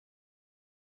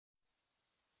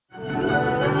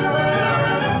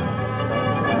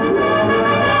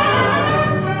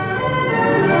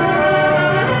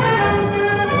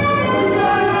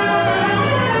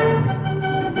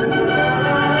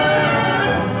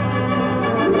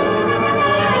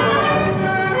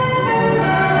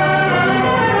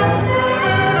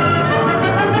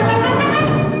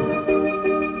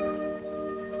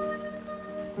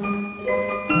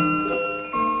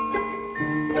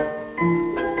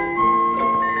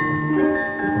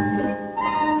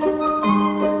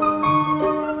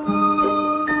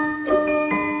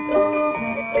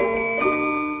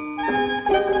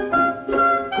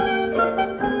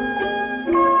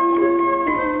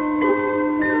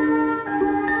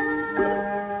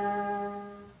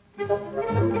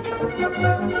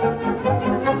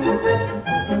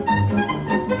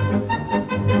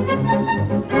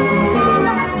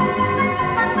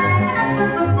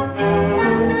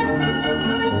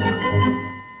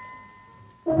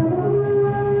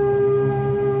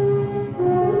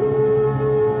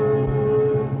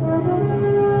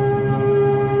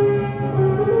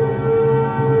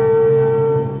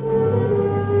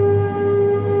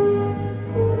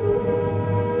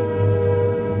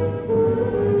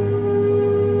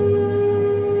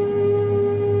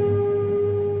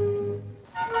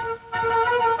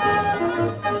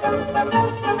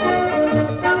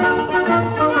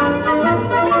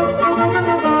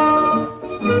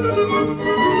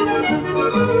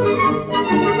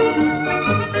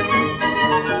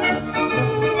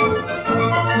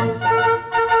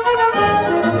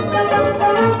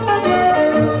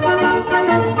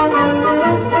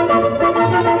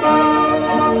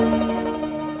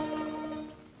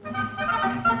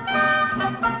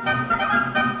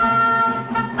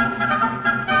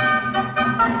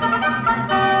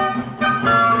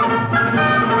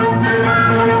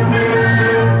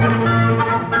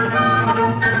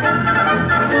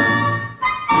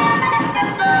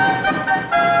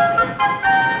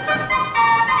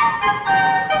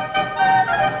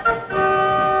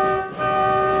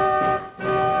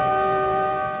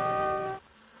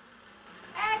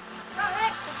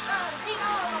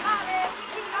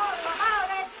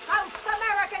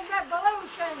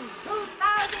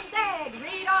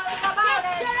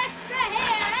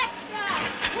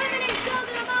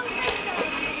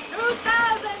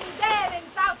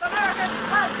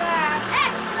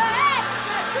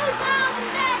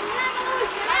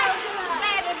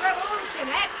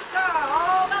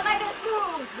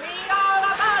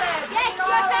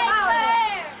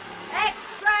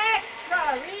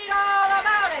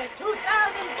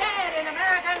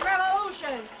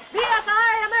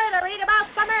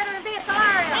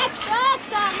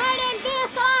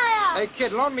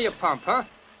kid, loan me a pump, huh?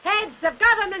 Heads of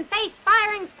government face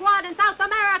firing squad in South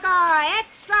America.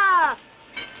 Extra!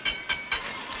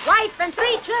 Wife and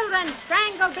 3 children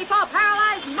strangled before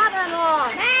paralyzed mother-in-law.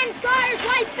 Man slaughters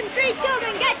wife and 3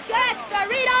 children. Get your extra.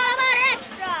 Read all about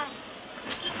extra.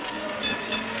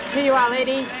 Here you are,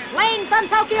 lady. Plane from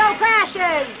Tokyo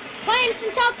crashes. Plane from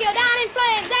Tokyo down in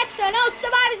flames. Extra. No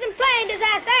survivors in plane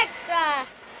disaster. Extra.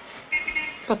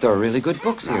 But there are really good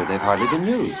books here. They've hardly been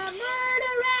used. The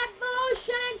murder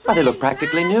revolution. But they look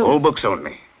practically new. Old books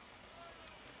only.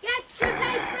 Get your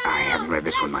paper. I haven't read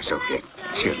this one myself yet.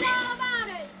 Excuse me.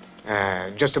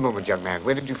 Just a moment, young man.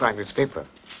 Where did you find this paper?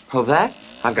 Oh, that?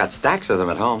 I've got stacks of them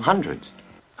at home, hundreds.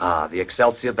 Ah, the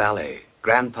Excelsior Ballet.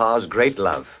 Grandpa's great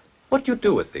love. What do you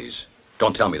do with these?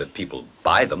 Don't tell me that people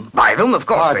buy them. Buy them? Of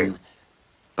course Pardon.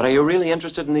 But are you really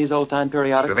interested in these old-time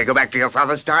periodicals? Do they go back to your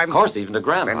father's time? Of course, even to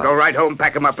Grandpa. Then go right home,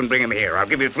 pack them up, and bring them here. I'll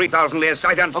give you 3,000 lire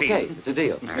sight unseen. Okay, it's a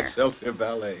deal. Excelsior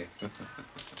Ballet.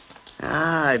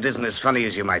 It isn't as funny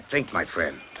as you might think, my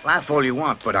friend. Laugh all you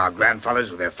want, but our grandfathers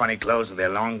with their funny clothes and their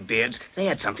long beards, they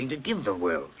had something to give the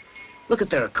world. Look at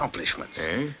their accomplishments.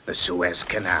 The Suez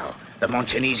Canal, the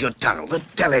Montenegro Tunnel, the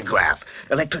telegraph,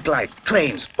 electric light,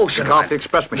 trains, ocean Took off the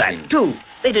express machine. That, too.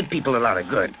 They did people a lot of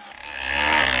good.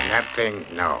 That thing,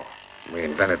 no. We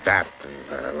invented that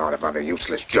and a lot of other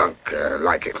useless junk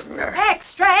like it.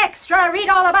 Extra, extra. Read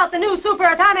all about the new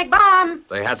superatomic bomb.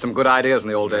 They had some good ideas in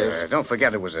the old days. Don't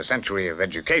forget it was a century of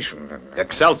education.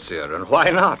 Excelsior, and why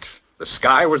not? The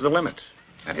sky was the limit.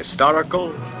 An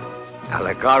historical,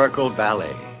 allegorical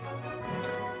ballet.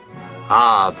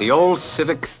 Ah, the old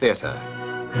Civic Theater.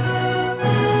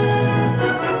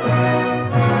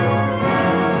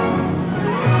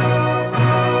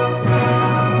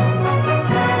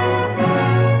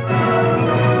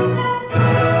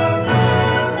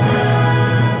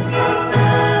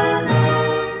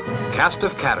 Cast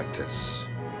of characters.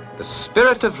 The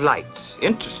spirit of light.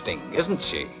 Interesting, isn't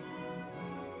she?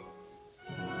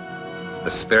 The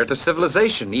spirit of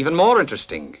civilization, even more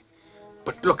interesting.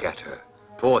 But look at her.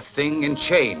 Poor thing in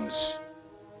chains.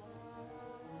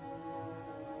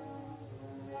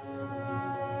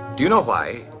 Do you know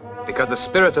why? Because the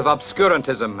spirit of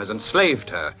obscurantism has enslaved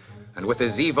her, and with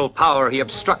his evil power he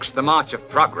obstructs the march of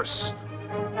progress.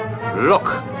 Look!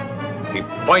 He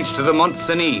points to the Mont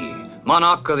Cenis,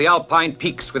 monarch of the Alpine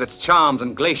peaks with its charms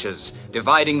and glaciers,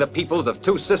 dividing the peoples of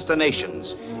 2 sister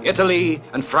nations, Italy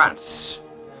and France.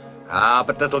 Ah,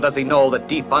 but little does he know that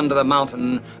deep under the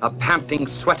mountain, a panting,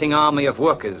 sweating army of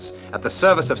workers at the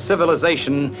service of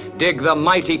civilization dig the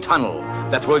mighty tunnel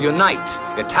that will unite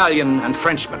Italian and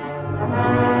Frenchmen.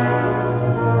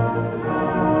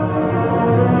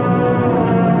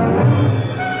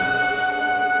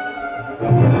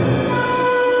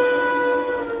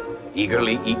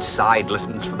 Eagerly, each side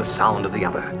listens for the sound of the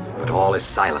other, but all is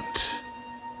silent.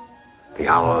 The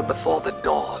hour before the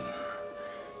dawn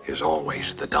is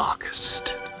always the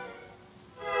darkest.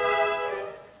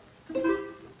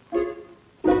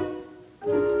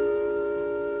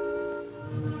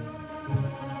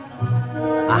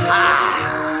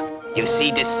 Aha! You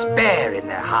see despair in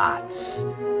their hearts.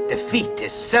 Defeat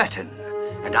is certain,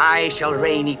 and I shall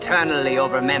reign eternally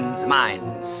over men's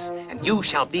minds. And you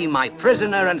shall be my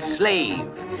prisoner and slave,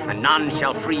 and none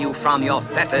shall free you from your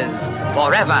fetters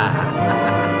forever.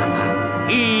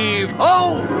 Heave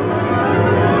ho!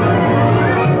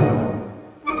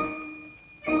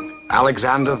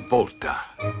 Alexander Volta,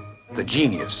 the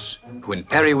genius who in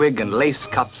periwig and lace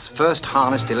cuffs first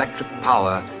harnessed electric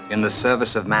power in the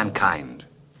service of mankind.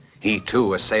 He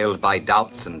too, assailed by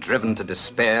doubts and driven to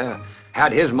despair,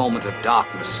 had his moment of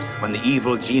darkness when the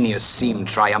evil genius seemed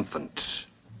triumphant.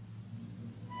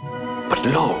 But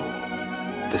lo,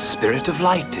 the spirit of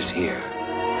light is here.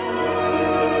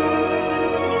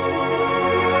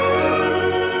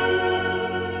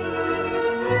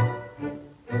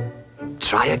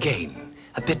 Try again.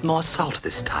 A bit more salt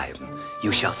this time.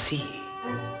 You shall see.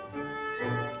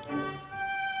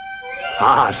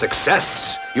 Ah,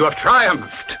 success! You have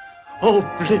triumphed! Oh,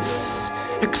 bliss!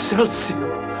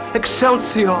 Excelsior!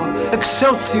 Excelsior!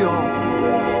 Excelsior!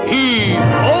 Heave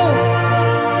ho!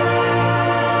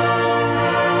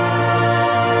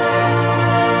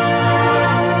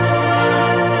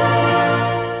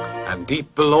 And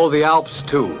deep below the Alps,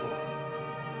 too,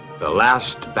 the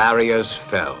last barriers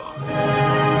fell.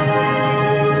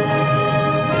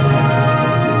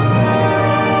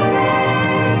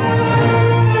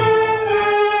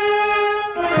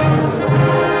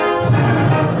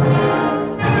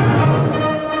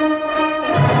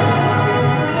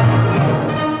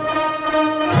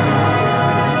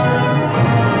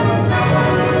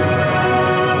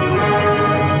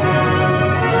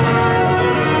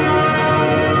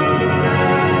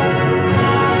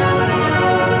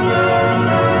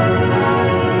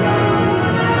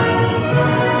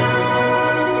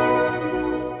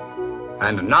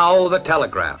 And now the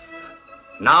telegraph.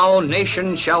 Now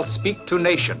nation shall speak to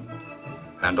nation,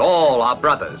 and all are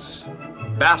brothers,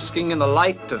 basking in the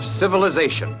light of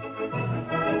civilization.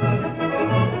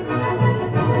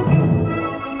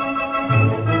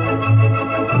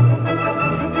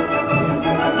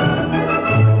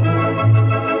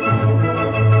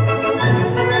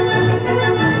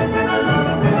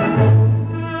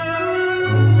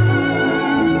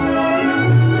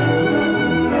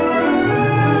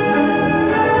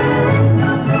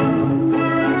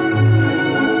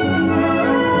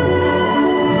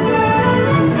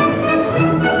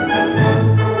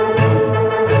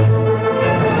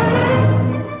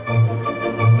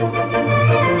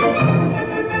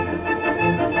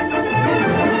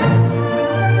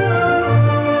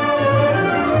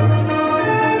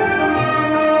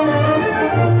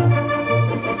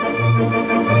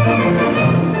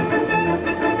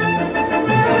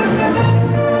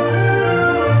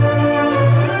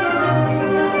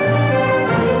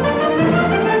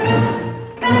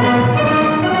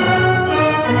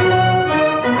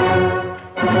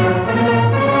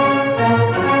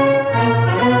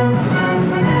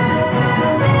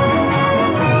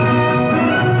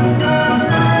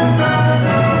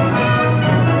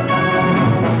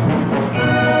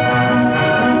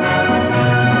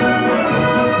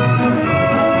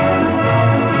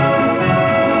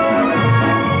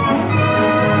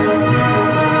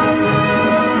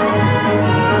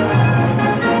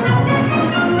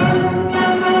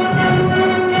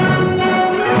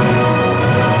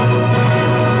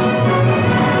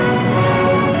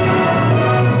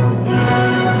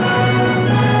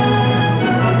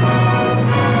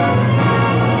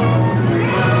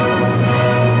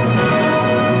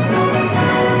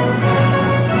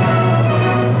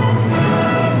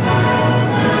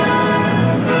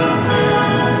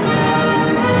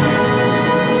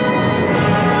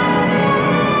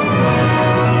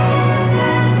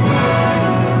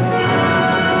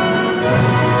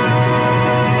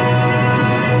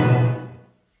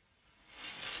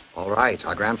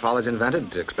 Our grandfathers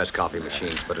invented express copy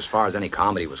machines, but as far as any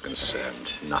comedy was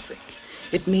concerned, nothing.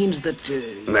 It means that...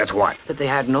 That what? That they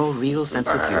had no real sense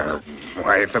of humor.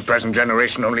 Why, if the present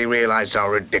generation only realized how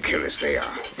ridiculous they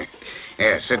are.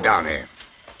 Here, sit down here.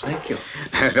 Thank you.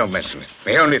 Don't mention it.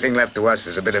 The only thing left to us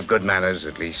is a bit of good manners,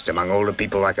 at least among older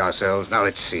people like ourselves. Now,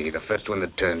 let's see. The first one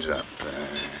that turns up.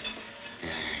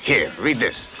 Here, read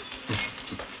this.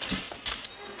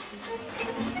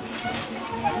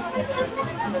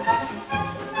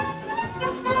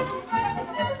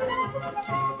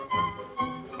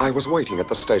 I was waiting at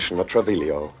the station at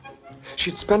Treviglio.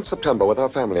 She'd spent September with her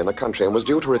family in the country and was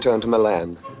due to return to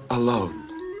Milan, alone.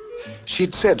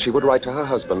 She'd said she would write to her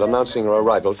husband announcing her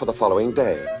arrival for the following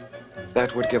day.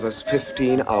 That would give us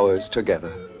 15 hours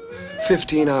together.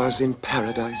 15 hours in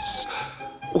paradise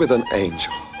with an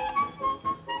angel.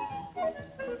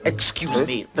 Excuse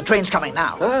me, the train's coming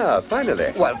now. Ah,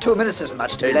 finally. Well, 2 minutes isn't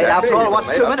much to be late. After all, what's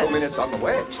 2 minutes? 2 minutes on the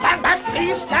way. Stand back,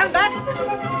 please, stand back.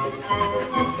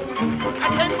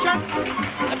 Attention,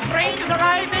 the train is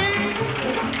arriving.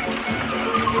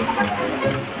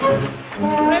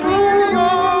 Treviglio!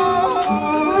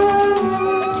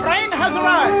 The train has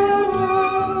arrived.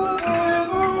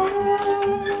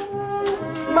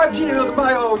 Mathilde,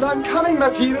 my own, I'm coming,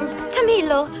 Mathilde.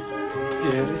 Camillo.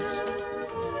 Dearest.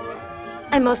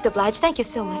 I'm most obliged. Thank you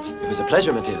so much. It was a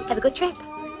pleasure, Mathilde. Have a good trip.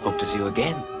 Hope to see you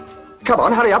again. Come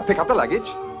on, hurry up, pick up the luggage.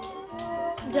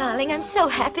 Darling, I'm so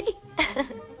happy.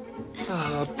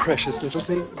 Ah, precious little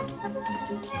thing.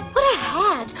 What a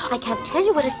hat. I can't tell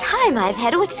you what a time I've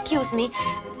had. Oh, excuse me.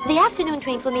 The afternoon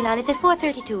train for Milan is at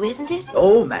 4:32, isn't it?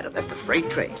 Oh, madam, that's the freight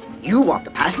train. You want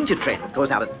the passenger train that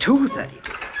goes out at 2:32.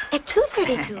 At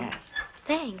 2:32?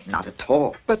 Thanks. Not at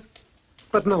all.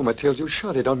 But no, Mathilde, you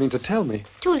surely don't mean to tell me.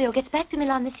 Tullio gets back to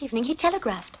Milan this evening. He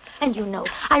telegraphed. And you know,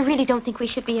 I really don't think we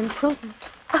should be imprudent.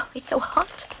 Oh, it's so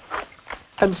hot.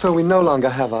 And so we no longer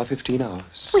have our 15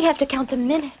 hours. We have to count the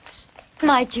minutes.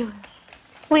 My jewel.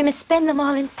 We must spend them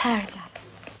all in paradise.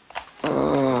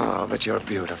 Oh, but you're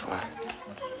beautiful.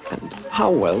 And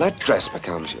how well that dress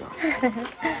becomes you.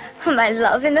 My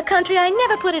love, in the country, I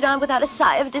never put it on without a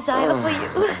sigh of desire for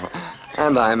you.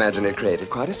 And I imagine it created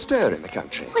quite a stir in the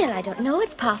country. Well, I don't know.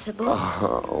 It's possible.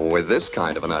 Oh, with this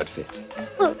kind of an outfit.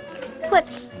 Well,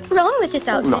 what's wrong with this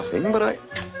outfit? Nothing, but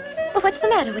Well, what's the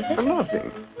matter with it?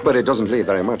 Nothing. But it doesn't leave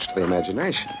very much to the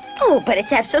imagination. Oh, but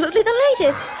it's absolutely the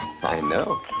latest. I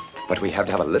know. But we have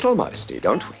to have a little modesty,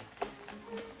 don't we?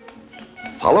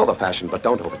 Follow the fashion, but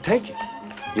don't overtake it.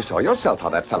 You saw yourself how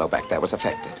that fellow back there was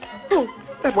affected. Who?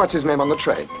 That what's his name on the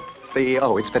train.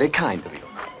 It's very kind of you.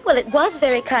 Well, it was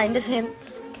very kind of him.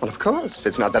 Well, of course.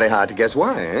 It's not very hard to guess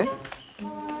why, eh?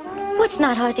 What's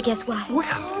not hard to guess why?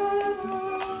 Well...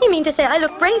 You mean to say I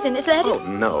look brazen, is that it? Oh,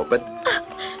 no, but...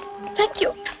 Thank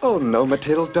you. Oh, no,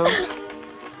 Mathilde, don't.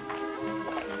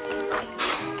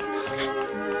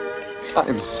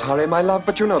 I'm sorry, my love,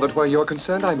 but you know that where you're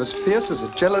concerned, I'm as fierce as a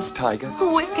jealous tiger. A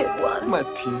wicked one.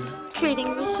 Mathilde.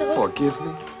 Treating me so. Forgive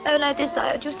me. And I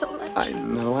desired you so much. I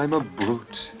know I'm a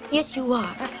brute. Yes, you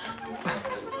are.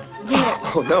 There.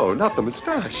 Oh, no, not the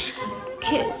moustache.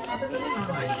 Kiss me.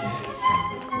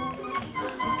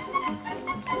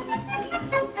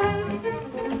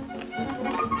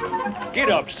 Get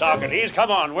up, Socrates.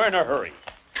 Come on, we're in a hurry.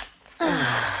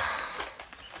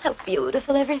 How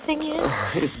beautiful everything is.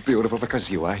 Oh, it's beautiful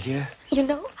because you are here. You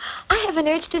know, I have an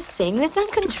urge to sing that's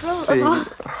uncontrollable. Sing.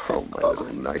 Oh, my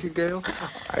little nightingale.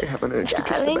 I have an urge to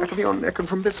kiss the Darling. back of your neck, and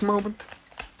from this moment...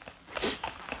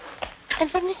 And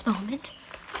from this moment...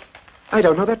 I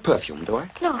don't know that perfume, do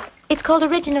I? No, it's called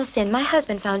Original Sin. My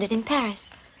husband found it in Paris.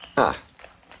 Ah.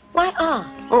 Why,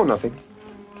 ah? Oh, nothing.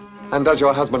 And does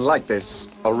your husband like this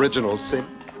original sin?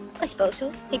 I suppose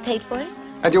so. He paid for it.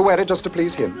 And you wear it just to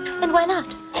please him? And why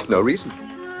not? No reason.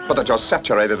 But that you're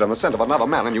saturated in the scent of another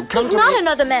man and you come He's to not me...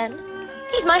 another man.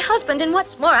 He's my husband, and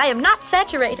what's more, I am not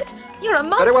saturated. You're a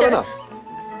monster. Very well, enough.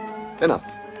 Enough.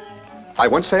 I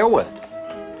won't say a word.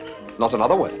 Not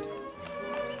another word.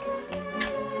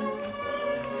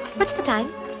 What's the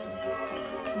time?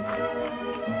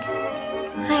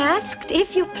 I asked,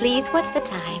 if you please, what's the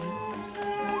time?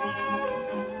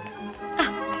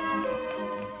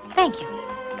 Ah. Thank you.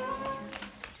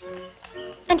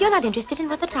 And you're not interested in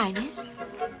what the time is?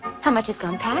 How much has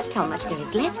gone past? How much there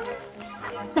is left?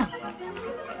 No.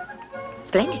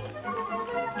 Splendid.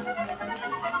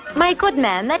 My good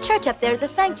man, that church up there is a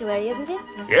sanctuary, isn't it?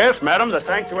 Yes, madam, the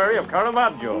sanctuary of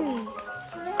Caravaggio.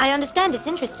 I understand it's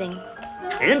interesting.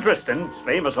 Interesting. It's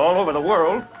famous all over the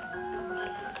world.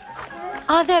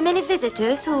 Are there many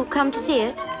visitors who come to see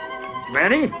it?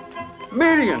 Many?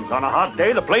 Millions. On a hot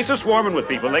day, the place is swarming with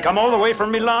people. They come all the way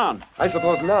from Milan. I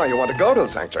suppose now you want to go to the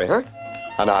sanctuary, huh?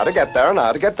 An hour to get there, an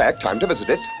hour to get back, time to visit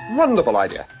it. Wonderful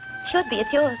idea. Should be,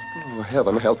 it's yours. Oh,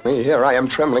 heaven help me. Here I am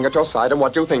trembling at your side, and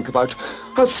what do you think about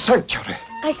a sanctuary?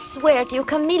 I swear to you,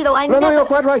 Camillo, I No, never... you're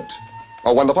quite right.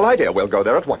 A wonderful idea. We'll go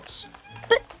there at once.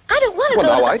 But I don't want to Well,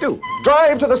 go now to I do.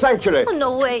 Drive to the sanctuary. Oh,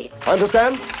 no way.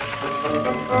 Understand?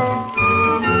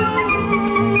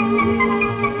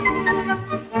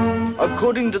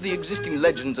 According to the existing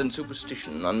legends and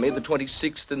superstition, on May the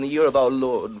 26th in the year of our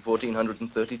Lord,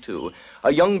 1432,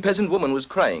 a young peasant woman was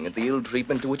crying at the ill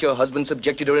treatment to which her husband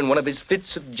subjected her in one of his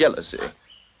fits of jealousy.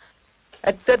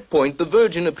 At that point, the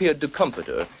Virgin appeared to comfort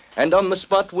her, and on the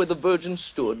spot where the Virgin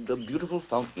stood, a beautiful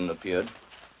fountain appeared.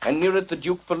 And near it, the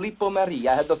Duke Filippo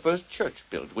Maria had the first church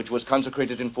built, which was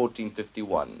consecrated in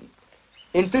 1451.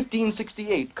 In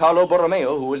 1568, Carlo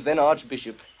Borromeo, who was then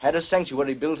Archbishop, had a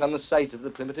sanctuary built on the site of the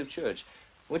primitive church,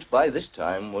 which by this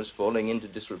time was falling into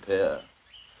disrepair.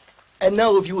 And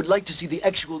now, if you would like to see the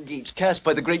actual gates cast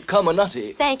by the great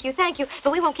Carminati... Thank you.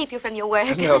 But we won't keep you from your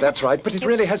work. No, that's right, but it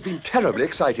really has been terribly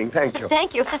exciting. Thank you.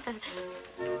 Thank you.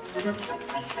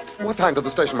 What time did the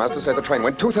station master say the train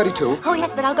went? 2:32? Oh,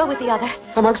 yes, but I'll go with the other.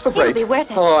 Amongst the freight? It'll be worth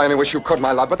it. Oh, I only wish you could,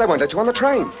 my love, but they won't let you on the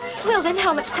train. Well, then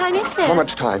how much time is there? How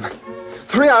much time?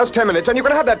 3 hours, 10 minutes, and you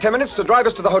can have that 10 minutes to drive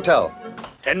us to the hotel.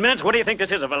 10 minutes? What do you think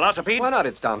this is, a velocipede? Why not?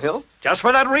 It's downhill. Just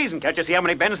for that reason. Can't you see how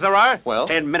many bends there are? Well?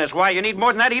 10 minutes. Why, you need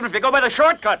more than that even if you go by the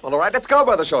shortcut. Well, all right, let's go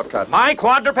by the shortcut. My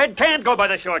quadruped can't go by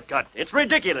the shortcut. It's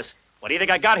ridiculous. What do you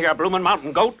think I got here, a bloomin'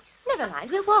 mountain goat? Never mind.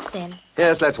 We'll walk then.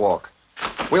 Yes, let's walk.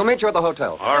 We'll meet you at the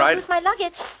hotel. All right. Don't lose my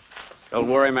luggage. Don't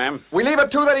worry, ma'am. We leave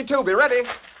at 2:32. Be ready.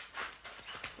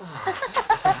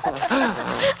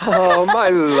 Oh, my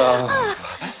love.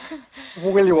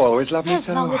 Will you always love me As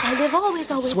so? long as I live, always.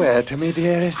 Swear to me,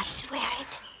 dearest. I swear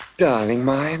it. Darling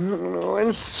mine. Oh,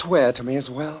 and swear to me as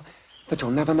well that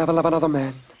you'll never love another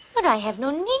man. But I have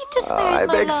no need to swear I it,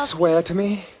 my beg, love. swear to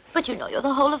me. But you know you're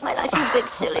the whole of my life, you big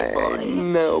silly boy.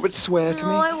 No, but swear to No,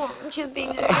 me. I won't. You're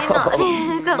being very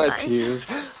naughty. Come on. Mathilde.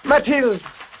 Mathilde.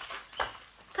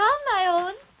 Come,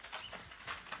 my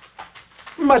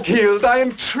own. Mathilde, I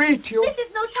entreat you. This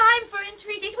is no time for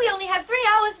entreaties. We only have 3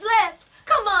 hours left.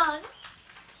 Come on.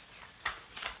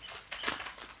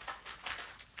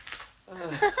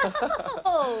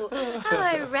 Oh, how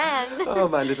I ran. Oh,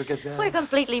 my little gazelle. We're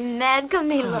completely mad,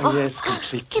 Camillo. Oh, yes,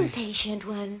 completely. Impatient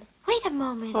one. Wait a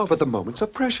moment. Oh, but the moments are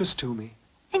precious to me.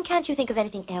 And can't you think of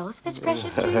anything else that's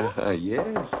precious to you?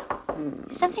 Yes.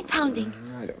 Something pounding.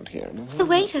 I don't hear no. It's the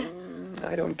waiter.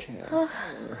 I don't care. Oh,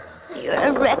 you're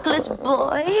a reckless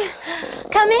boy.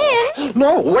 Come in.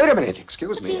 No, wait a minute.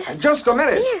 Excuse me. Dear. Just a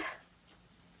minute. Dear.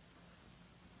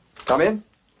 Come in.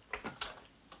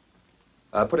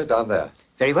 Put it down there.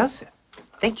 Very well, sir.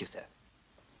 Thank you, sir.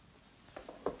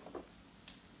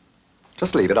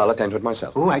 Just leave it. I'll attend to it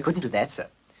myself. Oh, I couldn't do that, sir.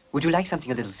 Would you like something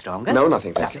a little stronger? No,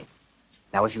 nothing, thank you.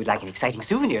 Now, if you would like an exciting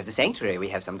souvenir of the sanctuary, we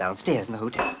have some downstairs in the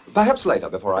hotel. Perhaps later,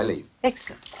 before I leave.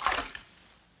 Excellent.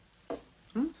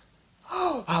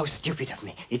 Oh, how stupid of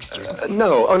me. Excuse me.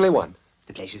 No, only one.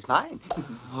 The pleasure's mine.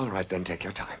 All right, then, take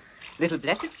your time. Little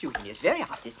blessed souvenir is very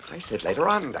hot, isn't it? I said later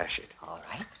on, dash it. All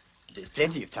right. There's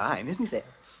plenty of time, isn't there?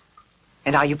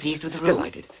 And are you pleased with the room?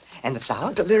 Delighted. And the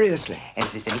flowers? Deliriously. And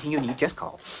if there's anything you need, just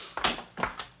call.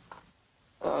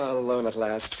 Alone at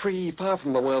last, free, far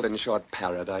from the world, in short,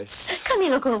 paradise.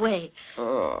 Camilo, go away.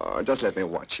 Oh, just let me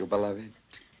watch you, beloved.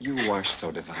 You wash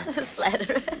so divine.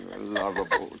 Flatterer.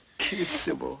 Lovable,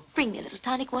 kissable. Bring me a little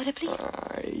tonic water, please.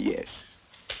 Yes.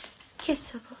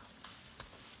 Kissable.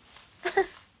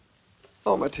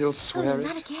 Oh, Mathilde, swear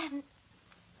not it. again.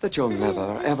 That you'll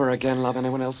never, ever again love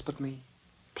anyone else but me.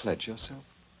 Pledge yourself.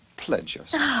 Pledge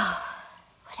yourself. Oh,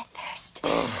 what a thirst.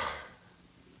 Oh.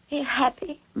 Are you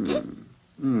happy?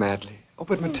 Madly. Oh,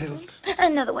 but Mathilde.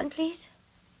 Another one, please.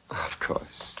 Of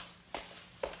course.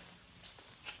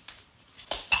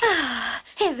 Ah,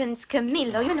 heavens,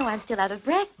 Camilo, you know I'm still out of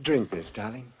breath. Drink this,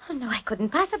 darling. Oh, no, I couldn't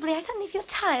possibly. I suddenly feel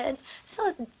tired.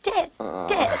 So dead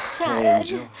tired.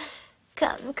 Angel.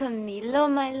 Come, Camilo,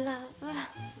 my love.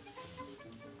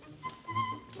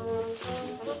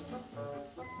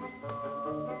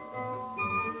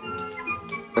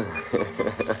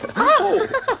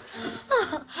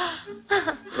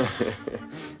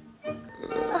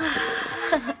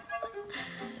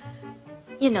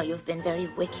 You know you've been very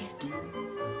wicked.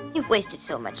 You've wasted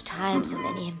so much time, so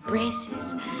many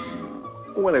embraces.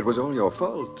 Well, it was all your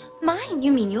fault. Mine?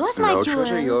 You mean yours, my No, jewel?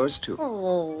 treasure, yours too.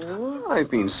 Oh. I've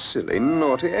been silly,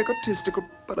 naughty, egotistical,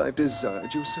 but I've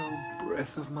desired you so,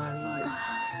 breath of my life.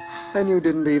 And you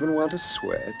didn't even want to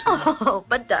swear to me. Oh,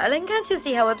 but darling, can't you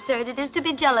see how absurd it is to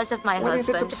be jealous of my Well, yes,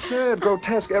 husband? it's absurd,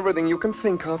 grotesque, everything you can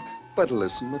think of. But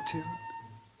listen, Mathilde.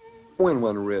 When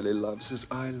one really loves as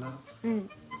I love.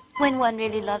 When one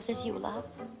really loves as you love,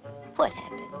 what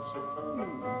happens?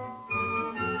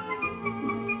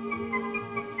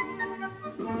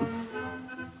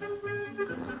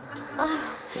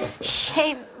 Oh,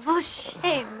 shameful,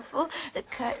 shameful. The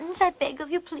curtains, I beg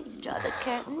of you, please draw the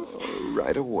curtains. Oh,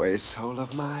 right away, soul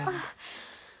of mine.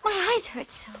 My eyes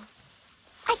hurt so.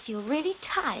 I feel really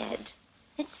tired.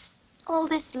 It's all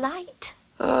this light.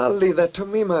 Leave that to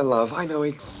me, my love. I know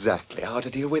exactly how to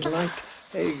deal with light.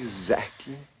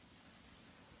 Exactly.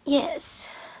 Yes,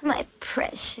 my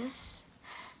precious.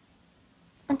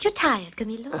 Aren't you tired,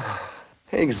 Camilo?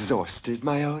 Exhausted,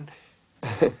 my own.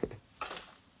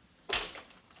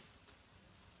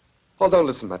 Although,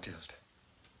 listen, Mathilde.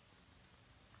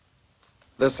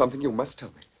 There's something you must tell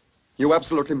me. You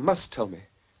absolutely must tell me.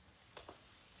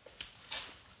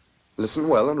 Listen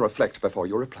well and reflect before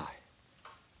you reply.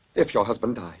 If your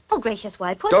husband died. Oh, gracious,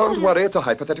 why? Don't worry, it's a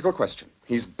hypothetical question.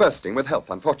 He's bursting with health,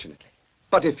 unfortunately.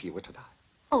 But if he were to die.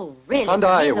 Oh, really? And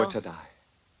I were to die.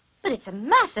 But it's a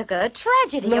massacre, a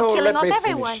tragedy. No, You're killing let me off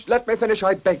everyone. finish. Let me finish,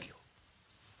 I beg you.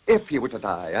 If he were to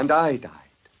die and I died,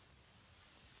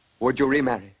 would you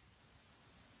remarry?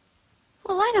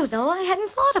 Well, I don't know. I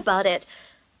hadn't thought about it.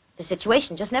 The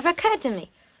situation just never occurred to me.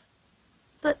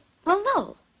 But, well,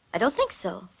 no. I don't think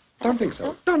so. Don't think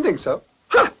so? Don't think so?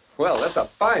 Ha! Well, that's a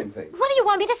fine thing. What do you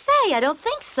want me to say? I don't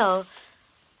think so.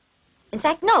 In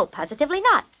fact, no, positively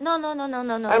not. No.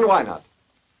 And why not?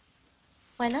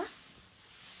 Why not?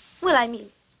 Well, I mean,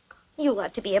 you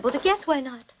ought to be able to guess why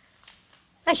not.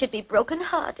 I should be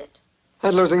broken-hearted.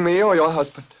 At losing me or your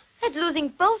husband? At losing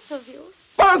both of you.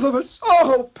 Both of us?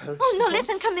 Oh, Paris. Oh, no,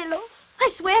 listen, Camilo. I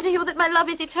swear to you that my love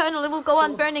is eternal and will go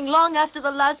on burning long after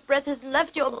the last breath has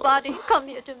left your body. Come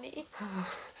here to me.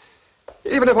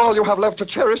 Even if all you have left to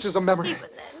cherish is a memory. Even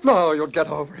then. No, you'd get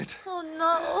over it. Oh,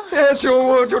 no. Yes, you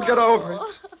would. You'd get over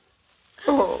it.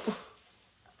 Oh.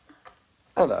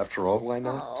 And after all, why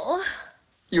not? Oh.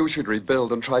 You should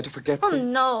rebuild and try to forget Oh, me.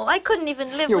 no. I couldn't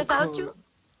even live without you.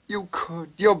 You could.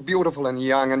 You're beautiful and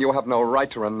young, and you have no right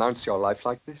to renounce your life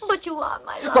like this. But you are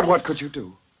my life. But what could you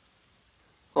do?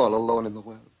 All alone in the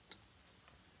world.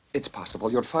 It's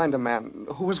possible you'd find a man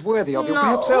who was worthy of you, No.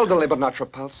 perhaps elderly, but not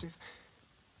repulsive.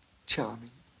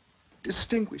 Charming,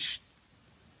 distinguished,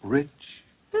 rich.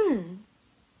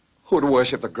 Who'd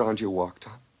worship the ground you walked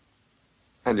on.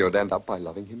 And you'd end up by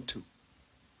loving him, too.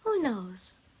 Who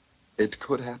knows? It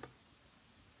could happen.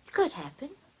 It could happen.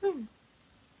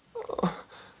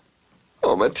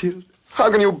 Oh, Mathilde,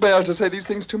 how can you bear to say these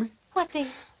things to me? What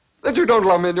things? That you don't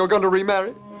love me and you're going to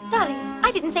remarry. Darling, I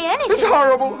I didn't say anything. It's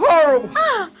horrible, horrible.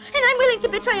 Ah, and I'm willing to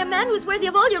betray a man who's worthy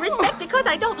of all your respect because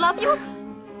I don't love you?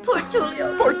 Poor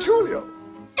Tullio. Poor Tullio.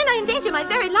 And I endanger my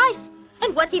very life.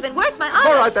 And what's even worse, my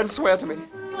honor. All right, then swear to me.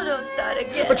 Oh, don't start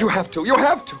again. But you have to. You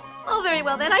have to. Oh, very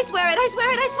well, then. I swear it. I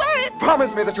swear it. I swear it.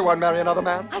 Promise me that you won't marry another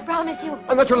man. I promise you.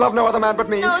 And that you'll love no other man but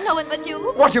me. No, no one but you.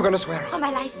 What are you going to swear on? On my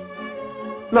life.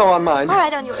 No, on mine. All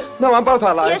right, on yours. No, on both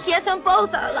our lives. Yes, yes, on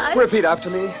both our lives. Repeat after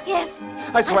me. Yes.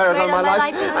 I swear it on my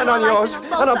life, and on yours,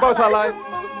 and on both our lives.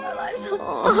 Both our lives.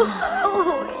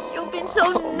 Oh, you've been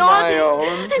so naughty. My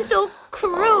own. And so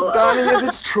cruel. Darling, yes,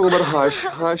 it's true, but hush,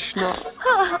 hush, no.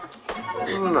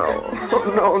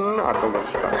 No, not the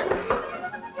mustache.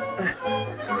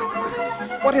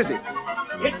 What is it?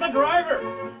 It's the driver.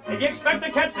 If you expect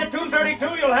to catch the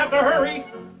 232, you'll have to hurry.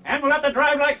 And we'll have to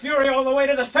drive like fury all the way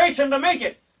to the station to make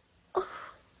it. Oh,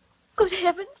 good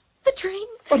heavens. The train.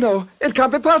 Oh, no, it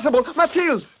can't be possible.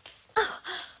 Mathilde. Oh,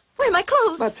 where are my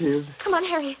clothes? Mathilde. Come on,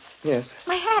 Harry. Yes.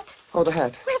 My hat. Oh, the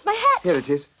hat. Where's my hat? Here it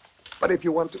is. But if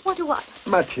you want to... Want to what?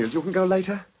 Mathilde, you can go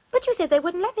later. But you said they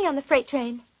wouldn't let me on the freight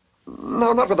train.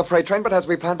 No, not with the freight train, but as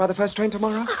we planned by the first train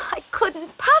tomorrow. Oh, I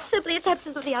couldn't possibly. It's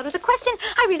absolutely out of the question.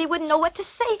 I really wouldn't know what to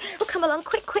say. Oh, come along,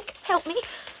 quick, quick. Help me.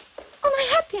 Oh, my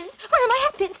hat pins. Where are my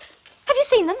hat pins? Have you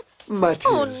seen them? Mathilde.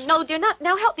 Oh, no, dear, not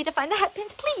now. Help me to find the hat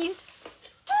pins, please.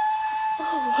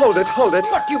 Oh. Hold it, hold it.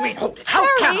 What do you mean, hold it? How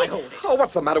can I hold it? Oh,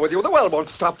 what's the matter with you? The well won't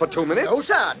stop for 2 minutes. No,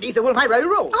 sir. Neither will my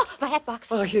railroad. Oh, my hat box.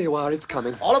 Oh, here you are. It's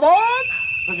coming. All aboard?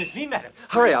 Permit me, madam.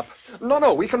 Hurry up.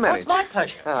 No, we can manage. It's my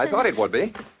pleasure. I thought it would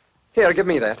be. Here, give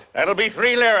me that. That'll be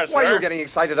 3 lira, sir. What are you getting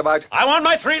excited about? I want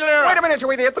my 3 lira. Wait a minute,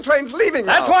 you idiot. The train's leaving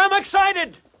now. That's why I'm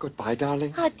excited. Goodbye,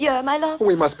 darling. Adieu, my love.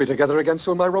 We must be together again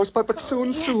soon, my rosebud, but soon,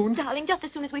 Yes, soon. darling, just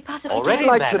as soon as we possibly Already? can.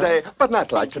 Like madam. today, but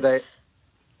not like today.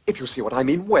 If you see what I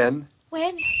mean, when?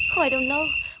 When? Oh, I don't know.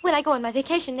 When I go on my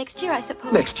vacation next year, I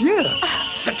suppose. Next year.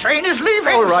 The train is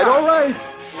leaving. All right, sir. all right.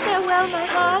 Farewell, my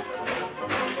heart.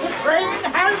 The train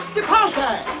has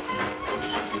departed.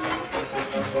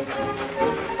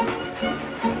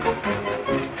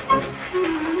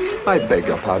 I beg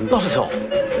your pardon. Not at all.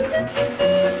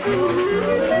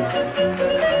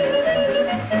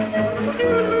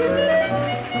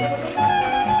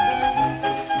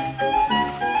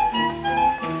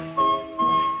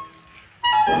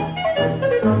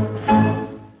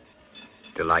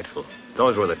 Delightful.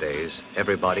 Those were the days.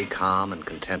 Everybody calm and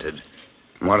contented.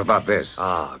 What about this?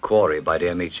 Ah, Quarry by De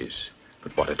Amicis.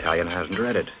 But what Italian hasn't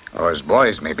read it? Oh, as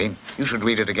boys, maybe. You should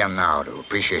read it again now to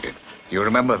appreciate it. You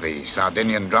remember the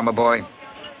Sardinian drummer boy?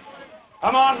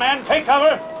 Come on, man. Take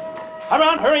cover. Come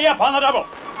on, hurry up on the double.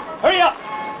 Hurry up.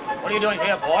 What are you doing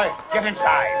here, boy? Get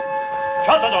inside.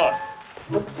 Shut the door.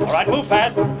 All right, move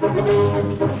fast.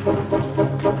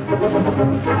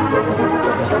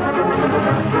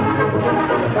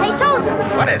 Hey, soldier.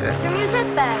 What is it? Your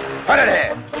music bag. Put it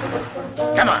here.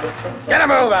 Come on. Get a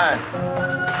move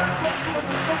on.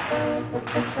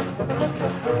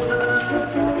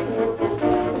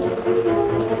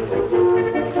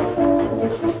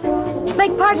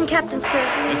 Beg pardon, Captain,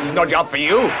 sir. This is no job for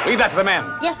you. Leave that to the men.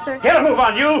 Yes, sir. Get a move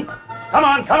on, you. Come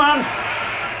on, come on.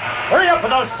 Hurry up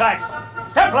with those sacks.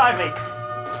 Step lively.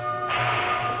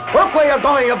 Look where you're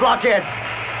going, you blockhead.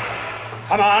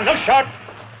 Come on, look sharp.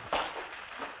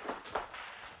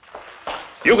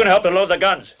 You can help to load the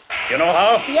guns. You know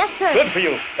how? Yes, sir. Good for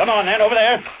you. Come on, then, over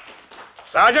there.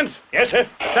 Sergeants, Yes, sir.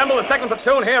 assemble the 2nd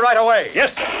platoon here right away.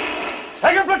 Yes, sir.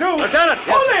 Second platoon. Lieutenant!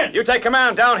 Hold in. You take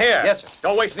command down here. Yes, sir.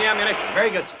 Don't waste any ammunition. Very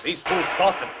good, sir. These fools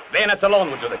thought that bayonets alone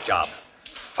would do the job.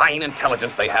 Fine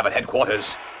intelligence they have at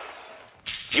headquarters.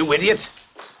 You idiot!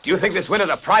 Do you think this window's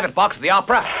a private box at the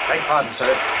opera? Beg pardon,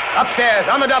 sir. Upstairs,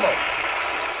 on the double.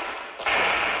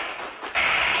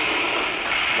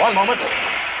 One moment.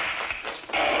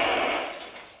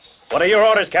 What are your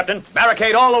orders, Captain?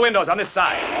 Barricade all the windows on this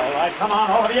side. All right, come on,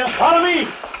 all of you. Follow me.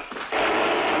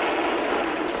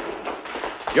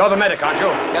 You're the medic, aren't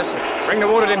you? Yes, sir. Bring the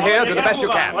wounded in here. Oh, Do you the can't best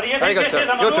you move on. can. What do you Very think good, this sir.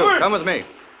 is, a You two, maneuver? come with me.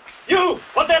 You,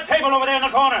 put that table over there in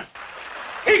the corner.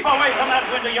 Keep away from that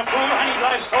window, you fool. I need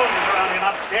live soldiers around here,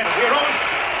 not dead heroes.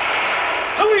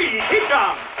 Louis, keep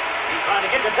down. You trying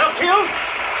to get yourself killed?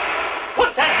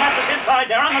 Put that mattress inside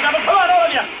there on the double. Come on, all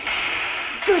of you.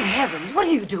 Good heavens,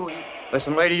 what are you doing?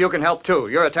 Listen, lady, you can help, too.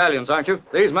 You're Italians, aren't you?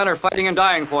 These men are fighting and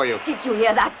dying for you. Did you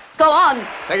hear that? Go on.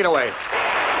 Take it away.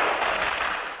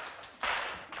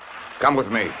 Come with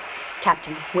me.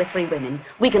 Captain, we're 3 women.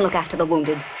 We can look after the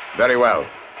wounded. Very well.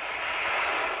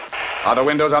 Are the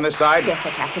windows on this side? Yes, sir,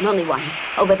 Captain. Only one.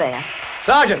 Over there.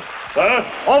 Sergeant! Sir?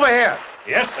 Over here!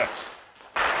 Yes, sir.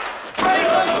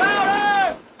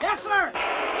 Yes, sir.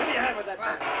 Give me a hand with that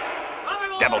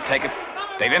man. Devil take it.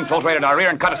 They've infiltrated our rear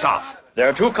and cut us off. There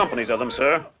are 2 companies of them,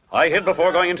 sir. I hid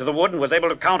before going into the wood and was able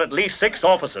to count at least 6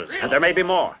 officers, and there may be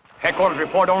more. Headquarters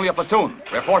report only a platoon.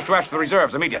 We're forced to ask the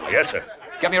reserves immediately. Yes, sir.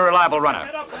 Get me a reliable runner.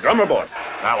 The drummer boy.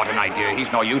 Ah, what an idea.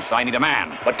 He's no use. I need a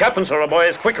man. But Captain, sir, a boy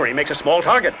is quicker. He makes a small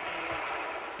target.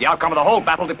 The outcome of the whole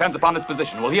battle depends upon this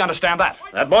position. Will he understand that?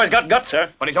 That boy's got guts,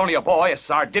 sir. But he's only a boy, a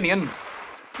Sardinian.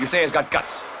 You say he's got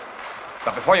guts.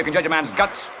 But before you can judge a man's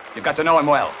guts, you've got to know him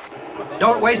well.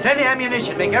 Don't waste any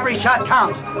ammunition. Make every shot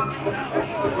count.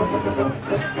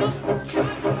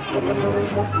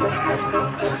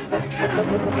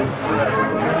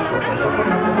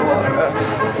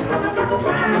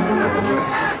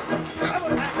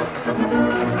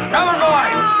 Come on,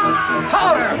 boys!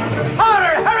 Powder!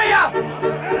 Powder! Hurry up!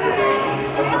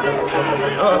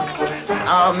 Look,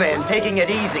 our men taking it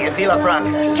easy at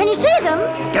Villafranca. Can you see them?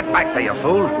 Get back there, you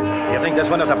fool. Do you think this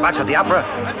window's a box at the opera?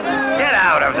 Get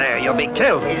out of there. You'll be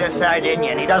killed. He's a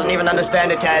Sardinian. He doesn't even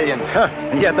understand Italian.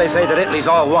 And yet they say that Italy's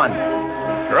all one.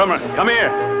 Drummer, come here.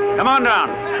 Come on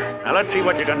down. Now let's see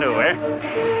what you can do, eh?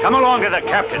 Come along to the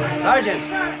captain. Sergeant.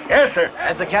 Yes, sir.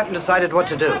 Has the captain decided what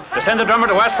to do? To send the drummer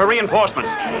to ask for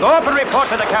reinforcements. Go up and report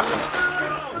to the captain.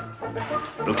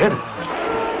 Lieutenant!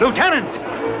 Lieutenant!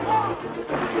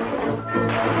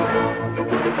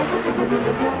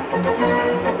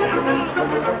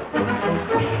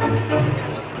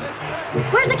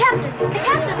 Where's the captain? The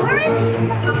captain, where is he?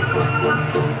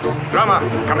 Drummer,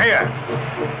 come here.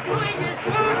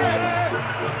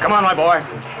 Come on, my boy.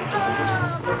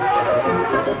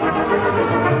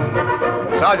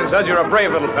 Sergeant says you're a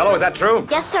brave little fellow. Is that true?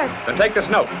 Yes, sir. Then take this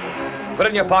note. Put it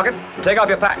in your pocket and take off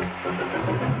your pack.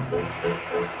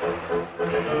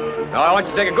 Now, I want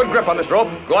you to take a good grip on this rope,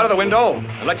 go out of the window,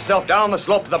 and let yourself down the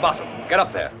slope to the bottom. Get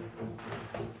up there.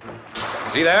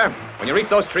 See there? When you reach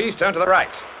those trees, turn to the right.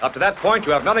 Up to that point,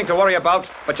 you have nothing to worry about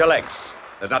but your legs.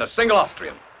 There's not a single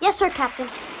Austrian. Yes, sir, Captain.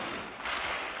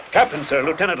 Captain, sir,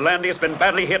 Lieutenant Landy has been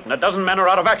badly hit, and a dozen men are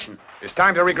out of action. It's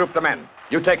time to regroup the men.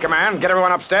 You take command, get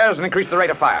everyone upstairs, and increase the rate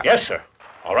of fire. Yes, sir.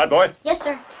 All right, boy? Yes,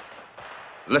 sir.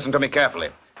 Listen to me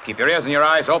carefully. Keep your ears and your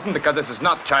eyes open, because this is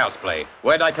not child's play.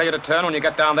 Where did I tell you to turn when you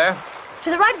get down there?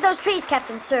 To the right of those trees,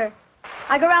 Captain, sir.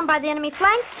 I go around by the enemy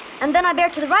flank, and then I bear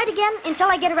to the right again until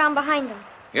I get around behind them.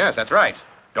 Yes, that's right.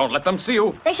 Don't let them see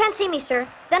you. They shan't see me, sir.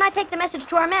 Then I take the message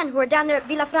to our men who are down there at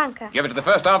Villafranca. Give it to the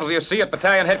first officer you see at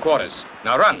battalion headquarters.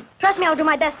 Now run. Trust me, I'll do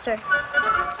my best, sir.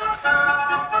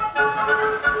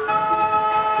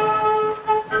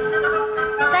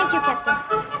 Thank you, Captain.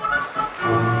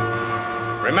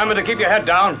 Remember to keep your head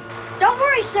down. Don't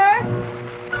worry, sir.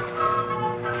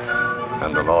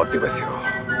 And the Lord be with you.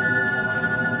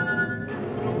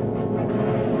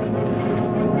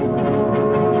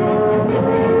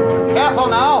 Careful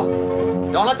now.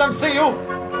 Don't let them see you.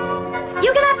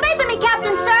 You can have faith in me,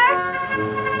 Captain, sir.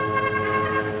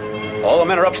 All the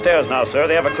men are upstairs now, sir.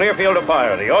 They have a clear field of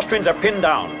fire. The Austrians are pinned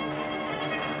down.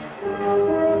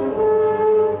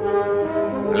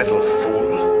 Little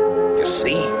fool. You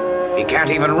see? He can't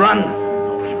even run.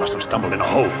 Oh, he must have stumbled in a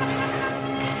hole.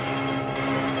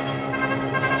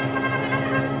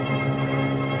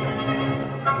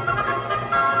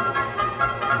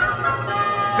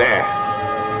 There.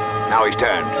 Now he's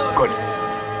turned. Good.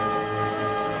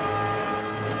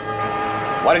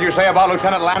 What did you say about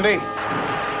Lieutenant Landy?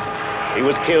 He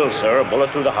was killed, sir. A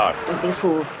bullet through the heart. Don't be a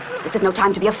fool. This is no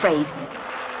time to be afraid.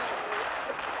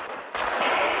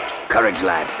 Courage,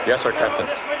 lad. Yes, sir, Captain.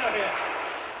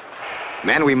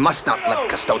 Men, we must not let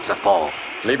Custozza fall.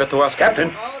 Leave it to us,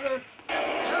 Captain.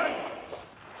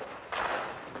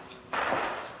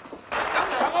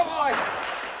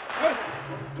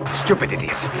 Stupid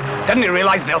idiots. Doesn't he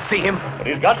realize they'll see him? But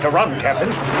he's got to run, Captain.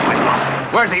 I've lost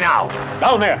him. Where's he now?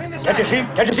 Down there. Can't you see?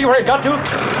 Can't you see where he's got to?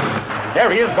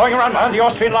 There he is, going around behind the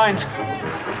Austrian lines.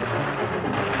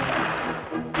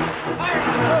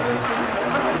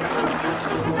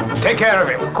 Take care of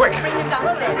him, quick.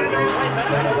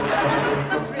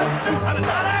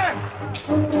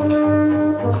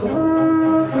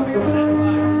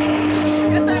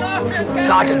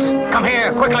 Sergeant, come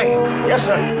here, quickly. Yes,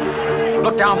 sir.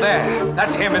 Look down there.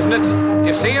 That's him, isn't it? Do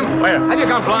you see him? Where? Have you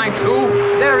gone blind, too?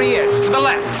 There he is, to the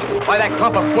left. By that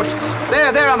clump of bushes.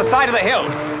 There, on the side of the hill.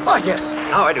 Oh, yes.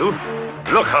 Now I do.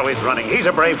 Look how he's running. He's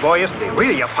a brave boy, isn't he?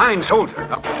 Really a fine soldier.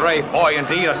 A brave boy,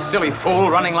 indeed. A silly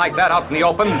fool running like that out in the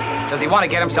open. Does he want to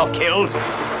get himself killed?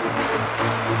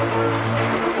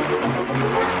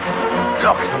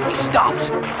 Look, he stopped.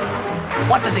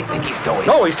 What does he think he's doing?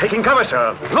 No, he's taking cover,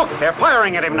 sir. Look, they're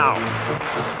firing at him now.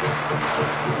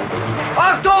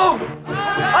 Achtung!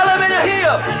 Alle Männer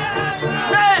hier!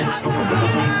 Schnell!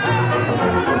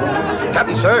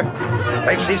 Captain, sir,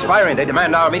 They've ceased firing. They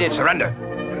demand our immediate surrender.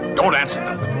 Don't answer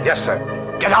them. Yes, sir.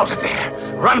 Get out of there.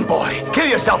 Run, boy. Kill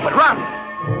yourself, but run.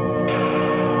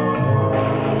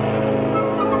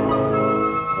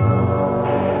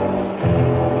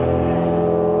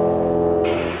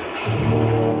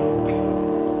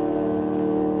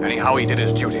 Anyhow, he did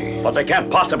his duty. But they can't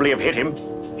possibly have hit him.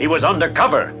 He was under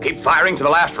cover. Keep firing to the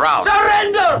last round.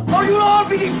 Surrender, or you'll all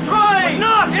be destroyed!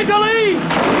 Not Italy!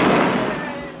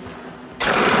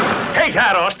 Take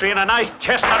that, Austrian, a nice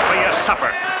chestnut for your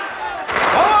supper.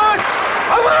 Forwards!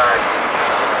 Forwards!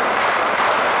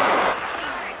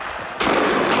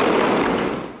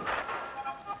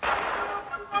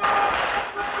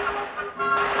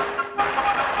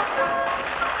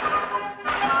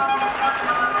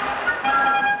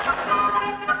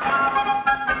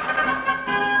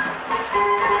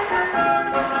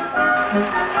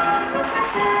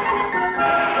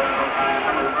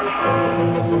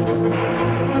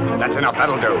 That's enough.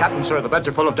 That'll do. Captain, sir, the beds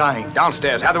are full of dying.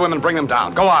 Downstairs. Have the women bring them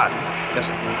down. Go on. Yes,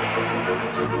 sir.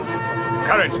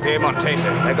 Courage, Piemontese.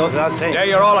 That goes without saying. Yeah,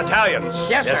 you're all Italians.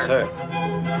 Yes, sir.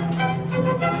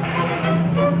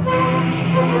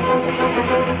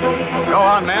 Go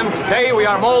on, men. Today we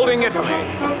are molding Italy.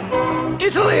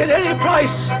 Italy at any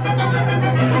price!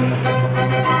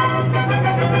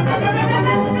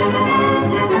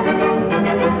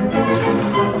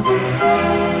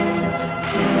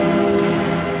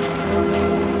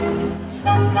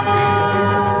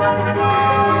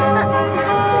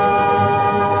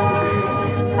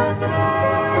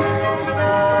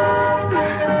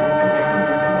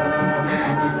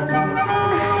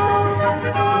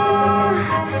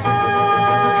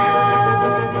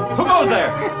 Who goes there?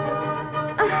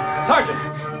 Sergeant!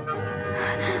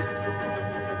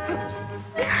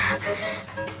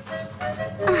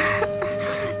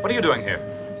 What are you doing here?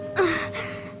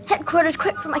 Headquarters,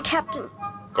 quick for my captain.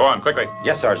 Go on, quickly.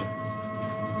 Yes, Sergeant.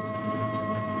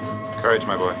 Courage,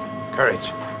 my boy. Courage.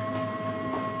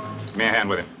 Give me a hand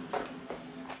with him.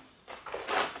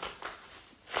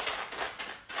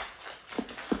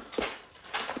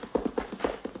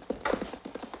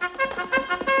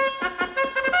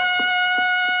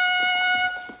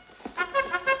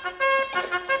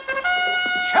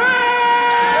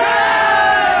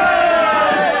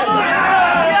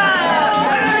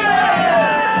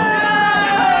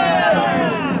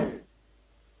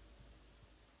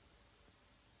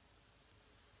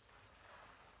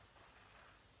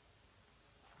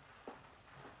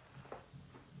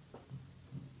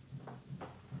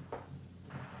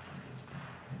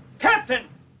 Captain!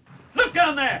 Look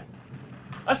down there!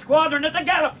 A squadron at the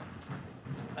gallop!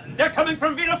 And they're coming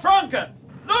from Villafranca!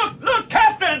 Look! Look,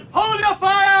 Captain! Hold your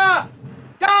fire!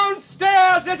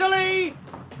 Downstairs, Italy!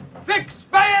 Fix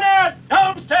bayonets!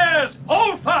 Downstairs!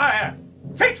 Hold fire!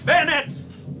 Fix bayonets!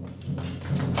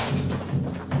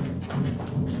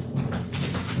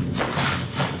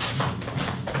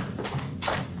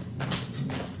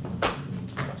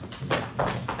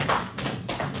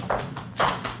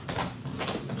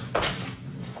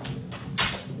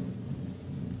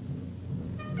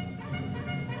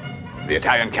 The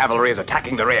Italian cavalry is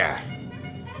attacking the rear.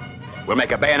 We'll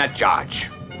make a bayonet charge.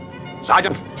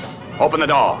 Sergeant, open the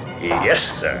door. Yes,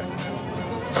 sir.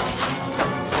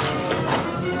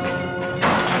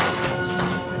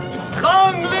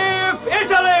 Long live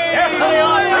Italy!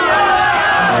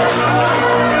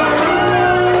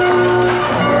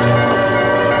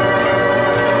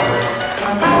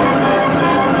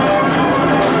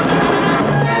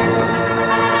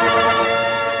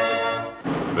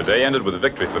 The day ended with a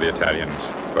victory for the Italians,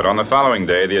 but on the following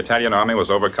day, the Italian army was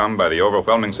overcome by the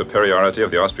overwhelming superiority of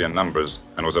the Austrian numbers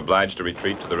and was obliged to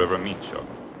retreat to the river Mincio.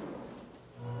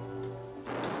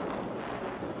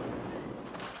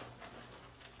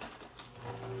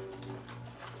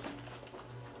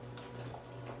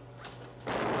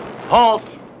 Halt!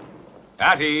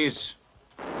 At ease.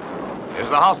 Is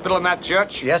the hospital in that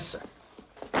church? Yes, sir.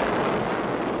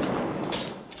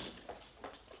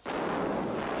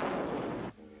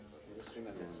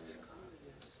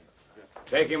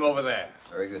 Take him over there.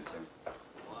 Very good, sir.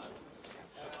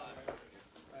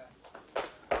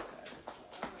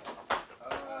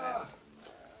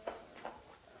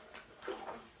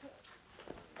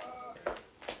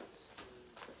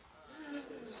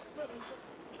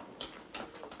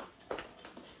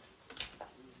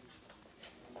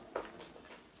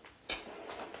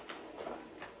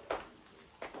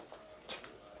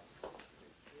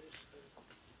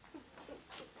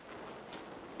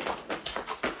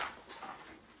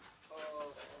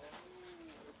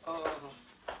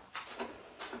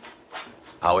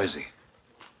 How is he?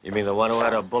 You mean the one who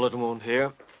had a bullet wound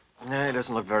here? Yeah, he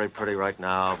doesn't look very pretty right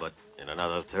now, but in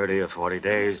another 30 or 40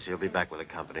 days, he'll be back with the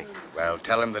company. Well,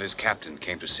 tell him that his captain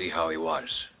came to see how he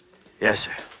was. Yes,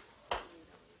 sir.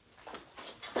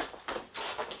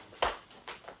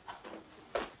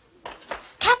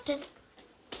 Captain.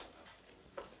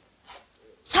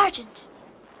 Sergeant.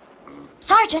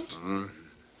 Sergeant.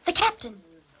 The captain.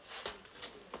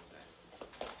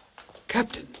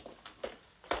 Captain.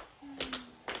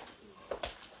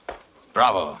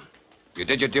 Bravo. You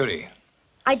did your duty.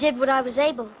 I did what I was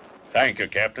able. Thank you,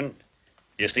 Captain.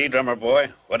 You see, drummer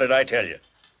boy, what did I tell you?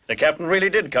 The captain really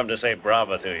did come to say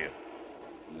bravo to you.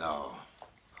 No.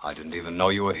 I didn't even know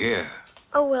you were here.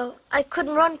 Oh, well, I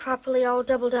couldn't run properly, all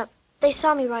doubled up. They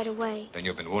saw me right away. Then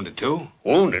you've been wounded, too?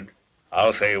 Wounded?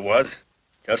 I'll say you was.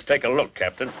 Just take a look,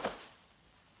 Captain.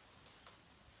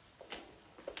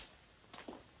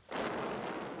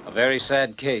 A very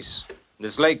sad case.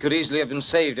 This lake could easily have been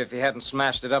saved if he hadn't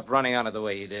smashed it up running on it the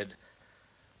way he did.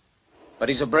 But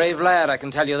he's a brave lad, I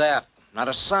can tell you that. Not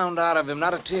a sound out of him,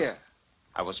 not a tear.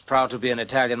 I was proud to be an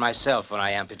Italian myself when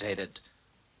I amputated.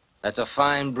 That's a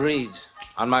fine breed,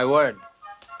 on my word.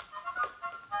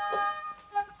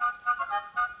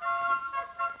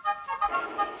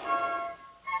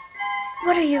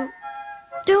 What are you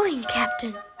doing,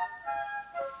 Captain?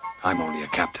 I'm only a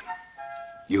captain.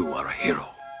 You are a hero.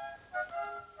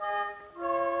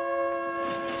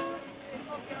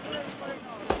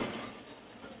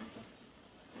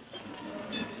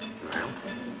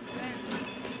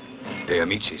 De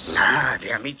Amicis. Ah, De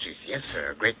Amicis. Yes,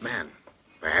 sir. A great man.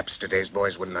 Perhaps today's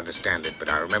boys wouldn't understand it, but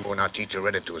I remember when our teacher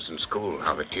read it to us in school,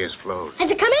 how the tears flowed. Has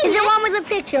it come in? He's the one with the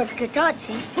picture of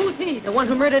Catozzi. Who's he? The one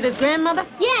who murdered his grandmother?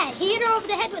 Yeah, he hit her over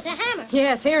the head with a hammer.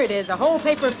 Yes, here it is. A whole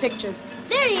paper of pictures.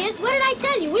 There he is. What did I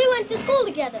tell you? We went to school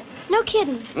together. No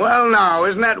kidding. Well, now,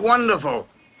 isn't that wonderful?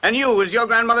 And you, is your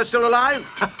grandmother still alive?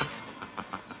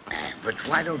 But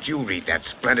why don't you read that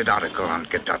splendid article on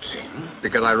Catozzi?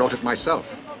 Because I wrote it myself.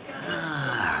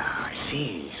 Ah, I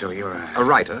see. So you're a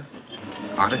writer?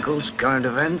 Articles, current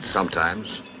events?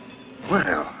 Sometimes.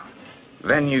 Well,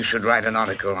 then you should write an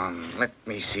article on, let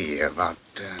me see, about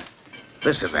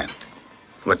this event.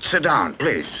 But sit down,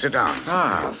 please, sit down.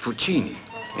 Ah, Fucini.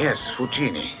 Yes,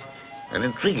 Fucini. An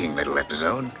intriguing little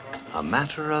episode. A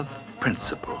matter of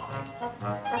principle.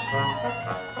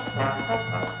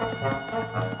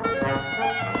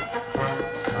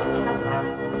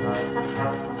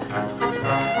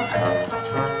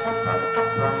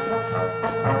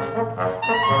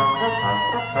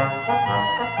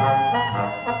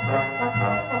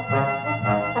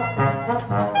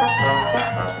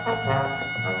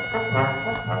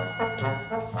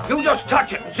 You just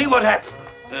touch it and see what happens.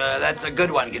 That's a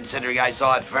good one, considering I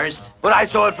saw it first. But I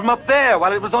saw it from up there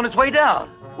while it was on its way down.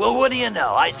 Well, what do you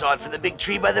know? I saw it from the big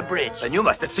tree by the bridge. Then you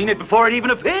must have seen it before it even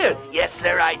appeared. Yes,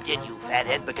 sir, I did, you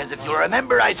fathead, because if you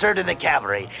remember, I served in the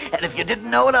cavalry. And if you didn't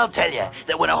know it, I'll tell you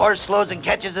that when a horse slows and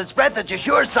catches its breath, it's a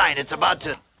sure sign it's about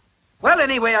to... Well,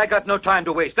 anyway, I got no time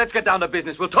to waste. Let's get down to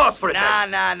business. We'll toss for it.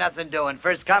 Nah, nothing doing.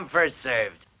 First come, first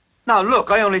served. Now, look,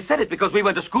 I only said it because we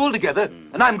went to school together,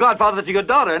 and I'm godfather to your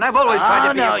daughter, and I've always tried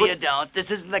to be no, a good... you don't.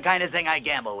 This isn't the kind of thing I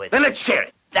gamble with. Then let's share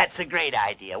it. That's a great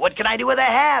idea. What can I do with a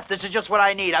half? This is just what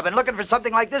I need. I've been looking for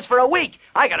something like this for a week.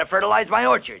 I gotta fertilize my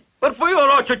orchard. But for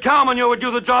your orchard, cow manure would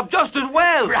do the job just as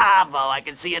well. Bravo, I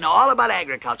can see you know all about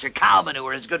agriculture. Cow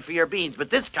manure is good for your beans, but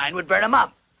this kind would burn them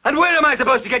up. And where am I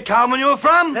supposed to get cow manure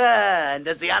from? And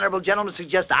does the honorable gentleman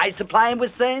suggest I supply him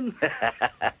with same?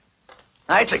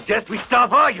 I suggest we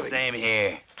stop arguing. Same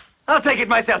here. I'll take it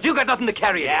myself. You got nothing to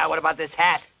carry it. Yeah, what about this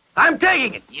hat? I'm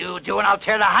taking it. You do, and I'll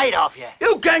tear the hide off you.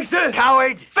 You gangster!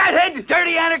 Coward! Fathead!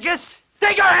 Dirty anarchist!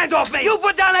 Take your hand off me! You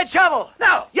put down that shovel!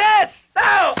 No! Yes!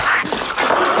 No!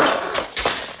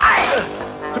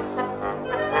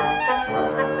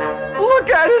 Look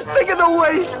at it! Think of the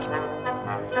waste!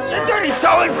 You dirty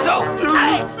so-and-so!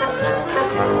 Hey!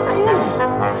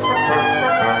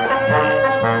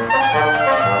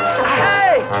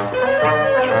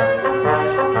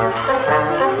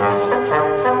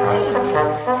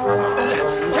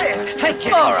 Take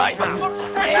it. All right, now.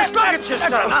 Just look at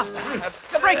yourself.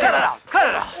 Cut it out. Cut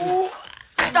it out.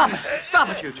 Stop it. Stop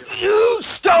it, you two. You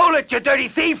stole it, you dirty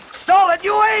thief. Stole it.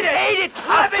 You ate it. Ate it.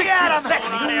 Let me at him.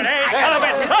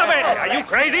 Stop it. Are you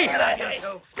crazy?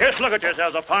 Just look at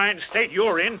yourselves, a fine state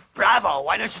you're in. Bravo.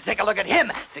 Why don't you take a look at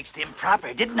him? Fixed him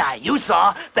proper, didn't I? You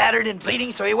saw. Battered and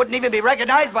bleeding so he wouldn't even be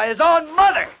recognized by his own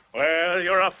mother. Well,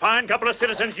 you're a fine couple of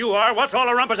citizens, you are. What's all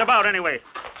the rumpus about, anyway?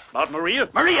 About Maria?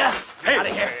 Maria? Hey, out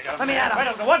of here. Let me at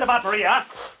him. What about Maria?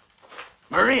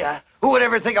 Maria? Who would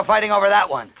ever think of fighting over that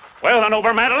one? Well, then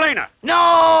over Madalena.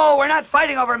 No, we're not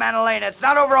fighting over Madalena. It's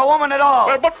not over a woman at all.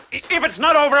 Well, but if it's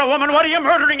not over a woman, what are you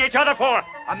murdering each other for?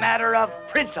 A matter of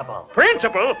principle.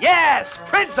 Principle? Yes,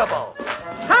 principle.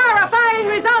 Horrifying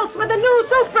results with the new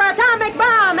super-atomic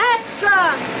bomb.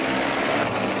 Extra!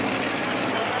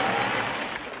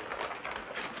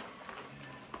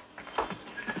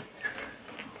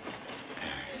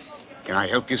 Can I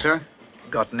help you, sir?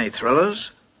 Got any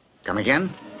thrillers? Come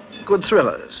again? Good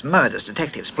thrillers, murders,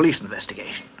 detectives, police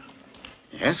investigation.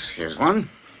 Yes, here's one.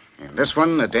 In this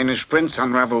one, a Danish prince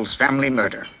unravels family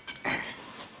murder.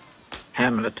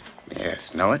 Hamlet.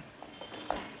 Yes, know it?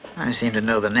 I seem to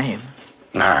know the name.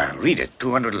 Ah, read it,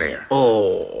 200 layer.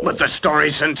 Oh. But the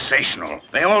story's sensational.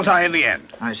 They all die in the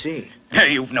end. I see.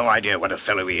 You've no idea what a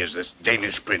fellow he is, this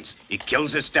Danish prince. He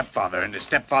kills his stepfather and his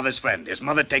stepfather's friend. His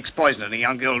mother takes poison and a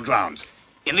young girl drowns.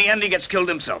 In the end, he gets killed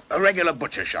himself. A regular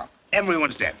butcher shop.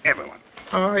 Everyone's dead. Everyone.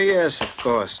 Oh, yes, of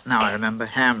course. Now I remember.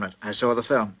 Hamlet. I saw the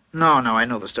film. No, I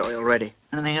know the story already.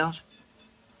 Anything else?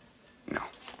 No.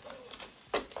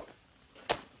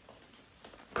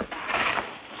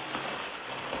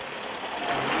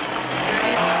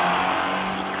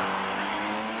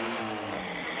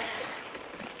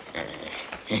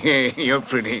 You're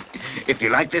pretty. If you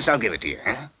like this, I'll give it to you,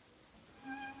 huh?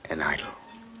 An idol.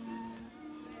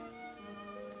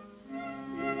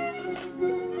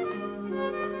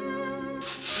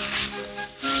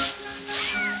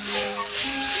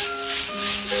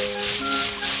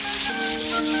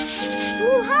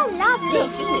 Ooh, how lovely.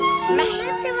 Look, isn't it smashing?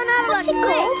 Let's have another What's one, it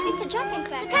called? quick. It's a jumping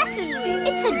cracker. Cassoulet.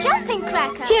 It's a jumping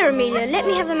cracker. Here, Amelia, let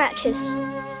me have the matches.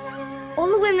 All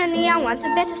the women and the young ones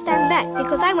had better stand back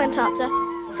because I won't answer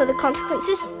for the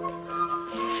consequences.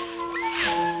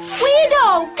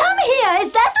 Guido, come here.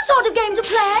 Is that the sort of game to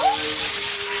play?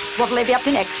 What'll they be up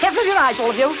to next? Careful of your eyes, all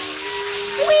of you.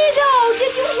 Guido,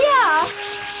 did you hear?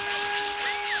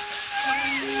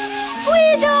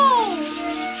 Guido!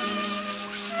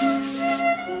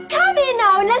 Come here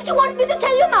now, unless you want me to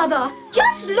tell your mother.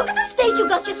 Just look at the state you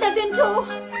got yourself into.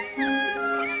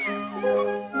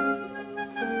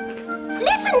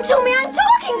 Listen to me, I'm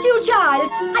talking to you, child.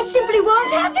 I simply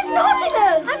won't have this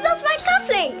naughtiness. I've lost my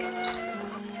cufflink.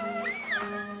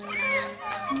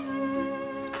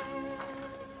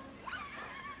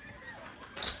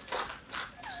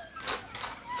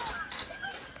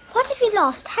 What have you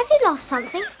lost? Have you lost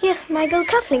something? Yes, my gold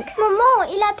cufflink. Maman,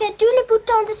 il a perdu le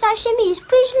bouton de sa chemise.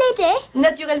 Puis-je l'aider?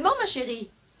 Naturellement, ma chérie.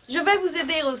 Je vais vous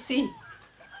aider aussi.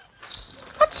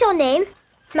 What's your name?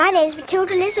 My name's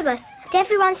Matilda Elizabeth. And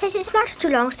everyone says it's much too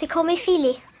long, so they call me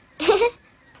Feely.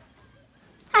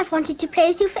 I've wanted to play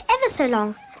with you for ever so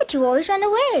long, but you always run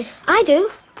away. I do.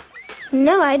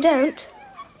 No, I don't.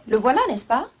 Le voilà, n'est-ce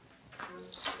pas?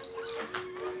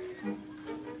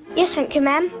 Yes, thank you,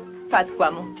 ma'am. Pas de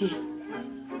quoi, mon petit.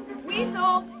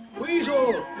 Weasel!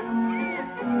 Weasel!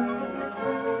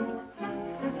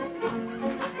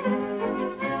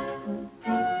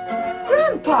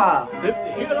 Grandpa!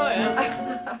 Here I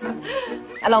am.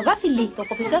 Alors va, Philly, ton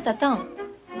professeur t'attend.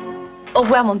 Au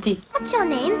revoir, mon petit. What's your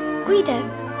name? Guido.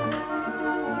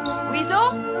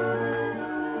 Weasel?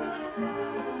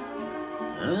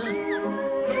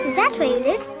 Is that where you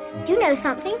live? Do you know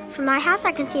something? From my house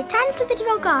I can see a tiny little bit of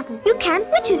your garden. You can?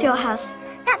 Which is your house?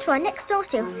 That one next door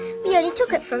to you. We only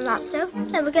took it for a month, though.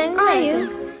 Then we're going away. Are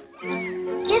you?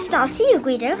 Yes, but I'll see you,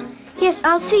 Guido. Yes,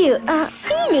 I'll see you.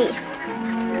 Feely.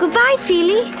 Goodbye,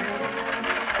 Feely.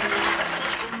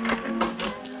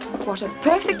 What a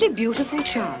perfectly beautiful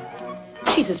child.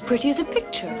 She's as pretty as a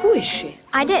picture. Who is she?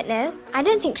 I don't know. I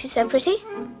don't think she's so pretty.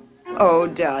 Oh,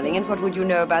 darling, and what would you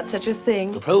know about such a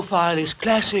thing? The profile is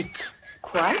classic.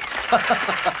 Quite.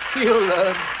 You'll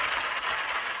learn.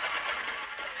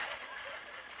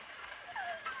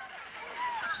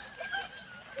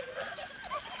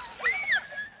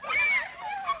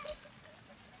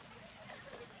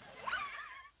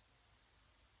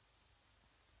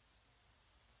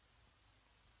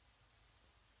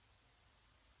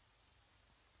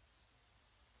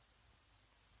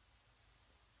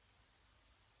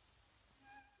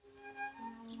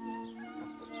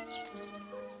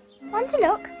 Want to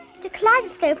look? It's a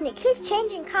kaleidoscope and it keeps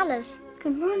changing colours.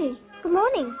 Good morning. Good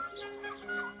morning.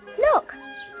 Look.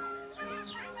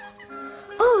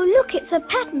 Oh, look, it's a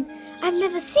pattern. I've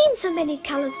never seen so many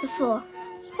colours before.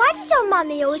 Why does your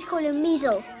mummy always call you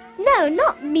Measle? No,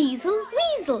 not Measle,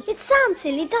 Weasel. It sounds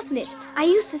silly, doesn't it? I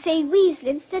used to say Weasel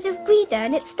instead of Guido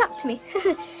and it stuck to me.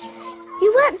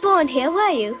 You weren't born here, were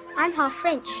you? I'm half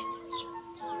French.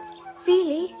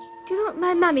 Really? Do you know what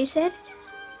my mummy said?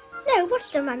 No, what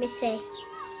did your mummy say?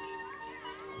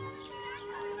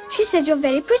 She said you're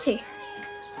very pretty.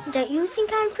 Don't you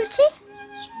think I'm pretty?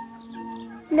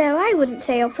 No, I wouldn't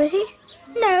say you're pretty.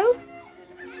 No.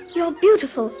 You're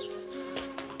beautiful.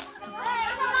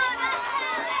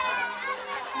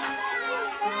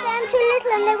 I'm too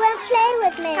little and they won't play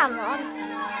with me. Come on.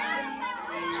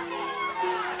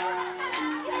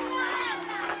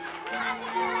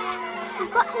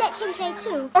 You've got to let him play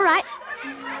too. All right.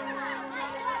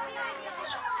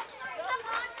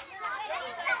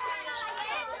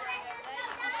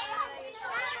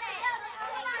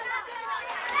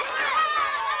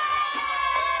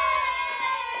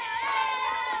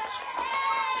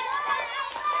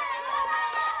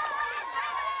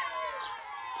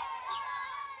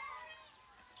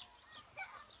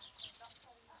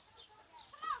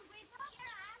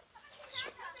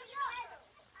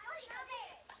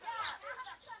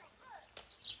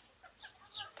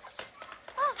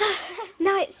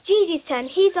 Now it's Gigi's turn.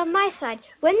 He's on my side.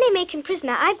 When they make him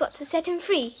prisoner, I've got to set him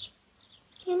free.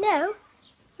 You know,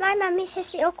 my mummy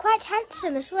says that you're quite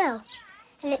handsome as well,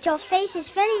 and that your face is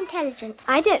very intelligent.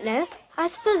 I don't know. I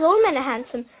suppose all men are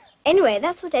handsome. Anyway,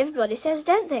 that's what everybody says,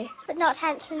 don't they? But not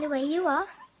handsome the way you are.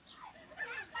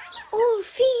 Oh,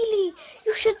 Feely,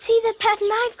 you should see the pattern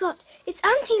I've got. It's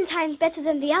umpteen times better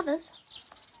than the others.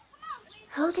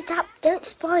 Hold it up. Don't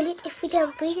spoil it. If we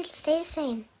don't breathe, it'll stay the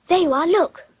same. There you are,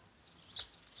 look.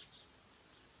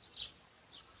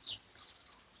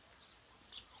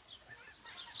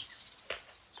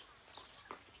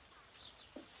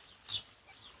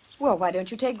 Well, why don't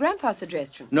you take Grandpa's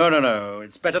suggestion? No.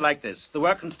 It's better like this. The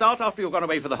work can start after you've gone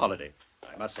away for the holiday.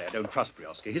 I must say, I don't trust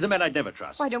Brioschi. He's a man I'd never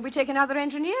trust. Why don't we take another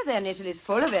engineer then? Italy's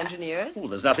full of engineers. Oh,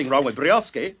 there's nothing wrong with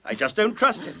Brioschi. I just don't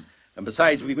trust him. And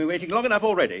besides, we've been waiting long enough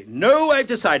already. No, I've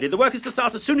decided. The work is to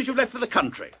start as soon as you've left for the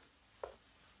country.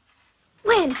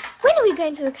 When? When are we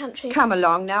going to the country? Come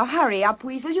along now. Hurry up,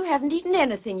 Weasel. You haven't eaten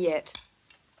anything yet.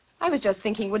 I was just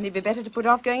thinking, wouldn't it be better to put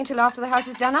off going until after the house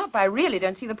is done up? I really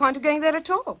don't see the point of going there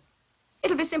at all.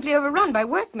 It'll be simply overrun by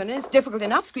workmen, and it's difficult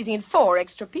enough squeezing in 4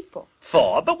 extra people.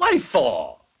 4? But why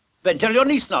 4? Then tell your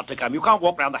niece not to come. You can't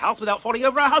walk round the house without falling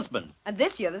over her husband. And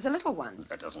this year there's a little one.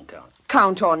 That doesn't count.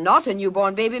 Count or not, a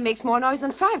newborn baby makes more noise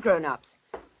than 5 grown-ups.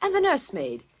 And the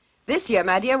nursemaid. This year,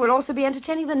 my dear, we'll also be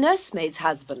entertaining the nursemaid's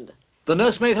husband. The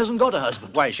nursemaid hasn't got a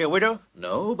husband. Why, is she a widow?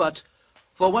 No, but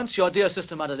for once your dear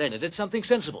sister Madalena did something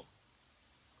sensible.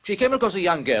 She came across a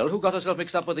young girl who got herself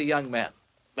mixed up with a young man.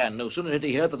 And no sooner did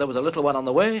he hear that there was a little one on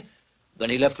the way than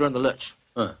he left her in the lurch.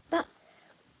 But,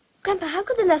 Grandpa, how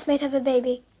could the nursemaid have a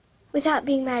baby without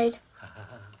being married?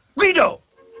 Guido!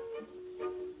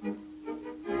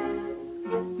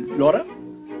 Laura,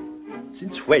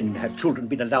 since when have children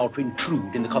been allowed to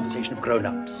intrude in the conversation of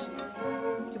grown-ups?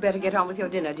 You better get on with your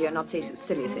dinner, dear, not say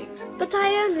silly things. But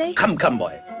I only... Come,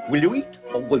 boy. Will you eat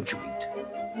or won't you eat?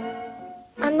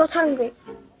 I'm not hungry.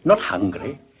 Not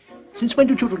hungry? Since when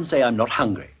do children say I'm not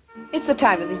hungry? It's the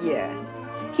time of the year.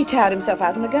 He tired himself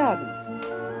out in the gardens.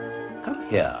 Come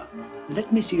here.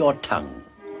 Let me see your tongue.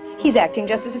 He's acting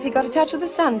just as if he got a touch of the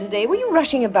sun today. Were you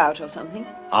rushing about or something?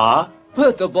 Ah?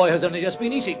 But the boy has only just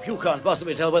been eating. You can't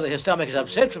possibly tell whether his stomach is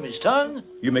upset from his tongue.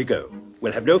 You may go.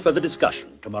 We'll have no further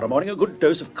discussion. Tomorrow morning, a good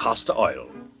dose of castor oil.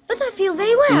 But I feel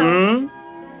very well.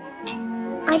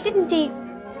 I didn't eat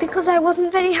because I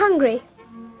wasn't very hungry.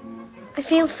 I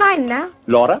feel fine now.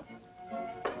 Laura,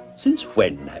 since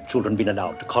when have children been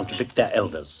allowed to contradict their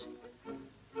elders?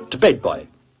 To bed, boy.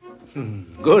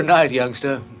 Good night,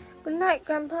 youngster. Good night,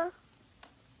 Grandpa.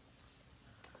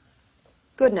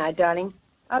 Good night, darling.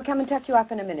 I'll come and tuck you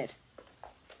up in a minute.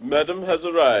 Madam has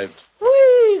arrived.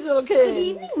 Weasel King. Good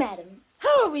evening, madam.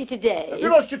 How are we today? Have you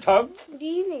lost your tongue? Good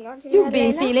evening, Auntie You've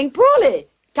been feeling poorly.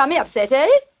 Tummy upset, eh?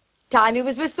 Time you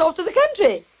was whisked off to the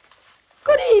country.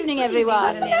 Good evening,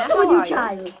 everyone. What's with you,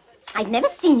 child? I've never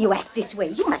seen you act this way.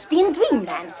 You must be in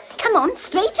dreamland. Come on,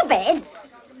 straight to bed.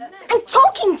 I'm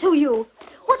talking to you.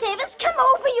 Whatever's come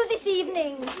over you this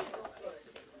evening?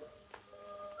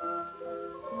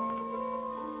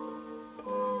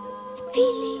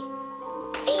 Feely.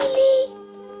 Feely.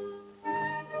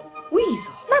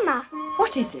 Weasel. Mama.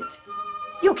 What is it?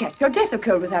 You'll catch your death of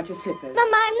cold without your slippers.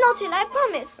 Mama, I'm not ill, I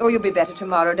promise. Oh, you'll be better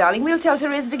tomorrow, darling. We'll tell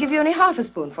Teresa to give you only half a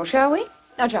spoonful, shall we?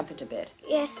 Now jump into bed.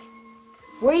 Yes.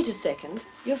 Wait a second.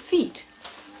 Your feet.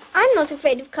 I'm not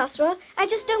afraid of castor oil. I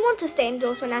just don't want to stay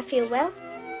indoors when I feel well.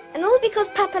 And all because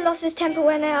Papa lost his temper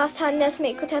when I asked how a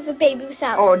nursemaid could have a baby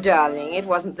without... Oh, darling, it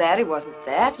wasn't that, it wasn't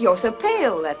that. You're so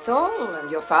pale, that's all.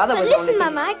 And your father was listen, only...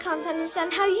 Mama, I can't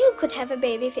understand how you could have a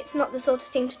baby if it's not the sort of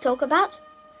thing to talk about.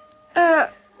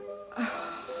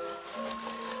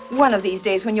 One of these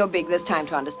days when you're big, there's time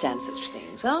to understand such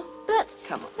things, huh? But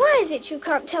come on. Why is it you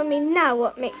can't tell me now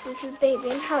what makes a little baby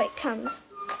and how it comes?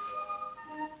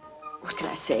 what can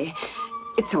I say?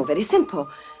 It's all very simple.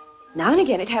 Now and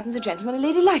again it happens a gentleman and a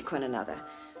lady like one another.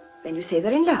 Then you say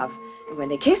they're in love. And when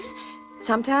they kiss,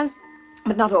 sometimes,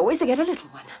 but not always, they get a little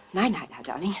one. Night-night now,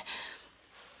 darling.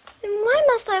 Then why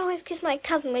must I always kiss my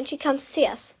cousin when she comes to see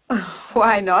us? Oh,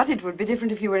 why not? It would be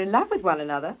different if you were in love with one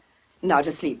another. Now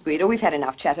to sleep, Guido. We've had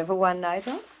enough chatter for one night,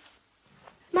 huh?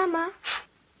 Mama.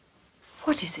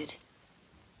 What is it?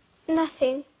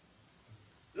 Nothing.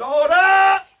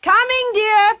 Laura! Coming,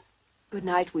 dear. Good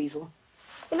night, Weasel.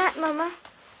 Good night, Mama.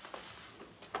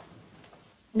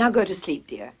 Now go to sleep,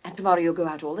 dear. And tomorrow you'll go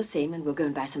out all the same and we'll go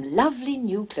and buy some lovely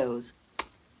new clothes.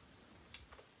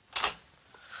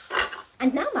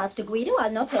 And now, Master Guido,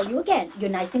 I'll not tell you again. You're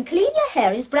nice and clean, your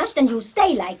hair is brushed, and you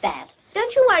stay like that.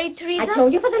 Don't you worry, Teresa. I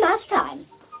told you for the last time.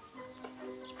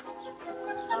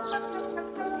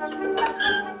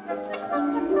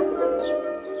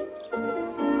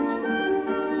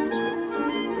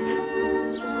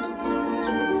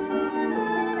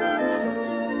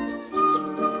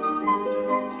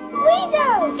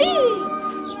 Guido! Fee!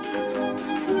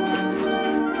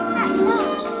 At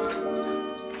last.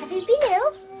 Have you been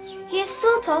ill? Yes,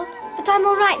 sort of, but I'm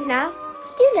all right now.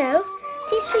 Do you know,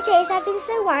 these 3 days I've been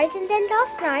so worried, and then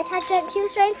last night I dreamt you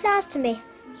throwing flowers to me.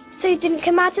 So you didn't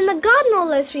come out in the garden all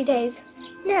those 3 days?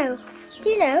 No. Do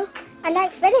you know, I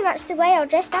like very much the way you're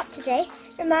dressed up today.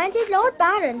 Reminds you of Lord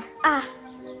Byron. Ah.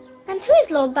 And who is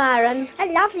Lord Byron? A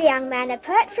lovely young man, a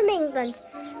poet from England,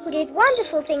 who did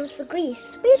wonderful things for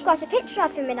Greece. We've got a picture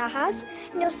of him in our house,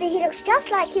 and you'll see he looks just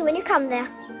like you when you come there.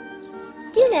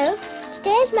 Do you know,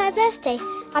 today is my birthday.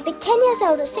 I'll be 10 years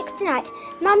old at 6 tonight.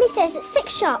 Mummy says it's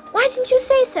 6 sharp. Why didn't you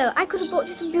say so? I could have brought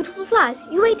you some beautiful flowers.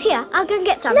 You wait here. I'll go and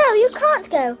get some. No, you can't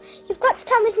go. You've got to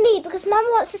come with me because Mama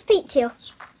wants to speak to you.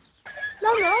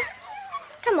 Mama,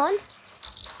 come on.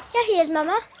 Here he is,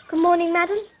 Mama. Good morning,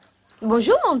 madam.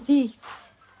 Bonjour, mon petit.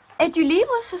 Es-tu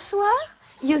libre ce soir?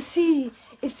 You see,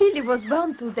 Philip was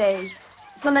born today.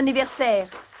 Son anniversaire.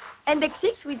 And at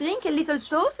 6 we drink a little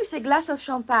toast with a glass of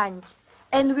champagne.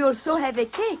 And we also have a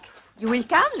cake. You will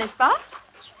come, n'est-ce pas?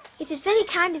 It is very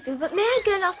kind of you, but may I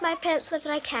go and ask my parents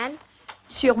whether I can?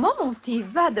 Sûrement, mon petit.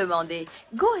 Va demander.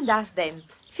 Go and ask them.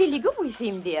 Philly, go with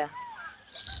him, dear.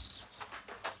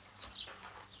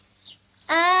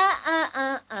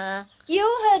 You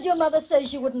heard your mother say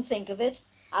she wouldn't think of it.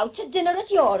 Out to dinner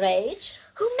at your age.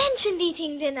 Who mentioned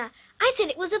eating dinner? I said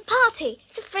it was a party.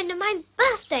 It's a friend of mine's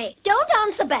birthday. Don't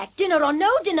answer back. Dinner or no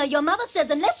dinner, your mother says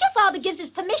unless your father gives his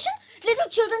permission, little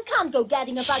children can't go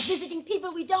gadding about visiting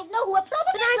people we don't know who are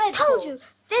probably But I dreadful. told you,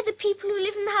 they're the people who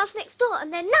live in the house next door,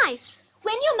 and they're nice.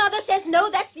 When your mother says no,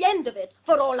 that's the end of it.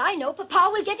 For all I know, Papa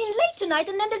will get in late tonight,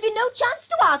 and then there'll be no chance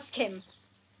to ask him.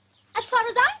 As far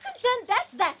as I'm concerned,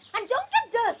 that's that. And don't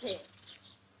get dirty.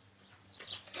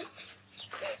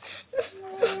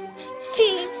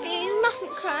 Philly, you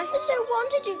mustn't cry. I so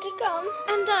wanted you to come.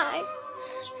 And I.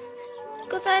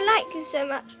 Because I like you so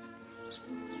much.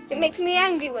 It makes me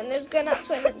angry when those grown-ups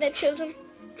won't let their children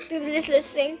do the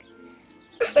littlest thing.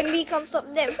 When we can't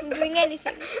stop them from doing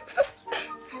anything.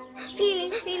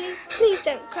 Philly, please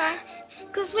don't cry.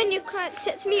 Because when you cry, it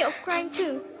sets me off crying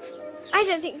too. I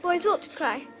don't think boys ought to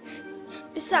cry.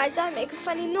 Besides, I make a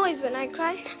funny noise when I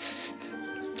cry.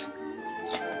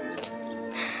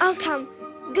 I'll come.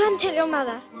 Go and tell your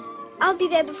mother. I'll be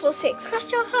there before 6.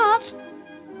 Cross your heart.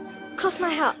 Cross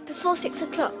my heart before 6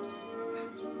 o'clock.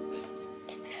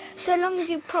 So long as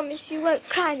you promise you won't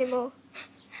cry anymore.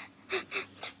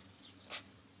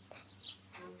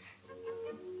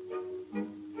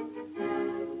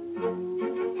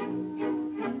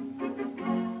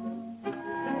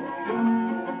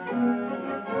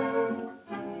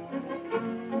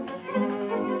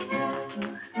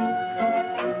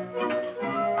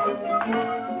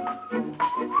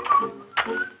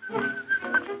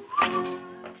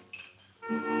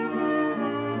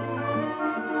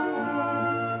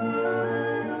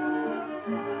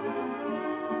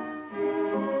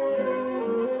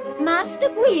 Master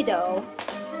Guido,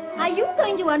 are you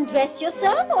going to undress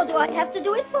yourself, or do I have to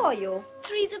do it for you?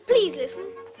 Teresa, please listen.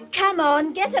 Come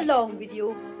on, get along with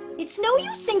you. It's no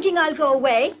use thinking I'll go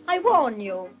away. I warn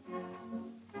you.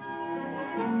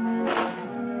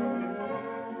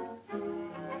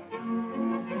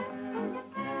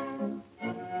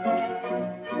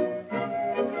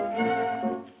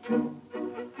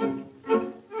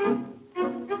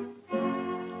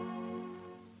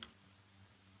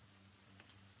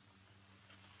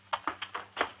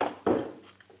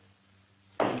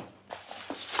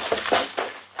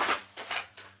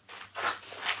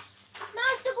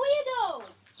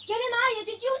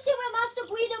 Did you see where Master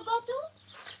Guido got to?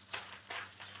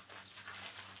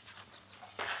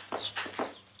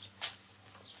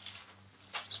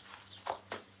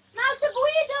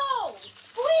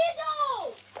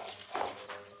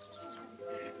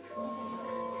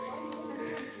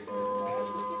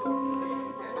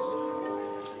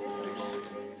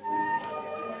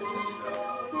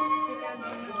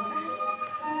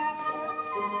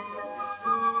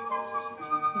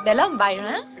 Bellum,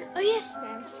 Byron. Oh, yes,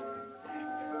 ma'am.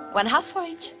 1/2 for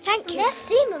each. Thank you.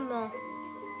 Merci, Maman.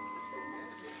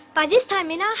 By this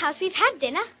time in our house, we've had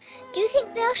dinner. Do you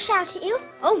think they'll shout at you?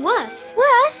 Oh, worse.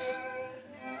 Worse?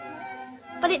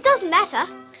 But it doesn't matter.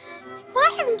 Why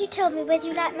haven't you told me whether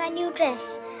you like my new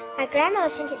dress? My grandmother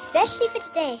sent it specially for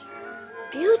today.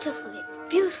 Beautiful, it's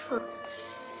beautiful.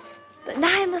 But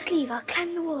now I must leave. I'll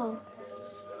climb the wall.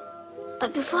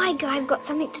 But before I go, I've got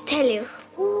something to tell you.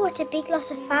 Oh, what a big lot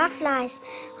of fireflies.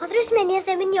 Are there as many of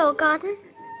them in your garden?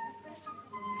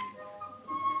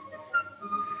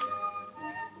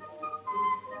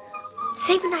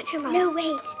 Say goodnight to your mother. No,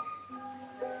 wait.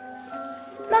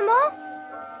 Maman,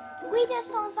 Guido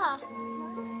s'en va.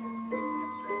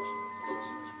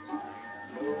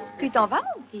 Tu t'en vas,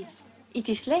 mon petit? It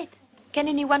is late. Can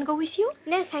anyone go with you?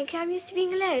 No, thank you. I'm used to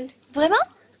being alone. Vraiment?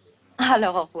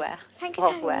 Alors, au revoir. Thank you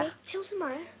for having me. Till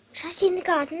tomorrow. Shall I see you in the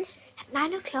gardens? At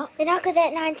 9 o'clock. Then I'll go there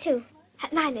at 9 too.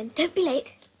 At 9 then. Don't be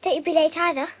late. Don't you be late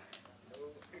either.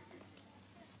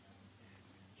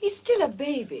 He's still a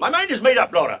baby. My mind is made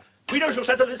up, Laura. Guido shall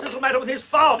settle this little matter with his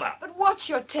father. But watch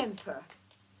your temper.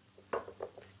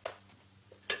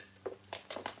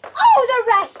 Oh, the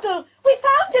rascal! We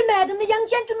found him, madam. The young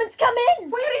gentleman's come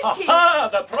in. Where is he? Aha!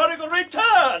 The prodigal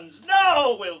returns.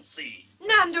 Now we'll see.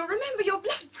 Nando, remember your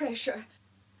blood pressure.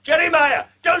 Jeremiah,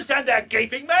 don't stand there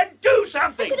gaping, man. Do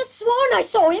something. I could have sworn I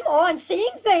saw him. Oh, I'm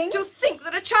seeing things. To think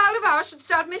that a child of ours should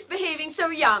start misbehaving so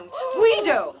young.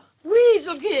 Guido!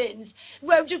 Weaselkins,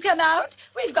 won't you come out?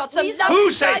 We've got some lovely...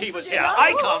 Who said he was here?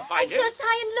 I can't find him. I searched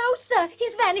high and low, sir.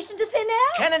 He's vanished into thin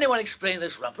air. Can anyone explain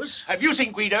this rumpus? Have you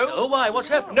seen Guido? No, why? What's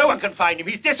happened? No one can find him.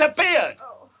 He's disappeared.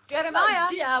 Jeremiah.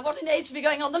 Oh, dear, what an age to be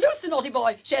going on the loose, the naughty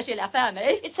boy. Cherchez la femme,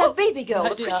 eh? It's that baby girl, Oh,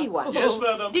 the dear. pretty one. Yes,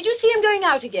 madam. Did you see him going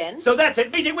out again? So that's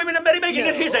it, meeting women and merrymaking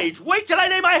at his age. Wait till I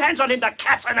lay my hands on him, the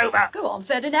Casanova. Go on,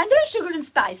 Ferdinando, sugar and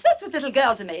spice. That's what little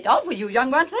girls are made of. Will you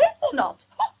young ones, eh? Or not?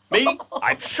 Me?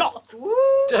 I'm shocked.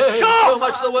 So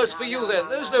much the worse for you, then.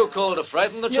 There's no call to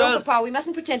frighten the No, child. Papa, we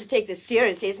mustn't pretend to take this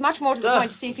seriously. It's much more to the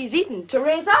point to see if he's eaten.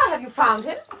 Teresa, have you found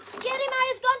him?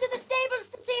 Jeremiah's gone to the stables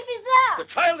to see if he's there. The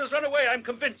child has run away, I'm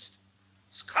convinced.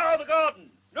 Scour the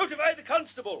garden. Notify the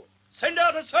constable. Send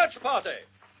out a search party.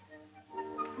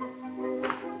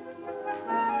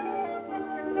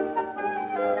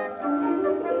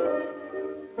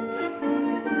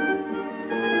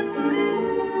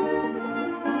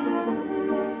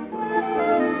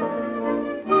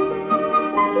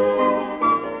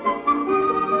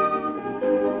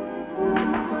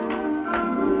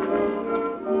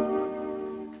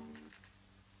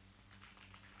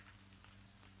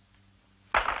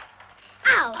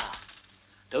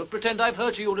 Don't pretend I've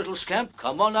hurt you, you little scamp.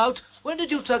 Come on out. When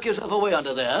did you tuck yourself away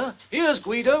under there? Here's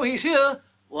Guido. He's here.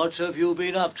 What have you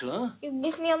been up to, huh? You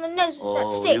nicked me on the nose with that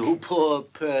Oh, stick. you poor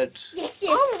pet. Yes,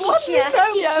 yes, Oh, he's what here.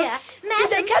 Romeo? He's here. Did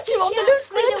they Madam, catch you he's on the here. loose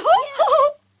then? Guido's Ho,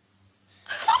 ho!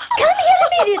 Come here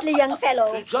immediately, young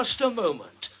fellow. Just a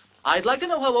moment. I'd like to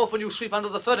know how often you sweep under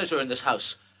the furniture in this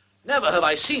house. Never have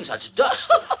I seen such dust.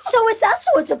 So it's us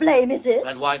who are to blame, is it?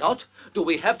 And why not? Do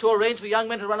we have to arrange for young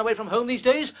men to run away from home these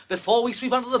days before we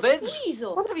sweep under the beds?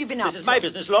 Weasel, what have you been up to? This is my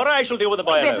business, Laura. I shall deal with the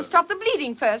boy We'd better alone. stop the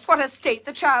bleeding first. What a state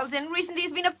the child's in. Recently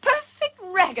he's been a perfect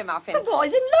ragamuffin. The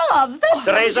boy's in love. That's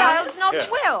Teresa? The child's not Here.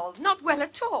 well. Not well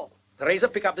at all. Teresa,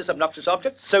 pick up this obnoxious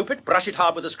object, soap it, brush it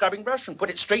hard with a scrubbing brush, and put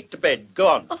it straight to bed. Go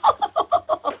on.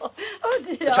 Oh,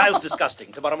 dear. The child's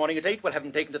disgusting. Tomorrow morning at 8, we'll have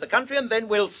him taken to the country, and then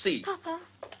we'll see. Papa.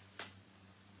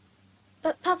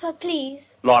 But, Papa,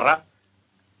 please. Laura,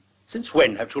 since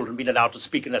when have children been allowed to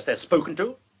speak unless they're spoken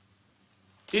to?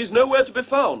 He's nowhere to be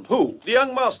found. Who? The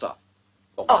young master.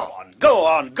 Oh, go on, go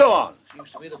on, go on.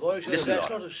 Seems to me the boy should Listen, have that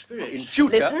Laura. sort of spirit. In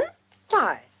future... Listen?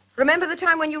 Why? Remember the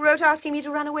time when you wrote asking me to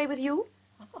run away with you?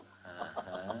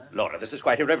 Laura, this is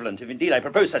quite irrelevant. If indeed I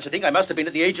proposed such a thing, I must have been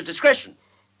at the age of discretion.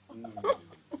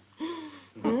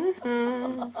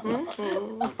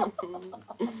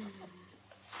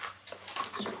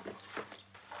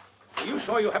 Are you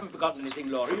sure you haven't forgotten anything,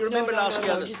 Laura? You remember last year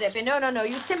No, that... Giuseppe, no.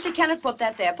 You simply cannot put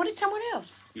that there. Put it somewhere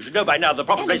else. You should know by now the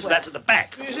proper place for that's at the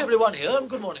back. Is everyone here?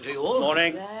 Good morning to you all.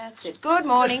 Morning. That's it. Good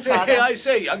morning, Father. I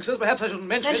say, youngsters, perhaps I shouldn't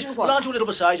mention Mention it. what? But aren't you a little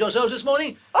beside yourselves this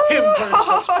morning? Him, for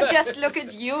Oh, instance. just look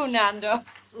at you, Nando.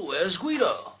 Where's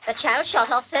Guido? The child shot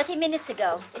off 30 minutes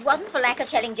ago. It wasn't for lack of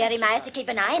telling Jeremiah to keep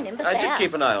an eye on him, but I did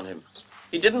keep an eye on him.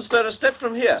 He didn't stir a step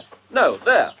from here. No,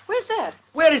 there. Where's that?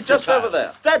 Where is Just the child? over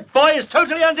there. That boy is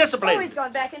totally undisciplined. Oh, he's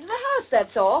gone back into the house,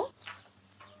 that's all.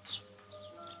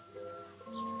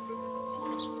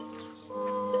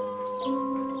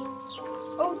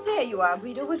 Oh, there. there you are,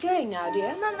 Guido. We're going now,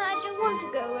 dear. Mama, I don't want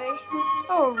to go away.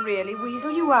 Oh, really,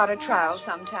 Weasel? You are a trial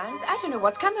sometimes. I don't know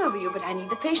what's come over you, but I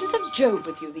need the patience of Job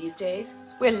with you these days.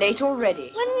 We're late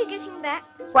already. When are we getting back?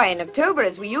 Why, in October,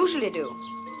 as we usually do.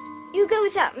 You go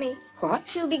without me. What?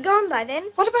 She'll be gone by then.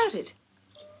 What about it?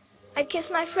 I kiss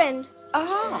my friend.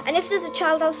 Ah. And if there's a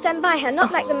child, I'll stand by her,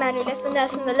 not like the man who left the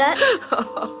nurse in the lurch.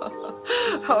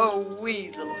 Oh,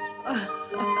 Weasel.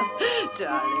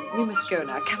 Darling, we must go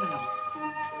now. Come along.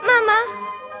 Mama.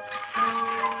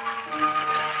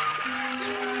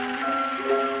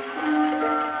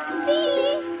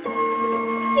 Philly.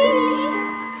 Philly.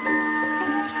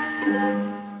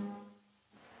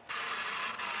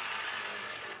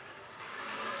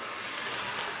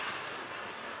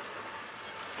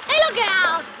 Hey, look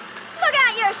out! Look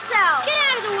out yourself! Get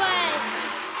out of the way!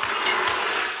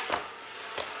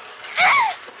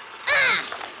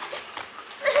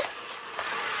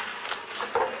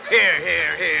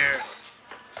 Here.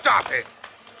 Stop it.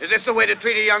 Is this the way to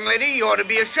treat a young lady? You ought to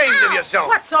be ashamed of yourself.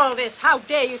 What's all this? How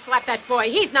dare you slap that boy?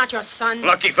 He's not your son.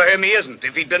 Lucky for him he isn't.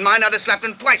 If he'd been mine, I'd have slapped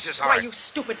him twice as hard. Why, you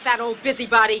stupid fat old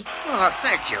busybody. Oh,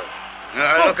 thank you.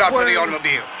 Look out for the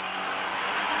automobile.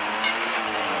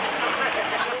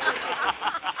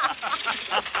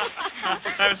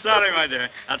 I'm sorry, my dear.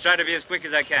 I'll try to be as quick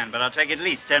as I can, but I'll take at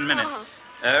least 10 minutes.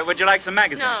 Would you like some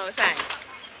magazines? No, thanks.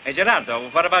 Hey,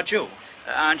 Gerardo, what about you?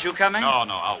 Aren't you coming? No,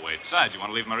 I'll wait. Besides, you want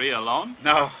to leave Maria alone?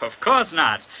 No, of course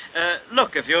not.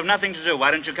 Look, if you have nothing to do, why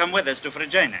don't you come with us to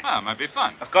Fregene? Ah, it might be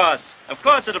fun. Of course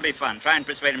it'll be fun. Try and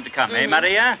persuade him to come, eh,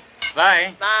 Maria?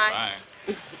 Bye. Bye.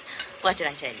 What did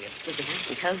I tell you? We'll be nice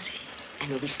and cozy. And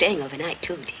we'll be staying overnight,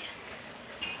 too,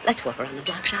 dear. Let's walk around the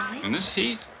block, shall we? In this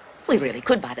heat? We really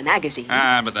could buy the magazines.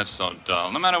 Ah, but that's so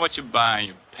dull. No matter what you buy,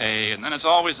 you pay, and then it's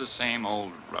always the same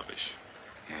old rubbish.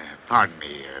 Pardon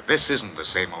me. This isn't the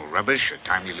same old rubbish. A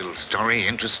timely little story,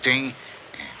 interesting.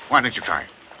 Why don't you try it?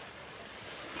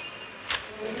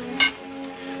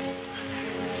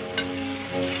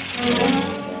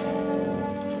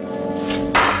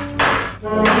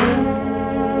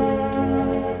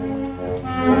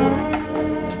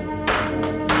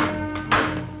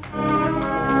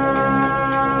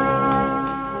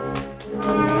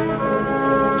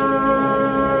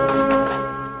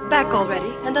 Back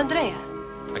already? And Andrea?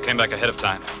 I came back ahead of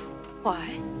time. Why?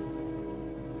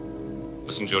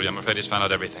 Listen, Julia, I'm afraid he's found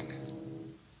out everything.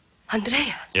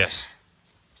 Andrea? Yes.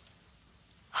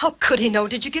 How could he know?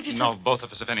 Did you give yourself... No, both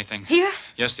of us, if anything. Here?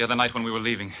 Yes, the other night when we were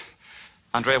leaving.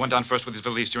 Andrea went down first with his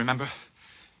valise, do you remember?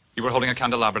 You were holding a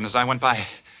candelabra, and as I went by...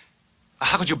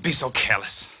 How could you be so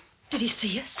careless? Did he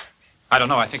see us? I don't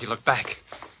know. I think he looked back.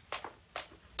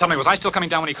 Tell me, was I still coming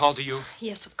down when he called to you?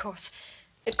 Yes, of course.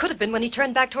 It could have been when he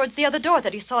turned back towards the other door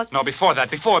that he saw us... No, before that.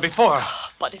 Before.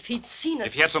 But if he'd seen us...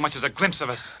 If he had so much as a glimpse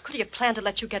of us... Could he have planned to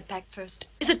let you get back first?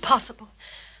 Is it possible?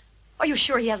 Are you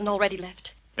sure he hasn't already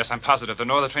left? Yes, I'm positive. There are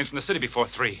no other trains from the city before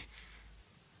 3.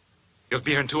 He'll be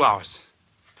here in 2 hours.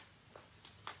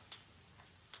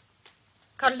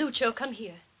 Carluccio, come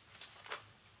here.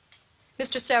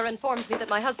 Mr. Serra informs me that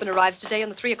my husband arrives today on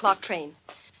the 3 o'clock train.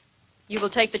 You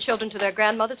will take the children to their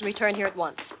grandmother's and return here at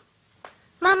once.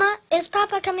 Mama, is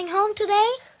Papa coming home today?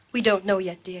 We don't know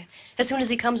yet, dear. As soon as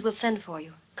he comes, we'll send for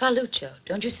you. Carluccio,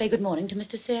 don't you say good morning to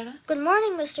Mr. Serra? Good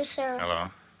morning, Mr. Serra. Hello.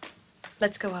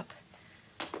 Let's go up.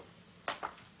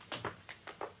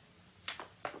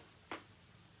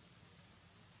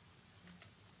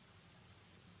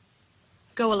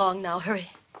 Go along now. Hurry.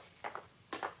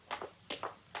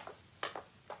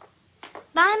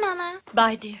 Bye, Mama.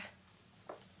 Bye, dear.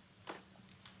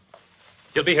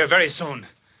 He'll be here very soon.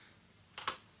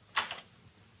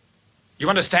 You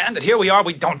understand that here we are,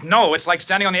 we don't know. It's like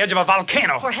standing on the edge of a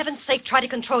volcano. For heaven's sake, try to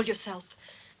control yourself.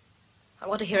 I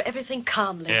want to hear everything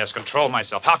calmly. Yes, control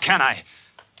myself. How can I?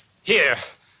 Here,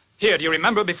 do you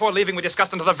remember before leaving we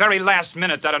discussed until the very last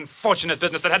minute that unfortunate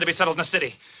business that had to be settled in the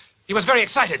city? He was very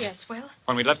excited. Yes, well?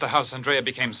 When we left the house, Andrea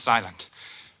became silent.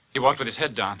 He walked with his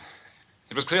head down.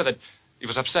 It was clear that he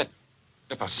was upset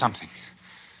about something.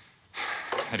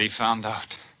 And he found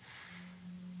out.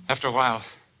 After a while,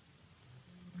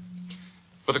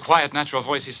 with a quiet, natural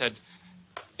voice, he said,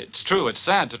 "It's true, it's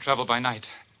sad to travel by night,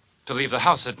 to leave the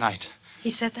house at night."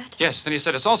 He said that? Yes, then he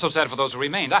said, "It's also sad for those who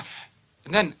remained."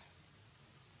 And then,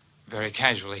 very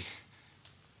casually,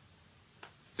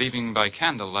 leaving by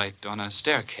candlelight on a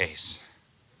staircase.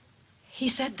 He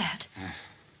said that?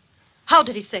 How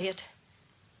did he say it?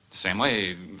 The same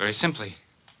way, very simply.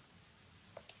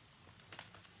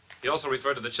 He also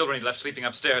referred to the children he left sleeping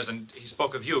upstairs, and he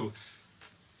spoke of you.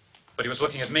 But he was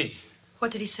looking at me.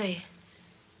 What did he say?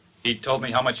 He told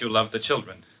me how much you loved the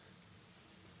children.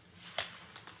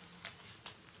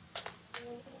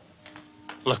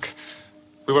 Look,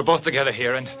 we were both together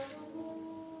here, and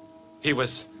he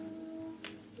was...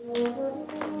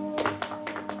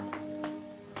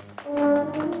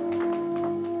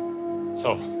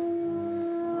 So,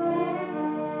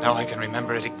 now I can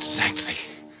remember it exactly.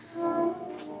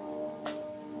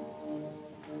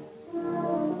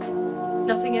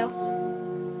 Nothing else?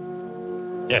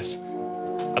 Yes.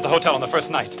 At the hotel on the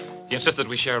first night, he insisted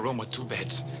we share a room with 2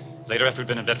 beds. Later, after we'd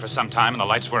been in bed for some time and the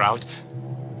lights were out,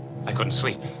 I couldn't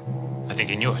sleep. I think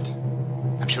he knew it.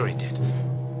 I'm sure he did.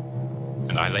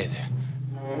 And I lay there,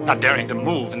 not daring to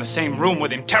move in the same room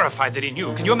with him, terrified that he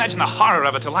knew. Can you imagine the horror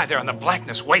of it, to lie there in the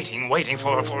blackness, waiting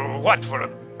for what?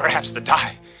 Perhaps to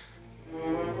die.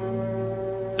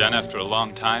 Then, after a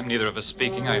long time, neither of us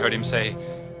speaking, I heard him say,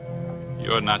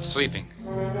 "You're not sleeping."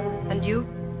 And you?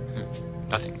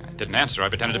 Nothing. I didn't answer. I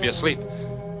pretended to be asleep.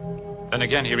 Then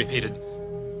again, he repeated,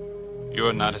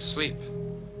 "You're not asleep."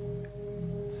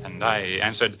 And I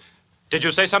answered, "Did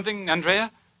you say something,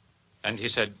 Andrea?" And he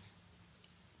said,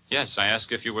 "Yes, I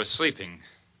asked if you were sleeping."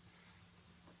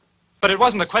 But it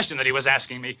wasn't a question that he was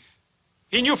asking me.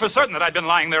 He knew for certain that I'd been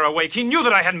lying there awake. He knew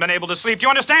that I hadn't been able to sleep. Do you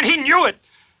understand? He knew it.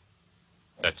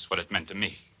 That's what it meant to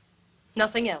me.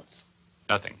 Nothing else?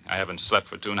 Nothing. I haven't slept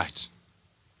for 2 nights.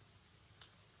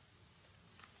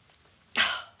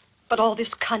 But all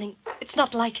this cunning, it's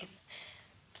not like him.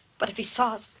 But if he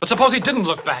saw us... But suppose he didn't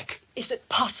look back? Is it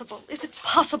possible? Is it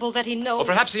possible that he knows? Or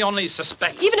perhaps he only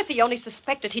suspects. Even if he only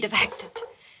suspected, he'd have acted.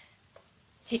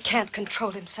 He can't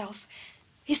control himself.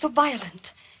 He's so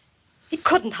violent. He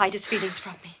couldn't hide his feelings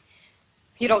from me.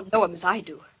 You don't know him as I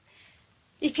do.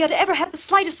 If he had ever had the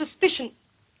slightest suspicion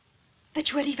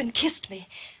that you had even kissed me,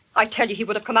 I tell you he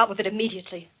would have come out with it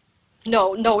immediately.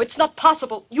 No, it's not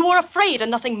possible. You are afraid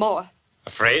and nothing more.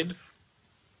 Afraid?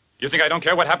 You think I don't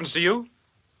care what happens to you?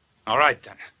 All right,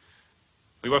 then.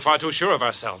 We were far too sure of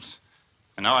ourselves.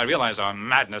 And now I realize our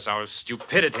madness, our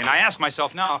stupidity, and I ask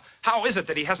myself now, how is it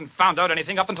that he hasn't found out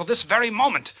anything up until this very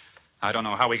moment? I don't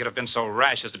know how we could have been so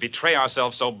rash as to betray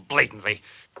ourselves so blatantly.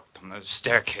 From the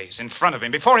staircase, in front of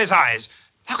him, before his eyes.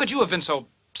 How could you have been so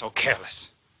careless?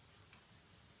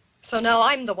 So now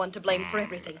I'm the one to blame for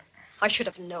everything. I should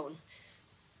have known.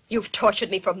 You've tortured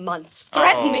me for months,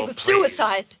 threatened me with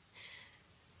suicide.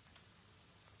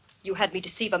 You had me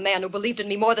deceive a man who believed in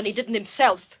me more than he did in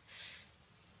himself.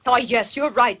 Ah, yes,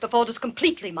 you're right. The fault is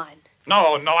completely mine.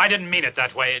 No, I didn't mean it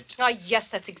that way. Ah, yes,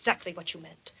 that's exactly what you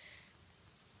meant.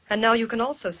 And now you can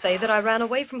also say that I ran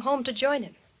away from home to join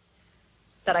him.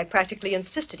 That I practically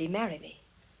insisted he marry me.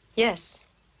 Yes,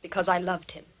 because I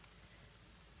loved him.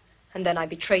 And then I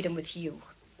betrayed him with you.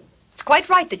 It's quite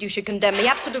right that you should condemn me,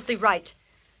 absolutely right.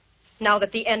 Now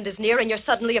that the end is near and you're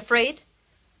suddenly afraid?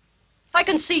 I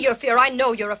can see your fear. I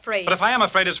know you're afraid. But if I am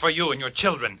afraid, it's for you and your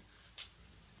children.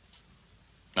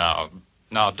 Now,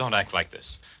 don't act like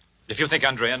this. If you think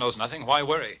Andrea knows nothing, why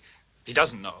worry? He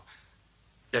doesn't know.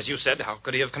 As you said, how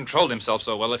could he have controlled himself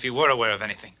so well if he were aware of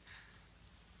anything?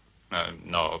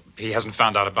 No, he hasn't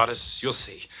found out about us. You'll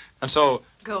see. And so...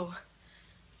 Go.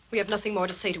 We have nothing more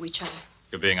to say to each other.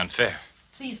 You're being unfair.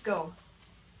 Please go.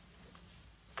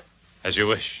 As you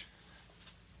wish.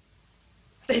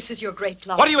 This is your great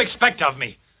love. What do you expect of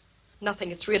me?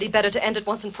 Nothing. It's really better to end it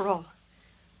once and for all.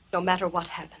 No matter what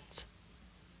happens.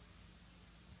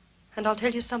 And I'll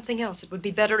tell you something else. It would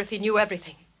be better if he knew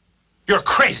everything. You're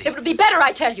crazy. It would be better,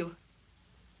 I tell you.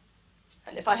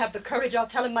 And if I have the courage, I'll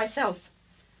tell him myself.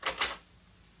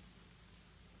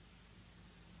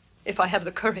 If I have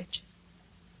the courage.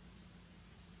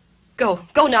 Go.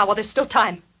 Go now while there's still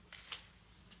time.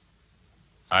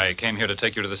 I came here to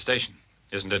take you to the station.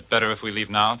 Isn't it better if we leave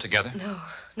now together?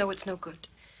 No, it's no good.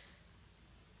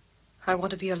 I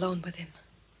want to be alone with him.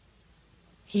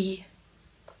 He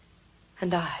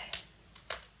and I.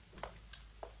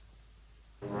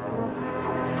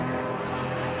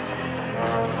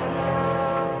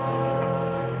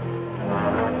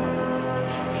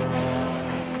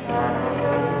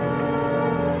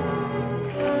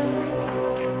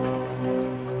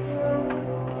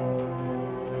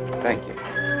 Thank you.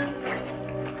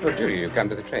 Oh, Judy, you've come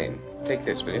to the train. Take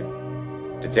this, will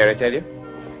you? Did Sarah tell you?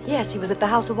 Yes, he was at the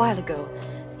house a while ago.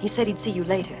 He said he'd see you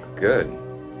later. Good.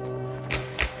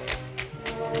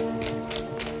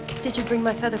 Did you bring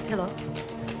my feather pillow?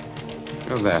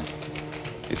 Oh, that.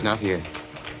 It's not here.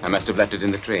 I must have left it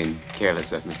in the train.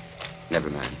 Careless of me. Never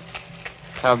mind.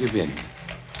 How have you been?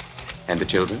 And the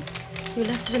children? You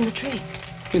left it in the train.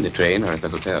 In the train or at the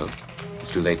hotel.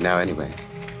 It's too late now anyway.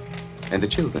 And the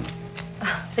children?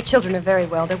 The children are very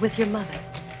well. They're with your mother.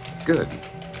 Good.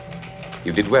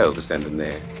 You did well to send them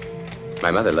there. My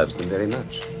mother loves them very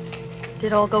much.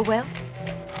 Did all go well?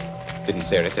 Didn't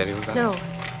Sarah tell you about it? No.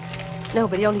 No,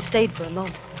 but he only stayed for a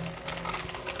moment.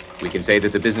 We can say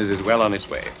that the business is well on its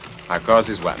way. Our cause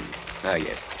is won. Ah,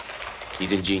 yes.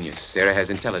 He's ingenious. Sarah has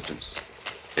intelligence.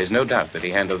 There's no doubt that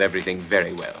he handled everything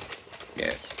very well.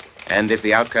 Yes. And if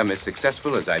the outcome is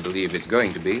successful, as I believe it's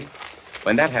going to be,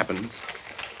 when that happens,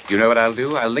 you know what I'll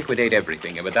do? I'll liquidate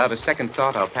everything, and without a second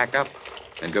thought, I'll pack up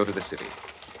and go to the city.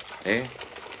 Eh?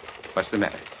 What's the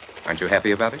matter? Aren't you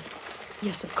happy about it?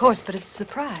 Yes, of course, but it's a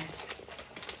surprise.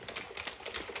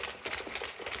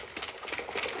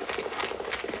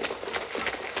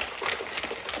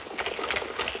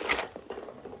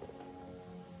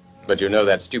 But you know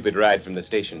that stupid ride from the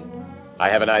station. I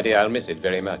have an idea I'll miss it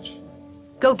very much.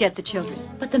 Go get the children.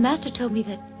 But the master told me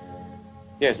that...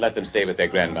 Yes, let them stay with their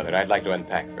grandmother. I'd like to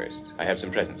unpack first. I have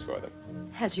some presents for them.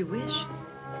 As you wish.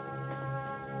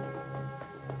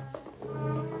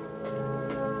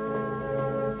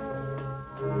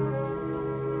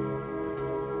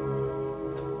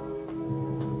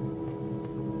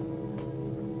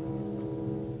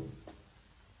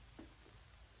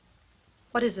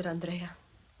 What is it, Andrea?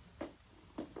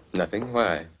 Nothing.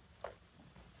 Why?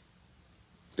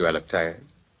 Do I look tired?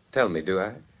 Tell me, do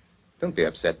I? Don't be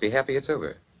upset. Be happy it's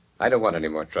over. I don't want any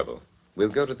more trouble. We'll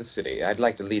go to the city. I'd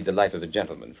like to lead the life of a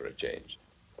gentleman for a change.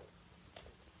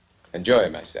 Enjoy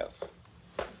myself.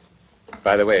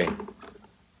 By the way,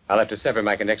 I'll have to sever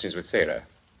my connections with Sarah.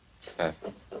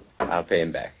 I'll pay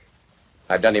him back.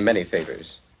 I've done him many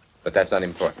favors, but that's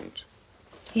unimportant.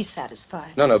 He's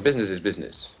satisfied. No, business is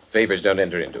business. Favors don't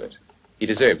enter into it. He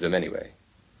deserved them anyway.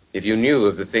 If you knew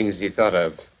of the things he thought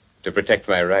of to protect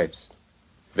my rights,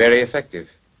 very effective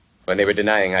when they were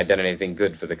denying I'd done anything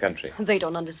good for the country. They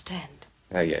don't understand.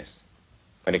 Ah, yes.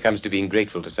 When it comes to being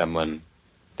grateful to someone,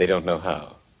 they don't know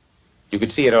how. You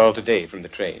could see it all today from the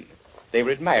train. They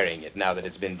were admiring it now that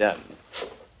it's been done.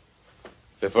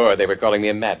 Before, they were calling me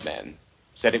a madman.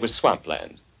 Said it was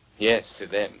swampland. Yes, to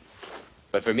them.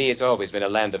 But for me, it's always been a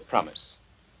land of promise.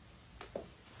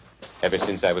 Ever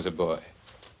since I was a boy.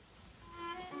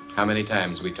 How many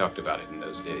times we talked about it in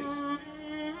those days.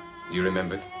 You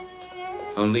remember?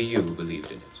 Only you believed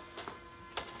in it.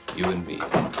 You and me.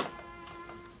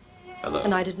 Alone.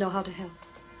 And I didn't know how to help.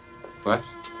 What?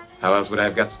 How else would I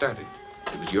have got started?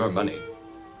 It was your money.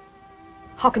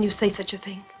 How can you say such a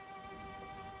thing?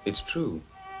 It's true.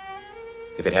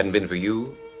 If it hadn't been for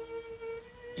you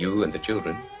and the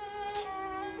children.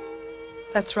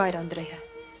 That's right, Andrea.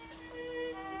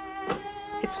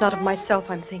 It's not of myself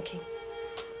I'm thinking,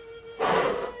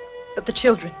 but the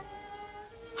children.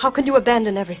 How can you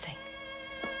abandon everything?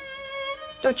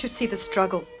 Don't you see the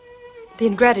struggle, the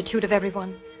ingratitude of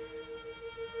everyone?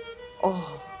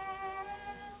 All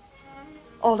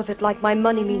of it, like my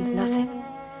money, means nothing.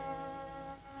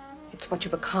 It's what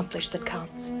you've accomplished that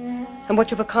counts. And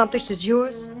what you've accomplished is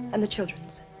yours and the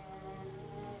children's.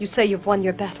 You say you've won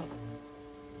your battle.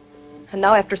 And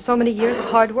now, after so many years of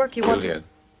hard work, you want to...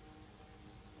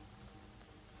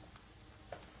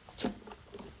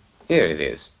 Here it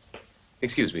is.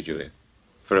 Excuse me, Julia.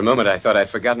 For a moment, I thought I'd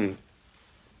forgotten...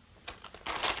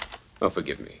 Oh,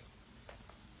 forgive me.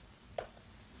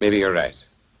 Maybe you're right.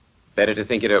 Better to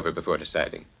think it over before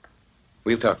deciding.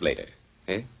 We'll talk later,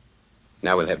 eh?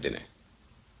 Now we'll have dinner.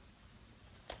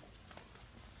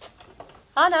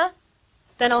 Anna,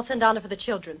 then I'll send Anna for the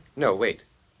children. No, wait.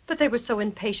 But they were so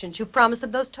impatient. You promised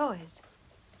them those toys.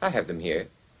 I have them here.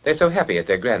 They're so happy at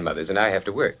their grandmother's, and I have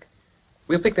to work.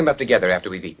 We'll pick them up together after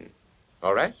we've eaten.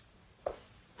 All right?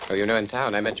 Oh, you know, in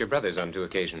town, I met your brothers on 2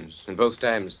 occasions, and both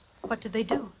times... What did they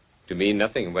do? To me,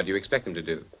 nothing. What do you expect them to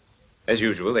do? As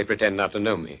usual, they pretend not to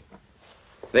know me.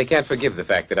 They can't forgive the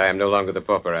fact that I am no longer the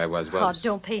pauper I was once. Oh,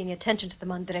 don't pay any attention to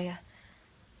them, Andrea.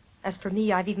 As for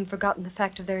me, I've even forgotten the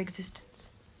fact of their existence.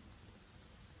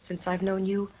 Since I've known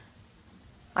you,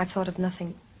 I've thought of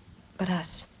nothing but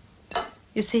us.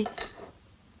 You see,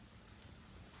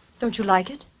 don't you like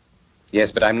it?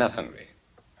 Yes, but I'm not hungry.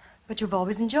 But you've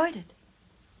always enjoyed it.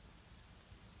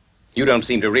 You don't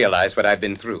seem to realize what I've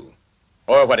been through,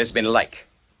 or what it's been like.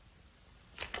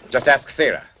 Just ask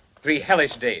Sarah. 3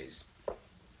 hellish days.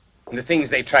 And the things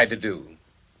they tried to do.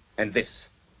 And this.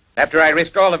 After I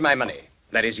risked all of my money,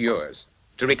 that is yours,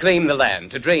 to reclaim the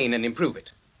land, to drain and improve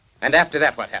it. And after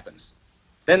that, what happens?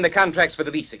 Then the contracts for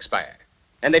the lease expire.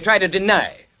 And they try to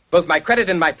deny both my credit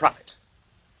and my profit.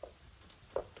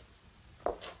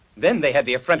 Then they had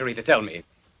the effrontery to tell me,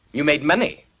 you made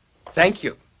money. Thank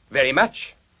you very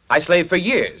much. I slaved for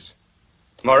years.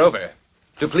 Moreover,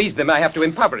 to please them, I have to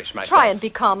impoverish myself. Try and be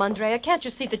calm, Andrea. Can't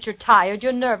you see that you're tired,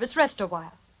 you're nervous? Rest a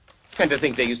while. And to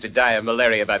think they used to die of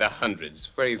malaria by the hundreds.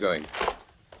 Where are you going?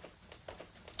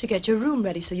 To get your room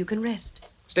ready so you can rest.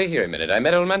 Stay here a minute. I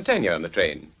met old Mantegna on the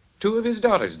train. 2 of his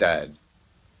daughters died.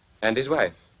 And his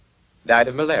wife died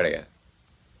of malaria.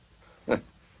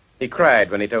 He cried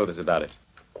when he told us about it.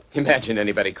 Imagine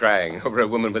anybody crying over a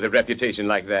woman with a reputation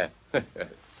like that.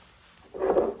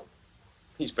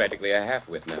 He's practically a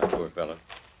half-wit now, poor fellow.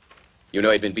 You know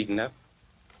he'd been beaten up?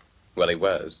 Well, he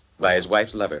was, by his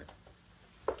wife's lover.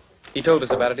 He told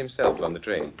us about it himself on the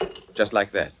train, just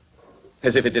like that,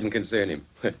 as if it didn't concern him.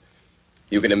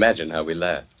 You can imagine how we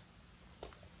laughed.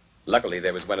 Luckily,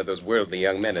 there was one of those worldly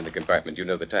young men in the compartment. You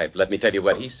know the type. Let me tell you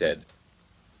what he said.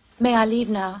 May I leave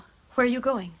now? Where are you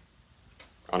going?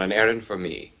 On an errand for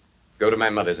me. Go to my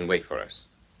mother's and wait for us.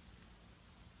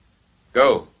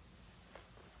 Go.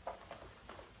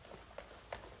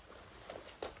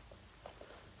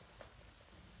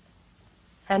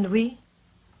 And we?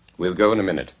 We'll go in a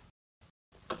minute.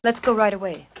 Let's go right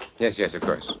away. Yes, yes, of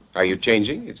course. Are you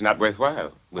changing? It's not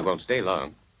worthwhile. We won't stay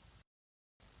long.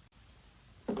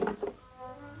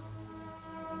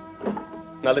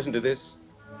 Now listen to this.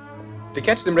 To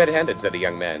catch them red-handed, said the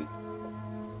young man.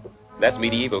 That's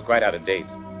medieval, quite out of date.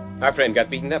 Our friend got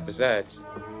beaten up besides.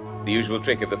 The usual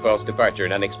trick of the false departure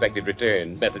and unexpected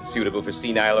return, methods suitable for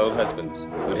senile old husbands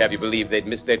who'd have you believe they'd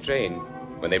missed their train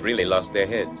when they've really lost their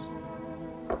heads.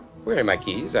 Where are my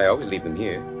keys? I always leave them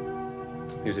here.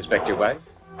 You suspect your wife?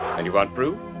 And you want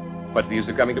proof? What's the use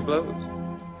of coming to blows?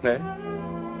 Eh?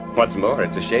 What's more,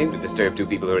 it's a shame to disturb 2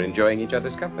 people who are enjoying each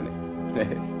other's company.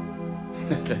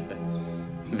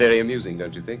 Very amusing,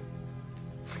 don't you think?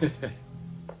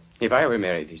 If I were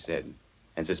married, he said,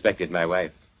 and suspected my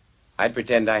wife, I'd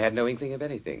pretend I had no inkling of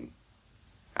anything.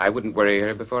 I wouldn't worry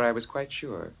her before I was quite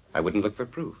sure. I wouldn't look for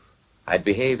proof. I'd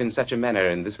behave in such a manner,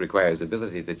 and this requires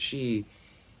ability, that she,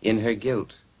 in her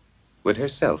guilt, would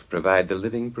herself provide the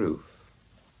living proof.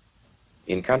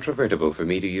 Incontrovertible for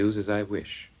me to use as I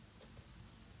wish.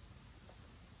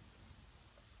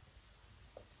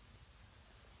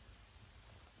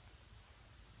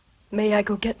 May I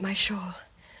go get my shawl?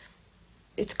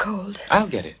 It's cold. I'll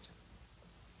get it.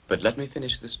 But let me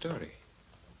finish the story.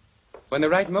 When the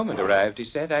right moment arrived, he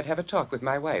said, I'd have a talk with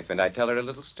my wife and I'd tell her a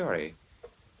little story.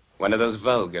 One of those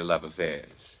vulgar love affairs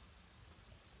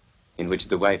in which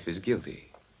the wife is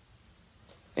guilty,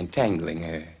 entangling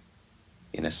her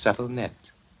in a subtle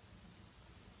net,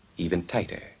 even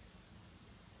tighter,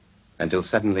 until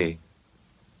suddenly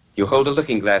you hold a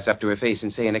looking glass up to her face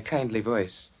and say in a kindly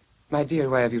voice, my dear,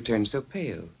 why have you turned so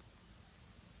pale?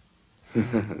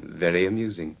 Very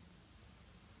amusing.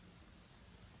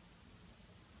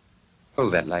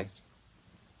 Hold that light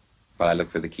while I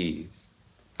look for the keys.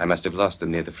 I must have lost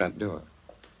them near the front door.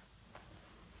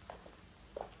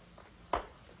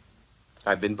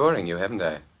 I've been boring you, haven't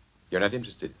I? You're not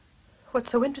interested.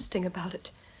 What's so interesting about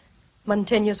it?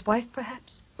 Mantegna's wife,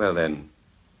 perhaps? Well, then,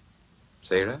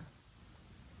 Sarah,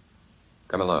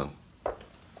 come along.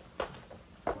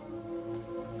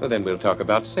 Well, then we'll talk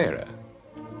about Sarah.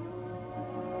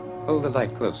 Hold the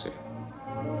light closer.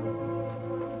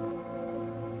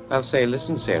 I'll say,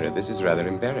 listen, Sarah, this is rather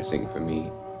embarrassing for me.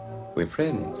 We're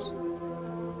friends.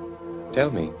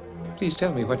 Tell me, please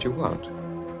tell me what you want,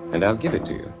 and I'll give it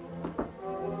to you.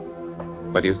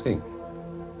 What do you think?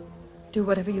 Do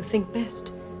whatever you think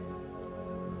best.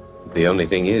 The only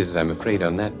thing is, I'm afraid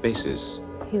on that basis,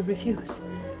 He'll refuse.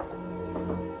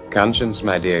 conscience,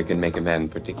 my dear, can make a man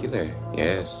particular,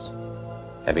 yes.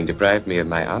 Having deprived me of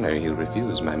my honor, he'll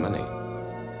refuse my money.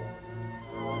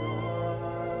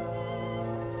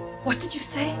 What did you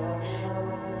say?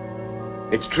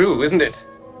 It's true, isn't it?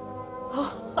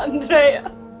 Oh,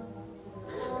 Andrea.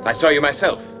 I saw you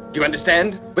myself. Do you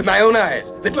understand? With my own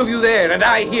eyes. Little you there and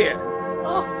I here.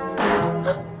 Oh.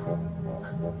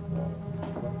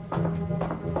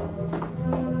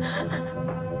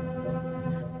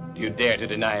 Do you dare to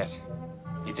deny it?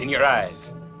 It's in your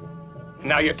eyes.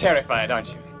 Now you're terrified, aren't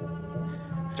you?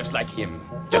 Just like him.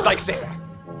 Just like Sarah.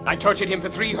 I tortured him for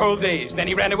 3 whole days. Then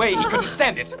he ran away. He couldn't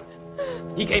stand it.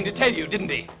 He came to tell you, didn't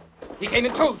he? He came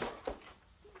and told you.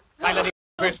 I let him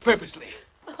first purposely.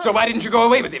 So why didn't you go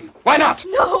away with him? Why not?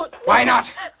 No. Why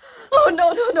not? Oh,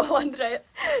 no, Andrea.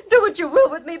 Do what you will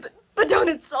with me, but don't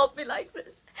insult me like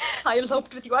this. I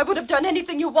eloped with you. I would have done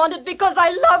anything you wanted because I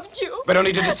loved you. But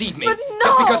only to deceive me. But no.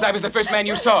 Just because I was the first man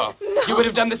you saw. No. You would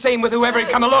have done the same with whoever had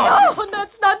come along. No,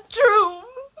 that's not true.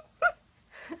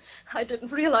 I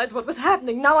didn't realize what was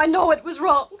happening. Now I know it was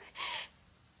wrong.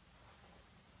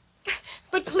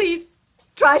 But please,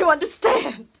 try to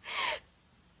understand.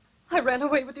 I ran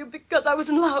away with you because I was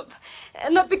in love.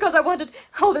 And not because I wanted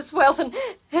all this wealth and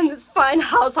this fine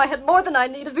house. I had more than I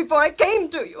needed before I came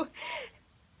to you.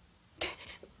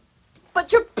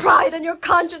 But your pride and your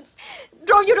conscience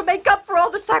drove you to make up for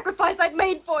all the sacrifice I'd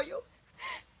made for you.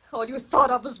 All you thought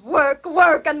of was work,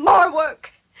 work, and more work.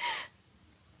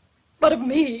 What of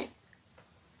me?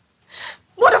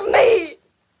 What of me?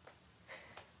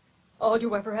 All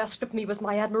you ever asked of me was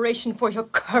my admiration for your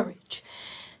courage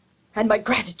and my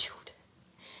gratitude.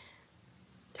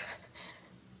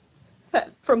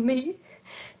 That from me,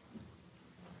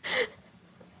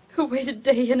 who waited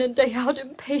day in and day out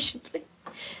impatiently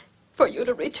for you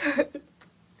to return.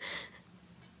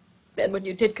 Then when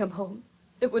you did come home,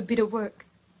 it would be to work,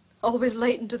 always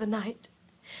late into the night.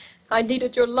 I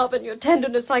needed your love and your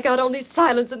tenderness. I got only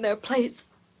silence in their place.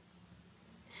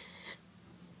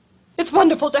 It's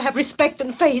wonderful to have respect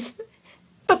and faith,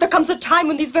 but there comes a time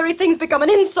when these very things become an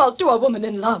insult to a woman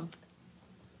in love.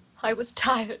 I was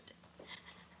tired.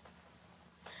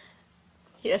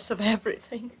 Yes, of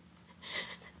everything.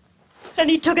 And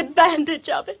he took advantage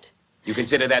of it. You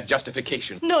consider that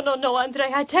justification? No,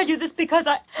 Andre. I tell you this because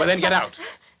I... Well, then get out.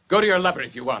 Go to your lover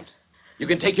if you want. You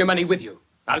can take your money with you.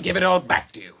 I'll give it all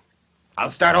back to you.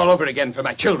 I'll start all over again for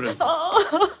my children.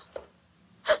 Oh.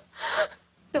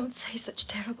 Don't say such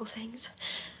terrible things.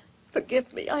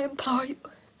 Forgive me, I implore you.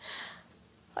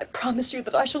 I promise you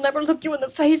that I shall never look you in the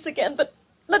face again, but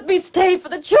let me stay for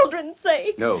the children's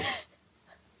sake. No.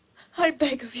 I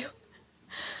beg of you.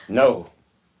 No.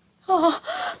 Oh,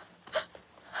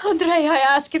 Andre, I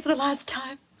ask you for the last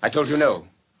time. I told you no.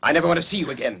 I never want to see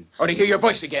you again, or to hear your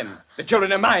voice again. The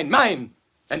children are mine,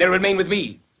 and they'll remain with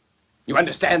me. You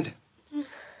understand?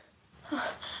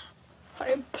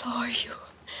 I implore you,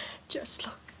 just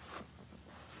look.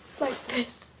 Like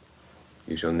this.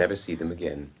 You shall never see them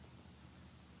again.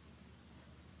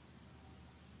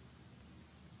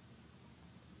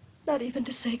 Not even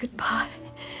to say goodbye.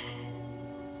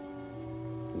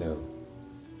 No.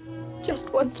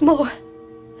 Just once more.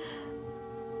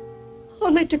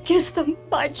 Only to kiss them,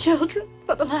 my children,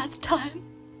 for the last time.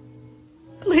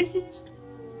 Please.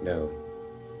 No.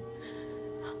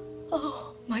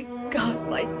 Oh, my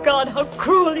God, how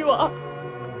cruel you are.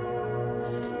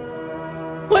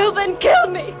 Well, then kill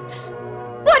me.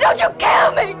 Why don't you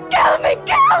kill me? Kill me,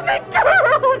 kill me, kill me.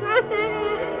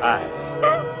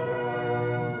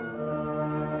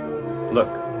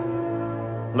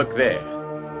 Look there.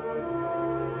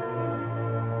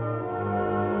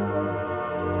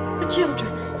 The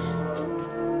children.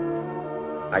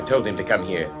 I told him to come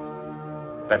here.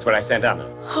 That's where I sent Anna.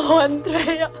 Oh,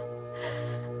 Andrea.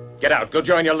 Get out. Go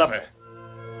join your lover.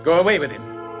 Go away with him.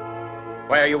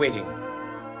 Why are you waiting?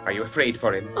 Are you afraid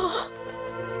for him? Oh.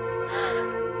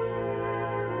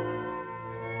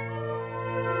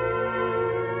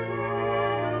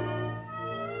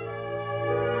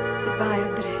 Goodbye,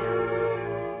 Andrea.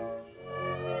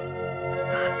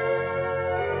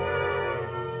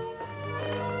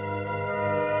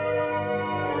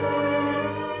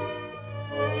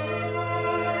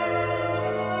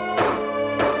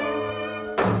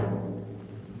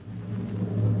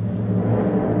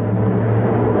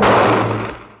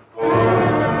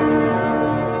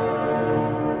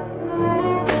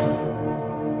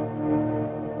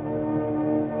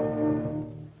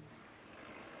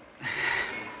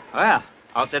 Well,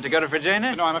 all set to go to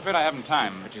Virginia? No, I'm afraid I haven't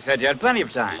time. But you said you had plenty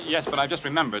of time. Yes, but I've just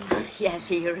remembered. Yes,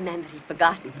 he remembered. He'd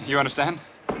forgotten. You understand?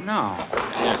 No.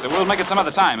 Yes, so we'll make it some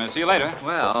other time. See you later.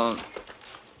 Well...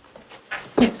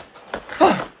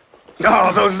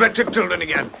 Oh, those wretched children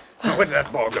again. Oh, where did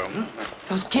that ball go?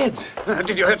 Those kids.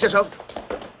 Did you hurt yourself?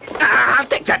 I'll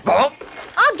take that ball.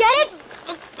 I'll get it.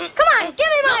 Come on, give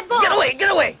me my ball. Get away, get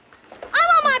away.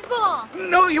 I want my ball.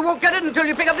 No, you won't get it until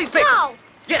you pick up these papers. No.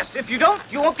 Yes, if you don't,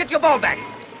 you won't get your ball back.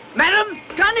 Madam,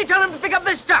 kindly tell them to pick up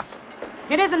this stuff.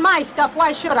 It isn't my stuff.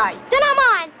 Why should I? They're not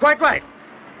mine. Quite right.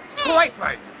 Quite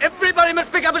right. Everybody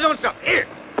must pick up his own stuff. Here.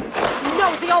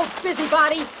 Nosy old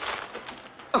busybody.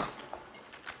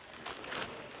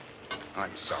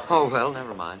 I'm sorry. Oh, well,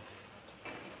 never mind.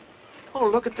 Oh,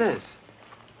 look at this.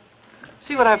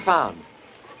 See what I found.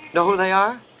 Know who they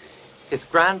are? It's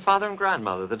grandfather and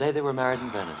grandmother, the day they were married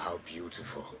in Venice. How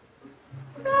beautiful.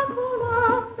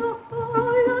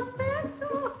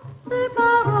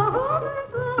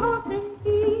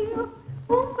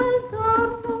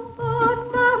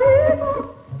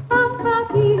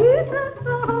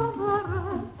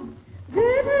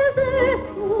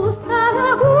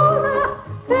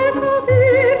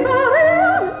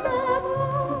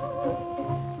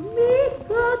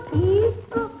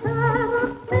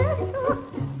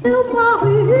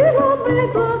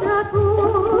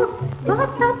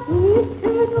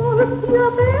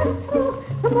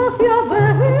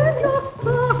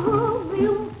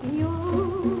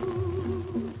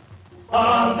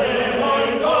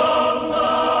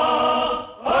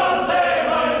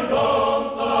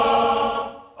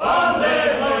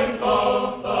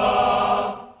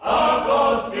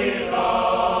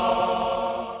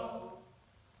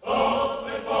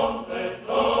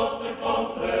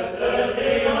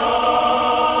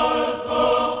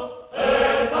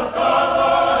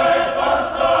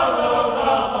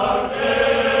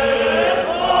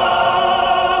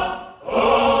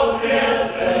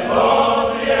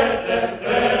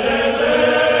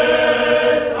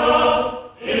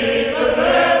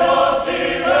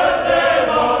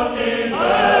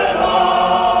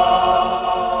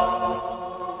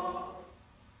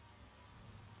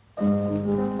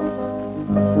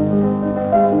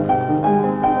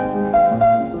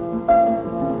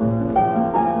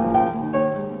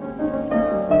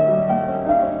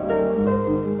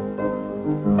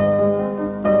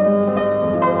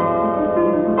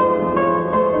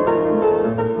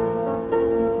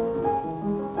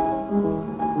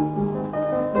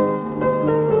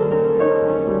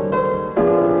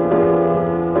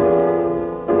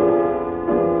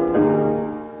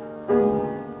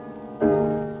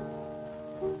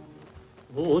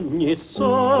 Ogni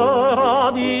sera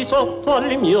di sotto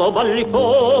al mio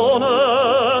balcone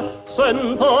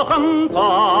sento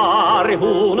cantare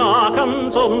una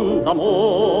canzone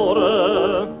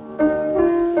d'amore.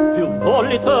 Più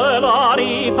volte la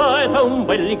ripete un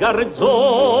bel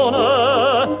garzone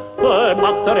e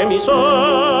battere mi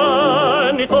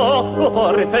sento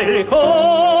forte il cuore,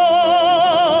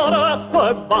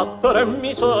 e battere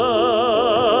mi sento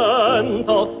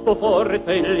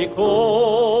forte il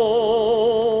cuore.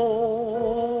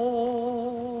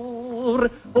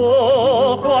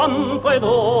 Oh, quanto è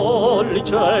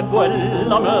dolce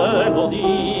quella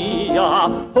melodia,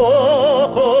 oh,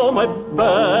 com'è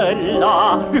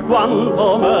bella,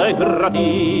 quanto m'è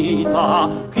gradita,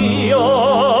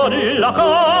 ch'io la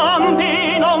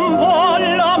canti non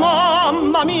voglio,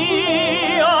 mamma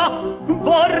mia,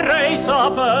 vorrei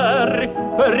saper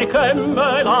perché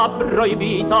me l'ha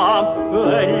proibita,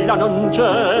 ella non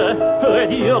c'è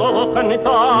ed io devo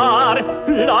cantare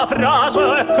la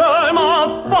frase che m'ha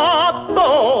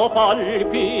fatto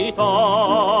palpitare.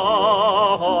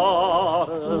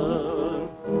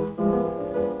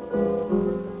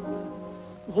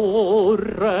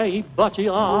 Vorrei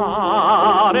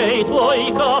baciare i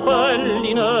tuoi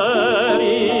capelli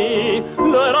neri,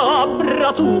 le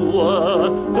labbra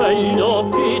tue e gli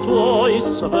occhi tuoi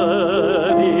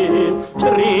severi.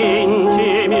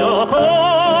 Stringi mio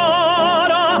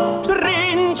cuore,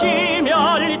 stringimi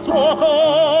al tuo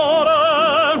cuore,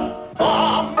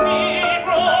 fammi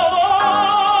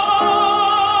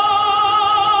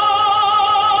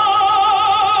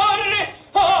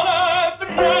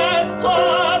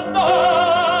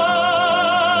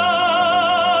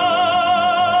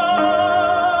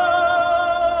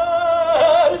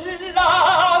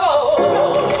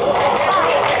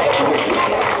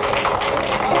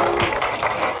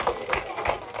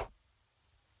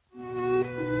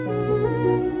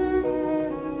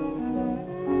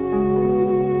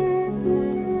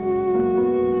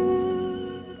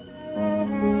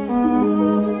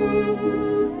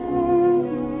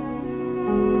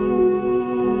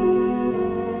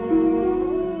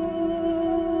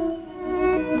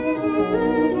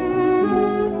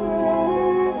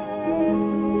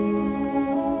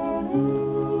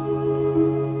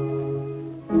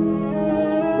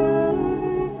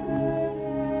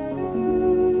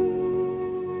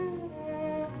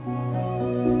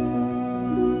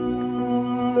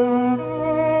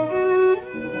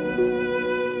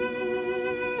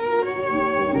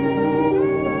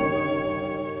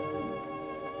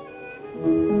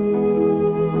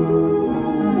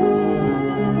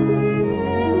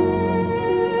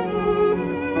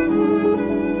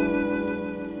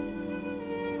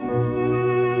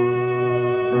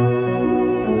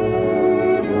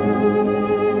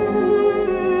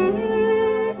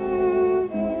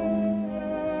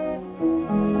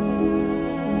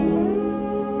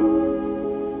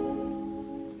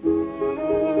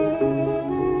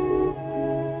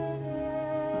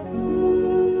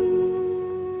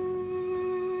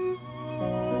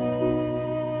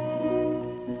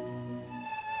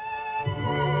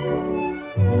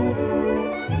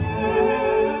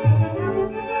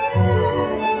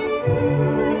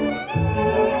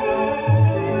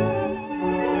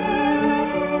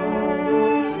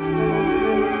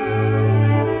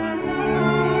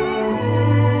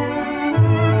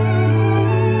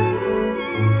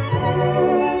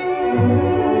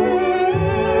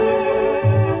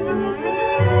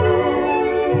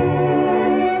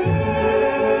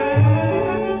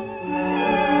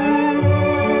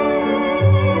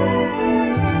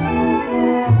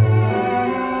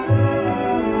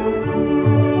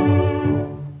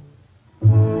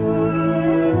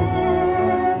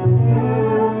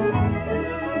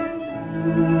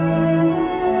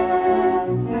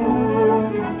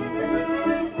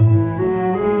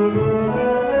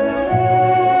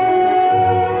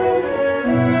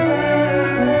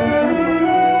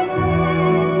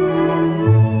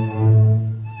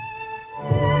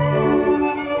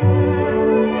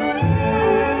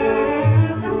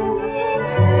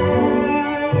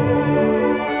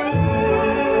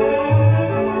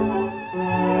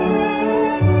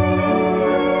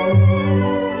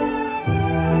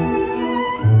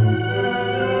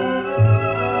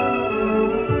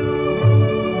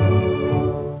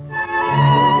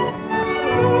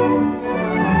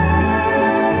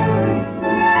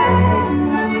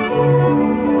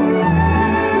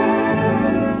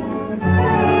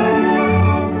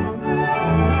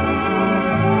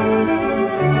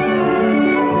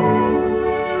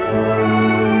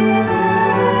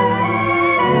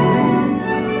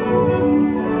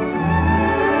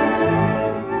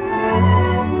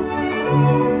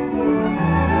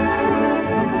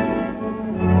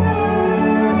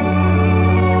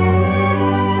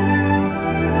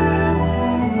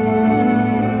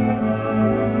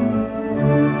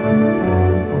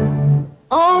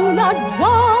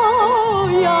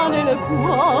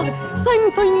cuore,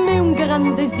 sento in me un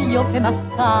gran desio che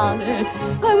m'assale,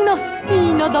 è una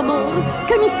spina d'amore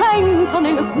che mi sento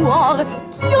nel cuore,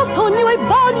 io sogno e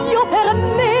voglio per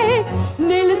me,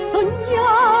 nel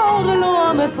sognarlo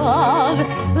a me pare,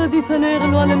 di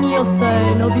tenerlo al mio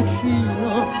seno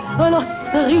vicino, lo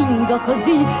stringo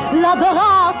così,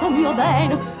 l'adorato mio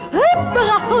bene, e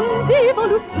braccio di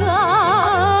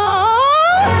voluttà.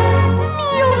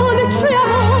 Mio dolce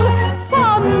amore,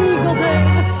 fammi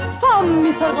godere,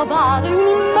 fammi trovare un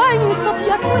immenso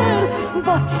piacere,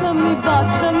 baciami,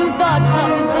 baciami,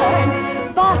 baciami bene,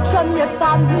 baciami e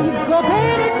fammi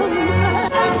godere con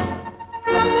te.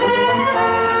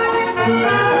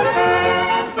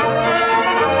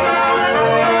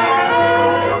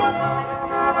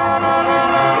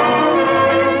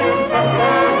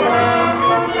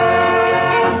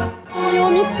 Io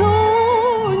mi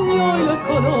sogno il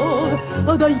colore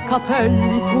dei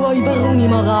capelli tuoi bruni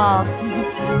morati,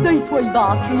 dei tuoi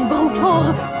baci il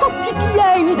brucior, tutti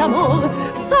pieni d'amore,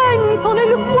 sento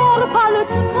nel cuore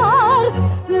palpitar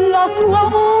la tua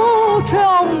voce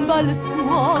ha un bel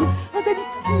suono,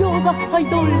 deliziosa, assai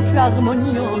dolce,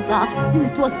 armoniosa,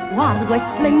 il tuo sguardo è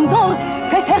splendor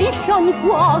che ferisce ogni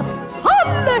cuore,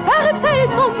 folle per te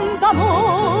son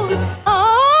d'amore.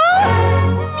 Ah,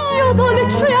 mio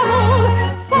dolce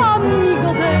amore, fammi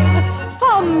godere,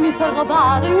 fammi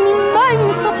trovare un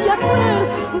immenso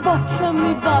piacere,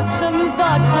 baciami, baciami,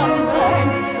 baciami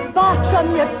bene,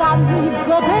 baciami e fammi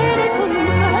godere con te.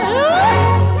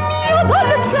 Mio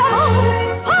dolce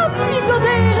amore, fammi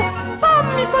godere,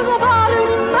 fammi provare un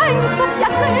immenso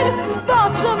piacere,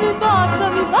 baciami,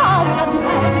 baciami, baciami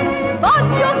bene,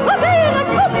 voglio godere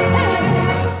con te.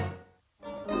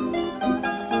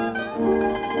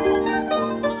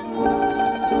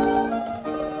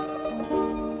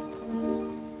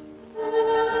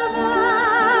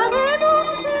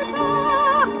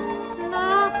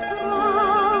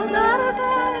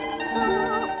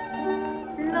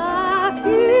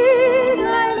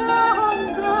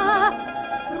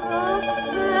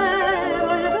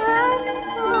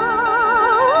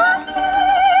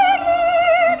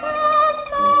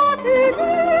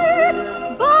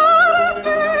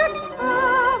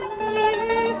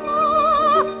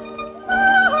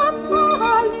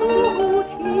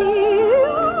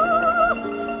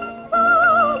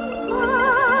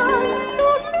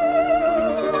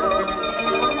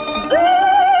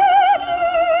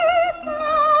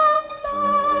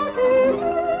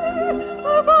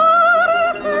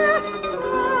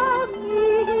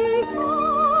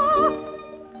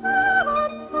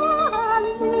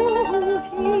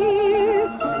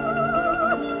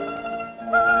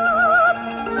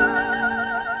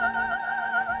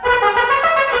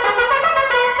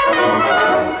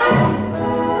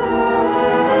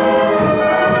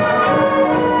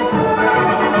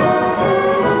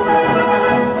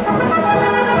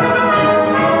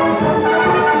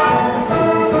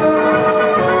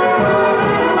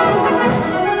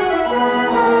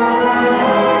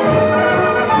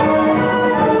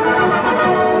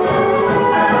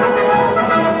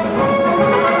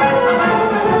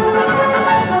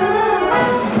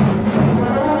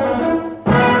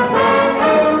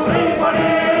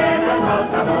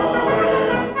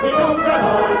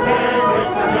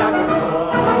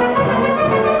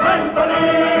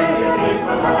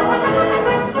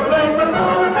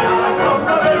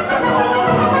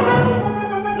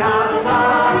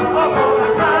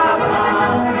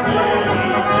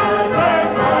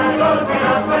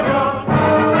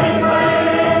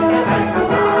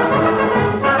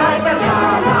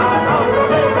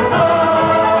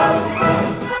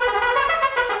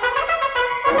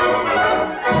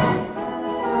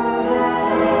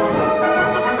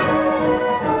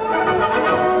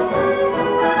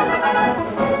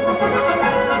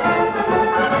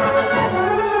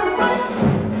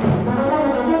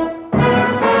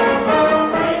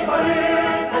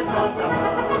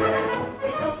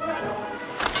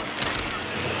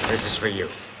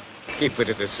 Keep it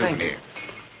as a souvenir.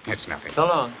 It's nothing. So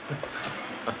long.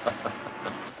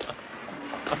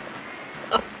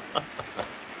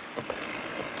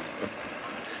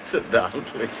 Sit down,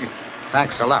 please.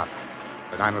 Thanks a lot.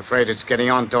 But I'm afraid it's getting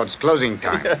on towards closing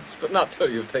time. Yes, but not till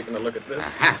you've taken a look at this.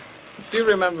 Do you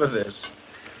remember this?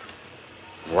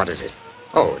 What is it?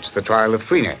 Oh, it's the trial of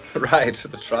Frene. Right,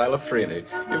 the trial of Frene.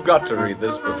 You've got to read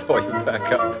this before you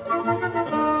pack up.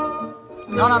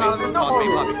 No, there's no more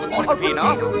room. Good morning,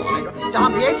 Pino.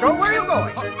 Don Pietro, where are you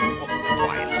going?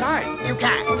 Quiet, son. tonight. You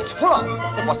can. It's full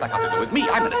on. But what's that got to do with me?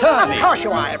 I'm an attorney. Of course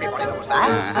you are. Everybody knows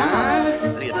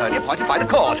that. The attorney appointed by the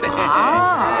court.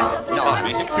 No,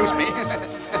 excuse me.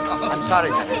 I'm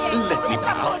sorry. Let me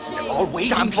pass. They're all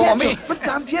waiting for me. But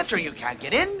Don Pietro, you can't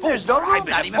get in. There's no room.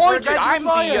 I've been appointed. I'm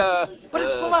the, But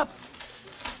it's full up.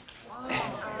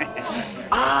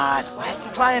 At last, the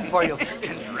client for you.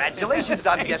 Congratulations,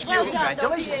 Don Pietro.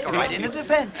 Congratulations. Go right in and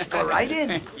defend. Go right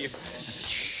in. Be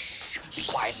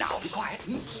quiet now. Be quiet.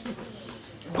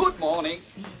 Good morning.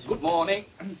 Good morning.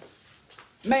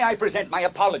 May I present my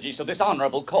apologies to this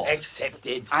honorable court?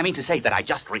 Accepted. I mean to say that I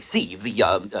just received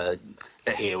the,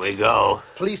 Here we go.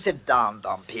 Please sit down,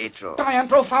 Don Pietro. I am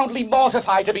profoundly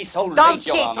mortified to be so late,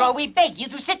 Your Honor. Don Pietro, we beg you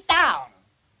to sit down.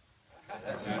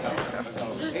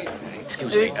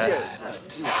 Excuse me. Do you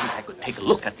think I could take a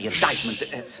look at the indictment?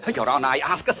 Your Honor, I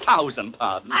ask 1,000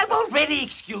 pardons. I've already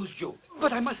excused you.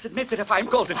 But I must admit that if I'm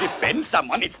called to defend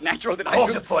someone, it's natural that I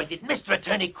should... Court-appointed. Mr.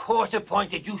 Attorney,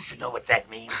 court-appointed. You should know what that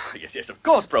means. Yes, of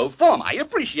course, pro forma. I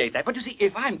appreciate that. But you see,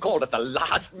 if I'm called at the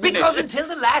last minute... Because until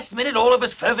the last minute, all of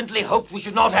us fervently hoped we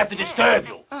should not have to disturb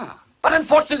you. But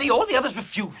unfortunately, all the others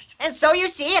refused. And so you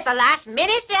see, at the last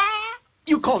minute,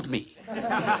 You called me.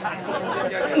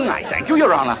 I thank you,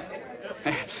 Your Honor.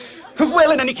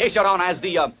 Well, in any case, Your Honor, as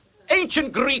the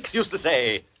ancient Greeks used to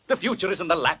say, the future is in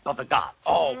the lap of the gods.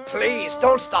 Oh, please,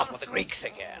 don't start with the Greeks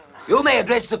again. You may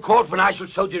address the court when I shall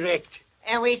so direct.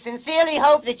 And we sincerely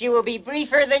hope that you will be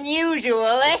briefer than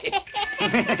usual,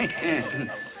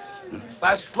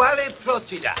 Pasquale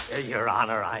Procida. Your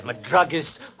Honor, I'm a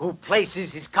druggist who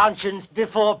places his conscience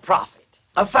before profit.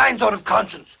 A fine sort of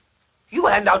conscience. You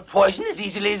hand out poison as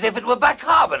easily as if it were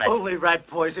bicarbonate. Only rat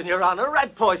poison, Your Honor,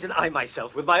 rat poison. I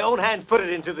myself, with my own hands, put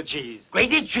it into the cheese.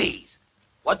 Grated cheese.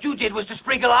 What you did was to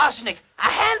sprinkle arsenic, a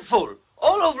handful,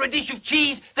 all over a dish of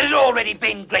cheese that had already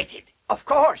been grated. Of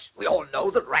course. We all know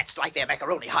that rats like their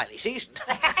macaroni highly seasoned.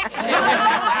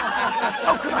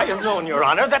 How could I have known, Your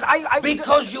Honor, that I...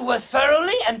 Because you were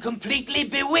thoroughly and completely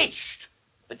bewitched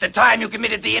at the time you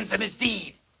committed the infamous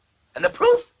deed. And the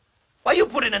proof? Why, you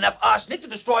put in enough arsenic to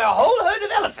destroy a whole herd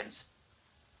of elephants.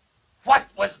 What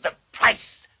was the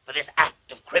price for this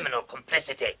act of criminal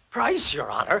complicity? Price,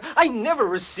 Your Honor? I never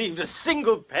received a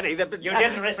single penny that... You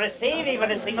didn't receive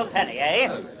even a single penny,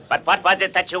 eh? But what was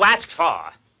it that you asked for?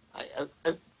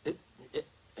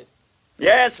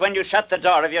 Yes, when you shut the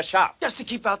door of your shop. Just to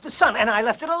keep out the sun, and I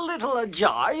left it a little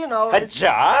ajar, you know.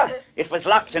 Ajar? It was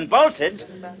locked and bolted.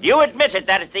 You admitted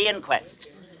that at the inquest.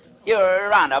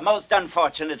 Your Honor, most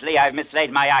unfortunately, I've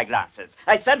mislaid my eyeglasses.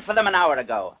 I sent for them an hour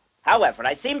ago. However,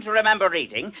 I seem to remember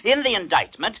reading, in the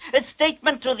indictment, a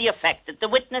statement to the effect that the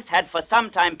witness had for some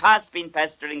time past been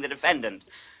pestering the defendant.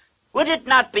 Would it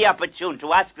not be opportune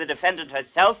to ask the defendant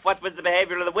herself what was the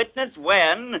behavior of the witness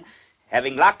when,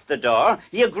 having locked the door,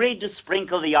 he agreed to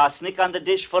sprinkle the arsenic on the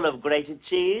dish full of grated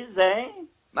cheese, eh?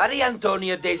 Maria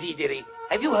Antonia Desideri,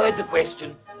 have you heard the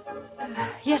question?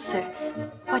 Yes, sir.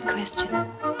 What question?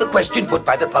 The question put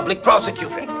by the public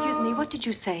prosecutor. Excuse me, what did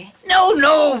you say?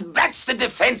 No, that's the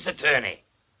defense attorney.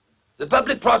 The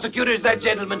public prosecutor is that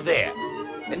gentleman there.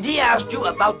 And he asked you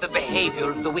about the behavior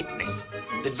of the witness,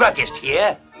 the druggist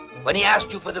here, when he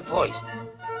asked you for the poison.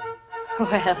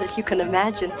 Well, as you can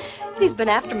imagine, he's been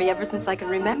after me ever since I can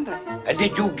remember. And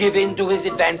did you give in to his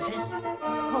advances?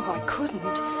 Oh, I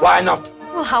couldn't. Why not?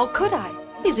 Well, how could I?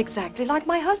 He's exactly like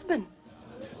my husband.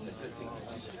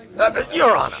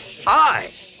 Your Honor,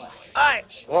 Why,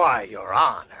 Your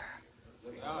Honor.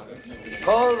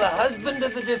 Call the husband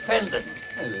of the defendant.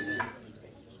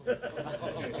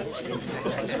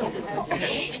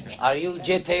 Are you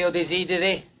Geteo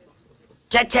Desideri?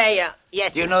 Geteo,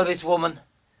 yes. Do you know this woman?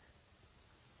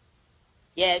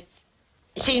 Yes.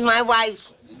 She's my wife.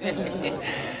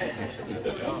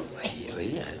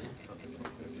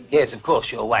 Yes, of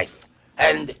course, your wife.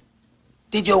 And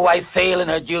did your wife fail in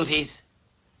her duties?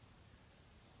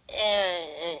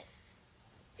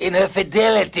 In her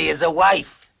fidelity as a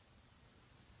wife?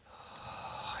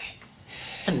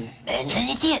 The man's an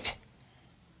idiot.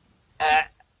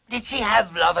 Did she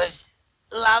have lovers?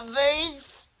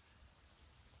 Lovers?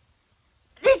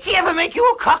 Did she ever make you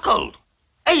a cuckold?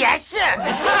 Yes, sir.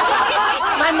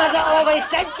 My mother always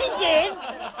said she did.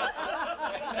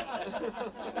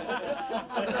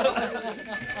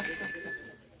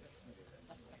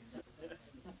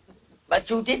 But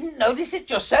you didn't notice it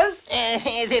yourself?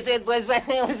 It was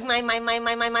my mother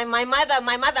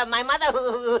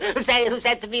who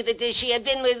said to me that she had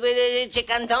been with Chick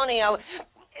Antonio.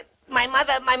 My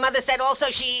mother said also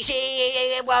she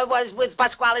was with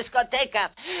Pasquale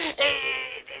Scoteca.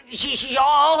 She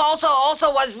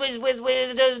also was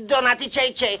with Donati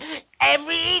Cecchi.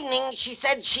 Every evening she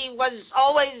said she was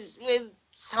always with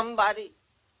somebody.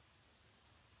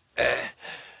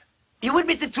 You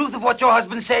admit the truth of what your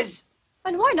husband says?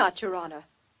 And why not, Your Honor?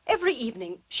 Every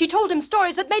evening, she told him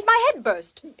stories that made my head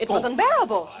burst. It was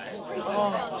unbearable.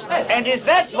 And is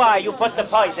that why you put the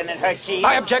poison in her tea?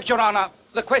 I object, Your Honor.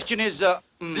 The question is,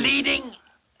 Leading?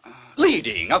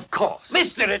 Leading, of course.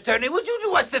 Mr. Attorney, would you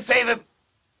do us the favor?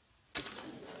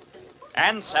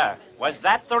 And, sir, was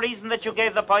that the reason that you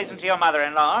gave the poison to your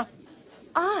mother-in-law?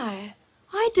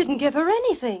 I didn't give her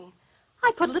anything.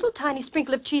 I put a little tiny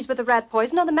sprinkle of cheese with the rat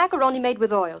poison on the macaroni made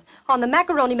with oil. On the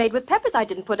macaroni made with peppers, I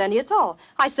didn't put any at all.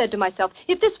 I said to myself,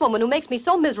 if this woman who makes me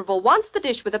so miserable wants the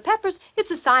dish with the peppers, it's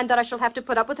a sign that I shall have to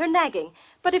put up with her nagging.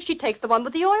 But if she takes the one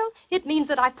with the oil, it means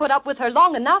that I've put up with her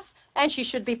long enough, and she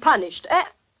should be punished.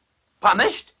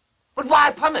 Punished? But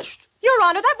why punished? Your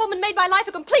Honor, that woman made my life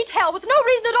a complete hell with no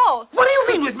reason at all. What do you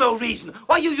mean with no reason?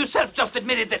 Why, you yourself just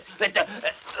admitted that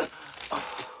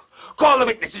Call the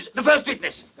witnesses. The first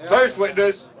witness. First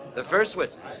witness. The first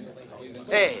witness.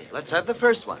 Hey, let's have the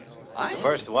first one. The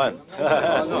first one.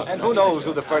 And who knows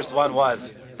who the first one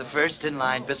was? The first in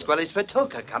line, Pasquale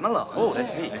Spatoka. Come along. Oh,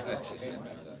 that's me.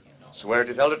 Swear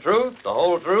to tell the truth, the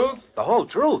whole truth? The whole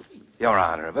truth, Your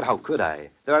Honor. But how could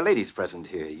I? There are ladies present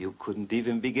here. You couldn't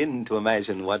even begin to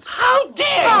imagine what... How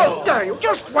dare you? How dare you?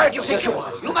 Just where do you think you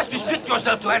are? You must restrict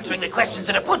yourself to answering the questions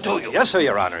that are put to you. Yes, sir,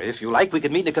 Your Honor. If you like, we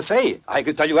could meet in a cafe. I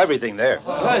could tell you everything there.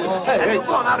 Have you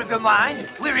gone out of your mind?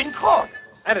 We're in court.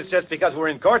 And it's just because we're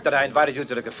in court that I invited you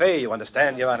to the cafe. You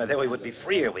understand, Your Honor? Then we would be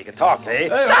freer. We could talk, eh?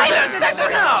 Silence! That's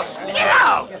enough! Get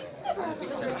out!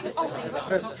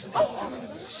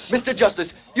 Mr.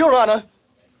 Justice, Your Honor,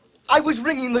 I was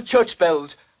ringing the church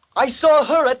bells. I saw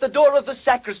her at the door of the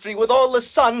sacristy with all the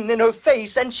sun in her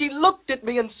face, and she looked at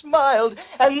me and smiled.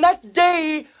 And that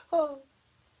day...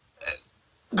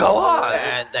 Go on.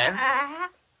 And then?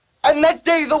 And that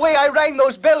day, the way I rang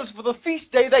those bells for the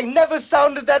feast day, they never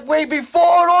sounded that way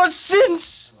before or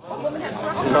since.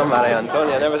 No, Maria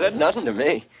Antonia never said nothing to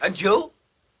me. And you?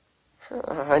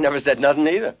 I never said nothing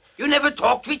either. You never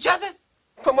talked to each other?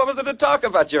 But what was there to talk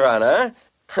about, Your Honor?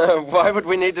 Why would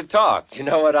we need to talk? Do you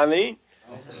know what I mean?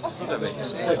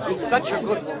 Such a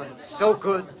good woman. So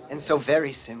good and so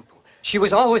very simple. She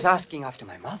was always asking after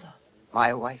my mother,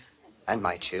 my wife, and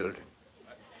my children.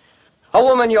 A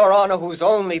woman, Your Honor, whose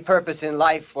only purpose in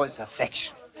life was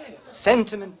affection,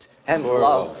 sentiment, and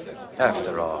love.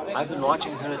 After all. I've been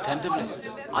watching her attentively.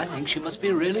 I think she must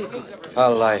be really good.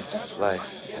 Oh, life.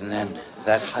 And then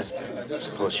that husband.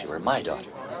 Suppose she were my daughter.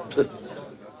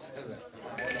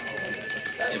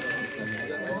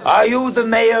 Are you the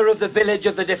mayor of the village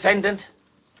of the defendant?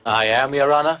 I am,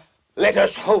 Your Honor. Let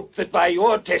us hope that by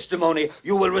your testimony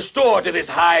you will restore to this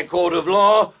high court of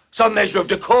law some measure of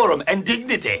decorum and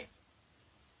dignity.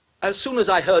 As soon as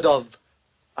I heard of,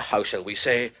 how shall we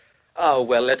say,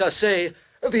 let us say,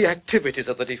 the activities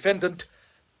of the defendant,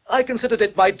 I considered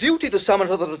it my duty to summon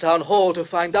her to the town hall to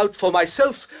find out for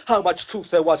myself how much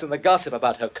truth there was in the gossip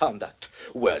about her conduct.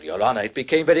 Well, Your Honor, it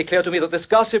became very clear to me that this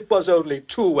gossip was only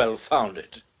too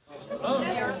well-founded.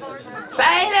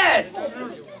 Silence!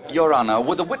 Your Honor,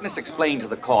 would the witness explain to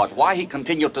the court why he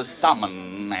continued to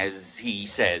summon, as he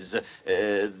says,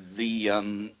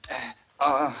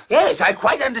 Yes, I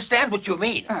quite understand what you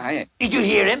mean. Did you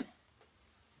hear him?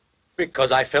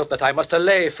 Because I felt that I must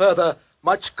allay further,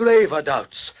 much graver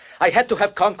doubts. I had to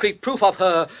have concrete proof of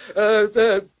her,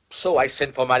 so I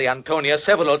sent for Maria Antonia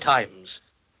several times.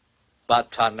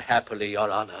 But unhappily, Your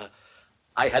Honor,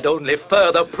 I had only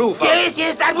further proof of...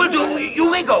 Yes, that will do. You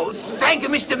may go. Thank you,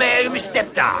 Mr. Mayor. You may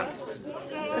step down.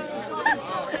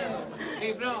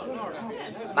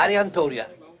 Maria Antonia,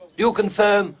 do you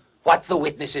confirm what the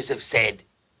witnesses have said?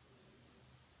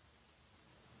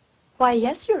 Why,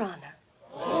 yes, Your Honor.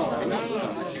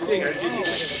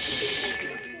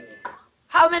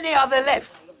 How many are there left?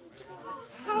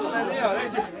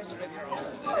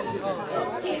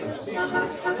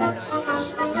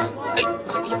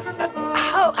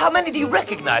 How many do you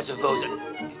recognize of those?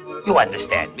 You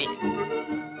understand me.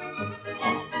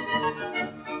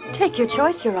 Take your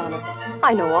choice, Your Honor.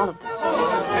 I know all of them.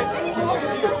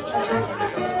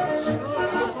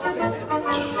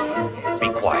 Be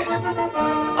quiet.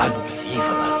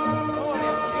 Unbelievable.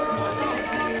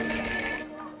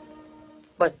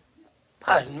 But,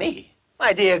 pardon me,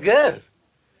 my dear girl.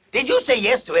 Did you say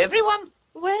yes to everyone?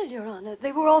 Well, Your Honor,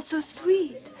 they were all so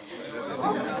sweet.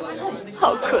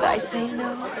 How could I say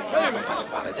no?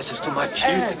 This is too much.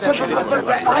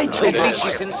 Why should be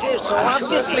she sincere, so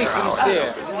obviously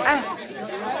sincere?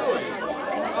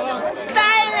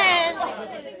 Silence!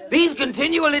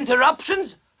 continual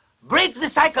interruptions break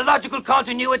the psychological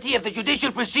continuity of the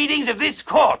judicial proceedings of this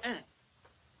court.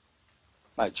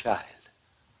 My child,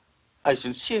 I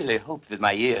sincerely hope that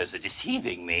my ears are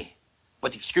deceiving me.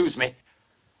 But excuse me.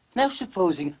 Now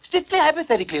supposing, strictly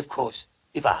hypothetically of course,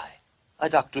 if I, a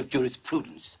doctor of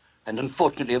jurisprudence, and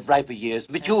unfortunately of riper years,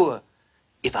 mature,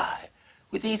 if I,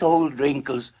 with these old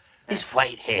wrinkles, this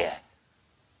white hair,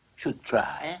 should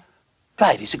try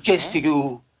to suggest to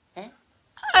you,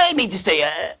 I mean to say,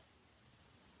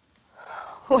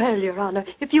 Well, Your Honor,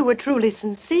 if you were truly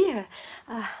sincere...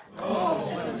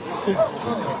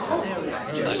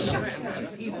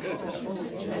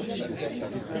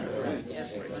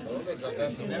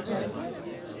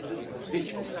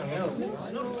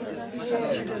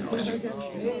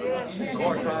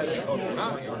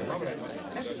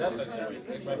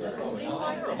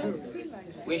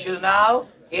 We shall now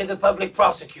hear the public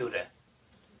prosecutor.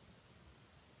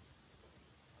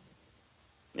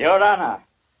 Your Honor,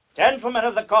 gentlemen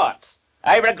of the court,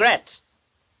 I regret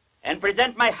and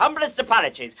present my humblest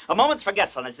apologies. A moment's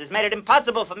forgetfulness has made it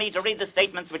impossible for me to read the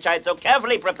statements which I had so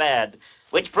carefully prepared,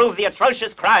 which prove the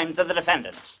atrocious crimes of the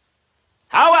defendant.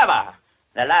 However,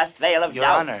 the last veil of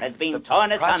doubt has been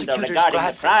torn asunder regarding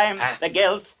the crime, the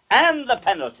guilt, and the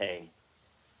penalty.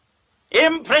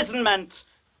 Imprisonment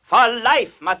for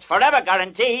life must forever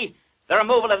guarantee the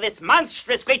removal of this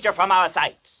monstrous creature from our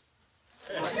sight.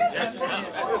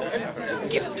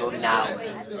 Give them to him now.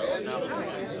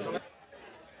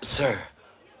 Sir,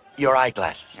 your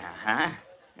eyeglasses. Uh-huh.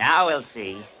 Now we'll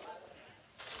see.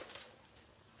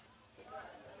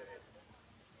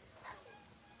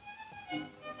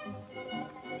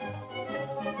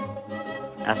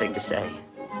 Nothing to say.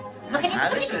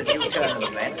 Now, this is a new turn of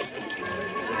events.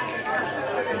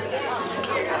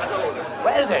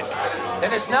 Well then,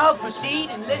 let us now proceed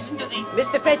and listen to the...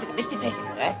 Mr. President,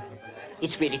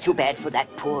 it's really too bad for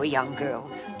that poor young girl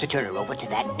to turn her over to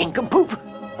that nincompoop.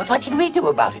 But what can we do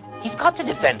about it? He's got to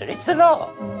defend her. It's the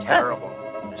law. Terrible.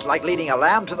 It's like leading a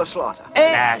lamb to the slaughter.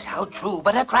 Alas, how true,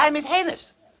 but her crime is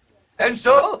heinous. And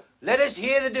so, let us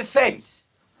hear the defense.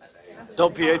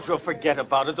 Don't, Pietro, forget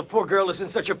about it. The poor girl is in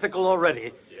such a pickle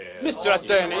already. Mr.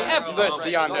 Attorney, have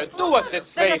mercy on her. Do us this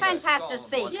favor. The defense has to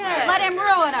speak. Yes. Let him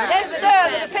ruin her. Yes,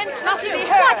 sir. The defense must be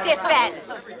heard. What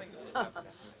defense?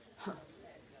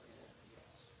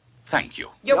 Thank you.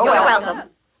 You're welcome.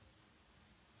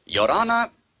 Your Honor,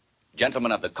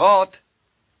 gentlemen of the court,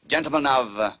 gentlemen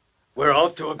of... We're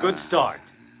off to a good start.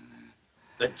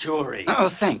 The jury. Oh,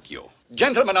 thank you.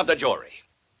 Gentlemen of the jury.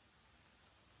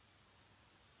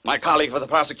 My colleague for the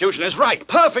prosecution is right,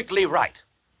 perfectly right.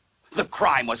 The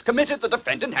crime was committed, the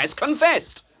defendant has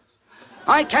confessed.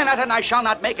 I cannot and I shall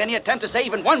not make any attempt to say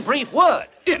even one brief word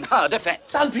in her defense.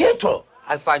 San Pietro,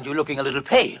 I find you looking a little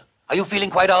pale. Are you feeling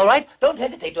quite all right? Don't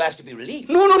hesitate to ask to be relieved.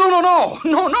 No.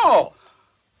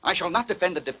 I shall not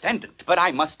defend the defendant, but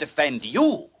I must defend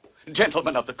you,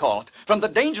 gentlemen of the court, from the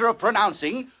danger of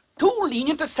pronouncing too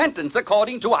lenient a sentence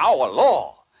according to our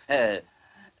law.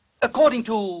 According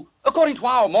to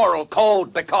our moral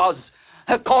code, because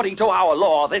according to our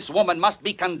law, this woman must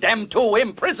be condemned to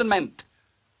imprisonment.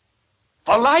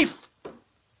 For life.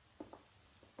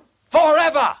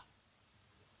 Forever.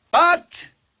 But,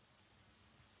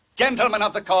 gentlemen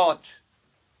of the court,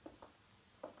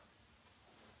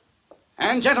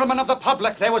 and gentlemen of the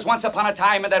public, there was once upon a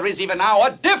time, and there is even now,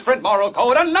 a different moral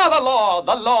code, another law,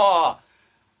 the law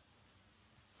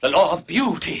of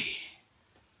beauty.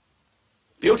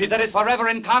 Beauty that is forever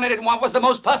incarnate in what was the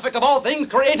most perfect of all things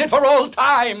created for all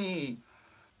time.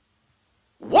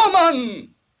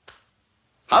 Woman!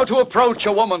 How to approach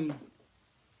a woman,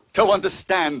 to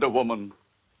understand a woman,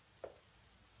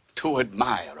 to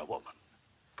admire a woman.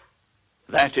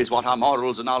 That is what our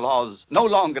morals and our laws no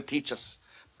longer teach us.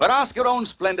 But ask your own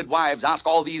splendid wives, ask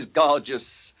all these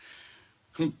gorgeous,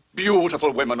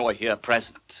 beautiful women who are here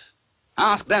present.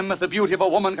 Ask them if the beauty of a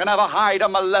woman can ever hide a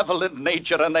malevolent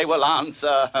nature, and they will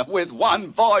answer with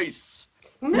one voice.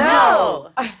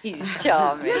 No! He's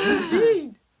charming.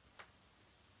 Indeed.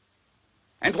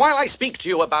 And while I speak to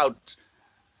you about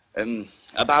Maria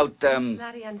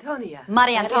Antonia,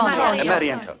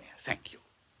 thank you.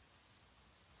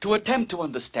 To attempt to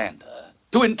understand her,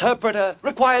 to interpret her,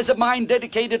 requires a mind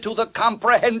dedicated to the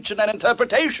comprehension and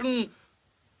interpretation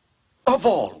of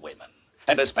all women,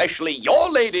 and especially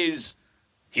your ladies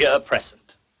here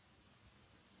present.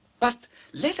 But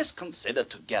let us consider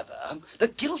together the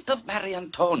guilt of Maria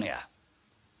Antonia.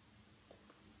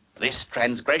 This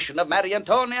transgression of Maria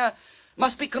Antonia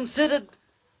must be considered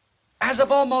as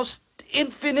of almost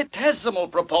infinitesimal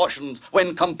proportions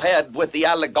when compared with the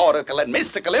allegorical and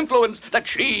mystical influence that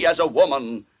she, as a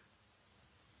woman,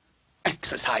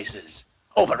 exercises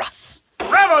over us.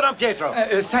 Bravo, Don Pietro!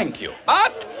 Thank you.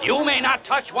 But you may not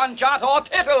touch one jot or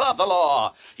tittle of the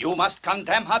law. You must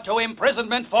condemn her to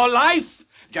imprisonment for life.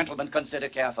 Gentlemen, consider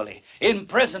carefully.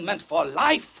 Imprisonment for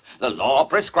life. The law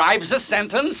prescribes a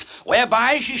sentence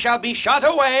whereby she shall be shut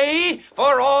away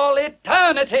for all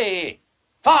eternity.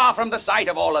 Far from the sight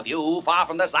of all of you, far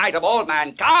from the sight of all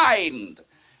mankind.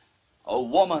 A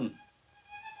woman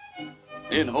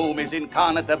in whom is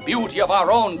incarnate the beauty of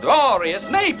our own glorious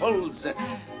Naples. Of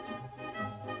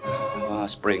our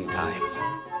springtime.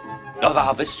 Of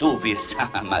our Vesuvius.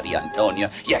 Maria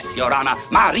Antonia. Yes, Your Honor,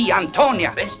 Maria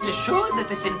Antonia. Rest assured that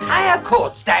this entire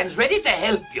court stands ready to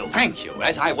help you. Thank you.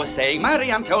 As I was saying,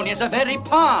 Maria Antonia is a very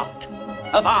part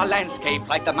of our landscape,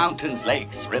 like the mountains,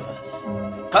 lakes, rivers.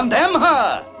 Condemn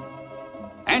her,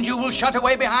 and you will shut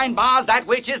away behind bars that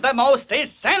which is the most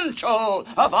essential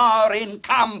of our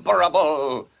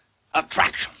incomparable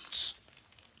attractions.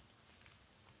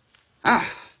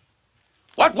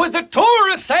 What would the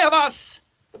tourists say of us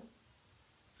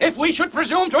if we should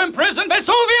presume to imprison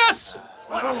Vesuvius?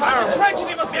 What a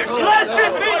tragedy must be a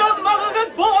blessed be the mother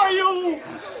that bore you!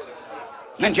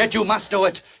 And yet you must do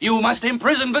it. You must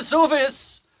imprison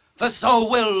Vesuvius, for so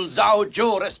wills our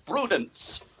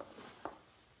jurisprudence.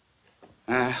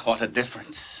 What a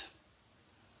difference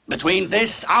between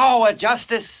this, our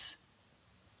justice,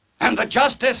 and the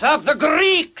justice of the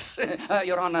Greeks.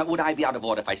 Your Honor, would I be out of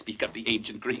order if I speak of the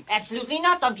ancient Greeks? Absolutely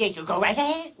not, Don Pietro. Go right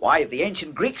ahead. Why, the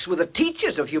ancient Greeks were the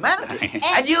teachers of humanity.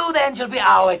 And you then shall be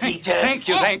our teacher. Thank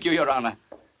you, Your Honor.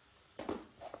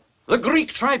 The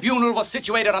Greek tribunal was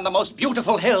situated on the most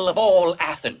beautiful hill of all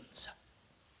Athens.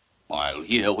 While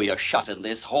here we are shut in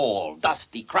this hall,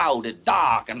 dusty, crowded,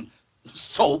 dark, and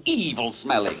so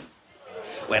evil-smelling.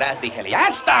 Whereas the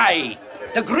Heliastai,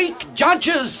 the Greek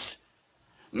judges,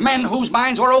 men whose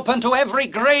minds were open to every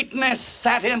greatness,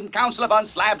 sat in council upon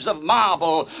slabs of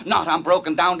marble, not on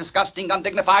broken down, disgusting,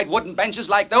 undignified wooden benches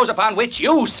like those upon which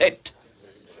you sit.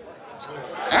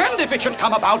 And if it should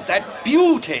come about that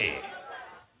beauty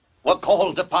were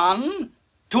called upon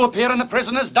to appear in the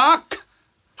prisoner's dock,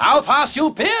 how far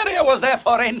superior was their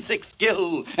forensic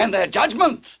skill and their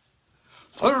judgment?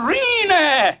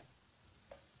 Phryne!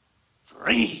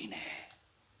 Phryne.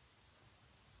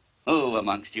 Who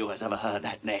amongst you has ever heard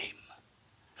that name?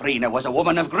 Phryne was a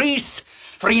woman of Greece.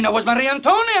 Phryne was Maria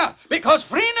Antonia, because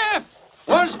Phryne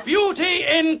was beauty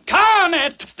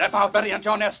incarnate. Step out, Maria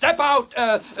Antonia, step out.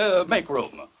 Make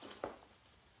room.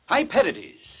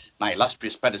 Hyperides, my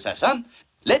illustrious predecessor,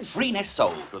 led Phryne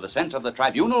so to the center of the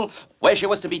tribunal, where she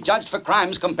was to be judged for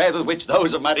crimes compared with which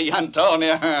those of Maria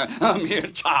Antonia, a mere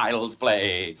child's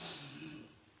play.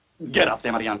 Get up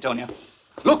there, Maria Antonia.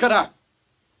 Look at her.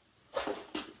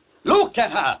 Look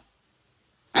at her.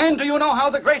 And do you know how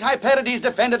the great Hyperides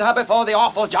defended her before the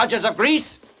awful judges of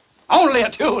Greece? Only a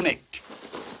tunic.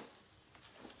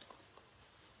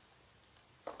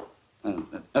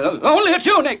 Only a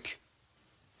tunic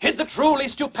hid the truly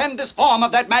stupendous form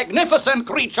of that magnificent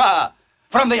creature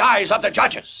from the eyes of the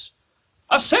judges.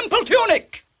 A simple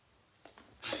tunic.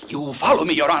 You follow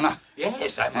me, Your Honor?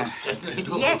 Yes, I most certainly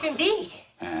do. Yes, indeed.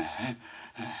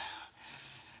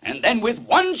 And then with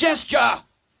one gesture,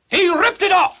 he ripped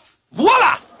it off.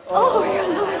 Voila! Oh, Your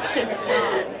Lordship.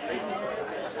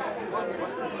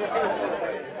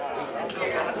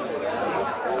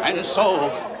 And so,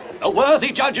 the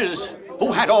worthy judges,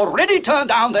 who had already turned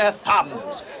down their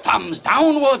thumbs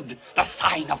downward, the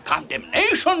sign of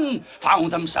condemnation,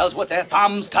 found themselves with their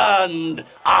thumbs turned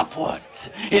upwards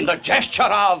in the gesture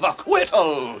of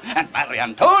acquittal. And Maria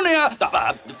Antonia,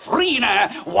 the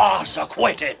Phryne, was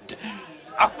acquitted.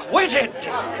 Acquitted!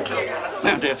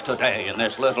 And if today, in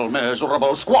this little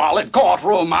miserable, squalid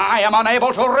courtroom, I am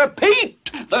unable to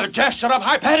repeat the gesture of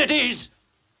Hyperides,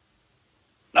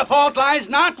 the fault lies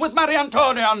not with Maria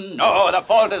Antonia. No, the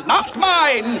fault is not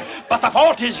mine, but the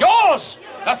fault is yours.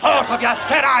 The fault of your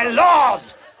sterile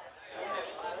laws.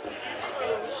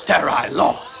 Sterile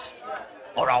laws?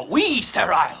 Or are we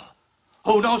sterile,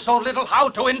 who know so little how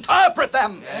to interpret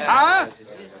them? Huh?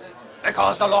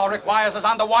 Because the law requires us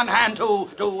on the one hand to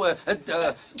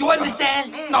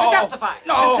understand? No. To justify?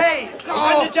 No. To save? No. To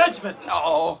render judgment?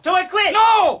 No. To acquit?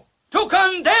 No! To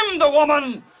condemn the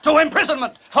woman to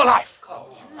imprisonment for life.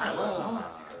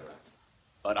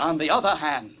 But on the other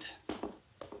hand,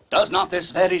 does not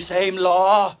this very same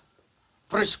law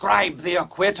prescribe the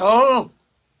acquittal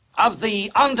of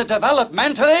the underdeveloped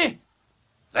mentally?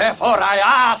 Therefore I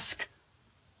ask,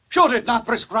 should it not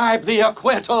prescribe the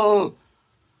acquittal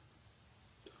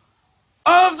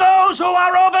of those who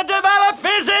are overdeveloped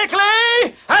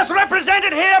physically, as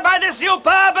represented here by this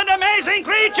superb and amazing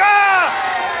creature?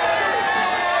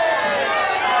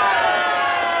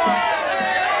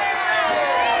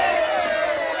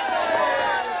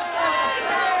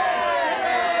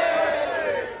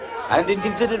 And in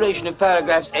consideration of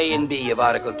paragraphs A and B of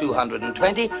Article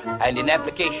 220, and in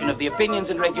application of the opinions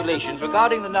and regulations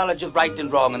regarding the knowledge of right and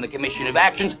wrong and the commission of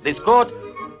actions, this court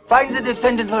finds the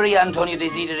defendant Maria Antonia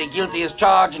Desideri guilty as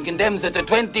charged and condemns her to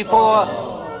 24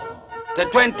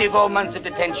 months of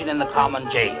detention in the common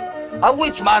jail, of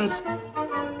which months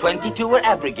 22 were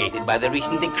abrogated by the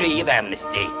recent decree of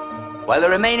amnesty, while the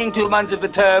remaining 2 months of the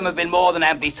term have been more than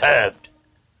amply served.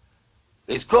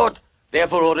 This court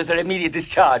therefore orders her immediate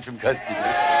discharge from custody.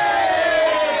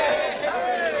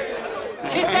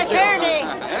 Mr. Attorney!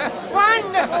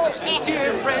 Wonderful!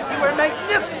 Dear friends, you were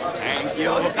magnificent. Thank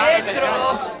you.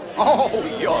 Pietro! Oh,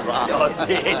 Your Honor.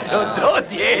 Don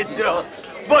Pietro.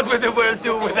 What would the world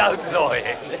do without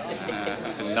lawyers?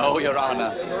 No, Your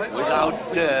Honor.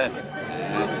 Without,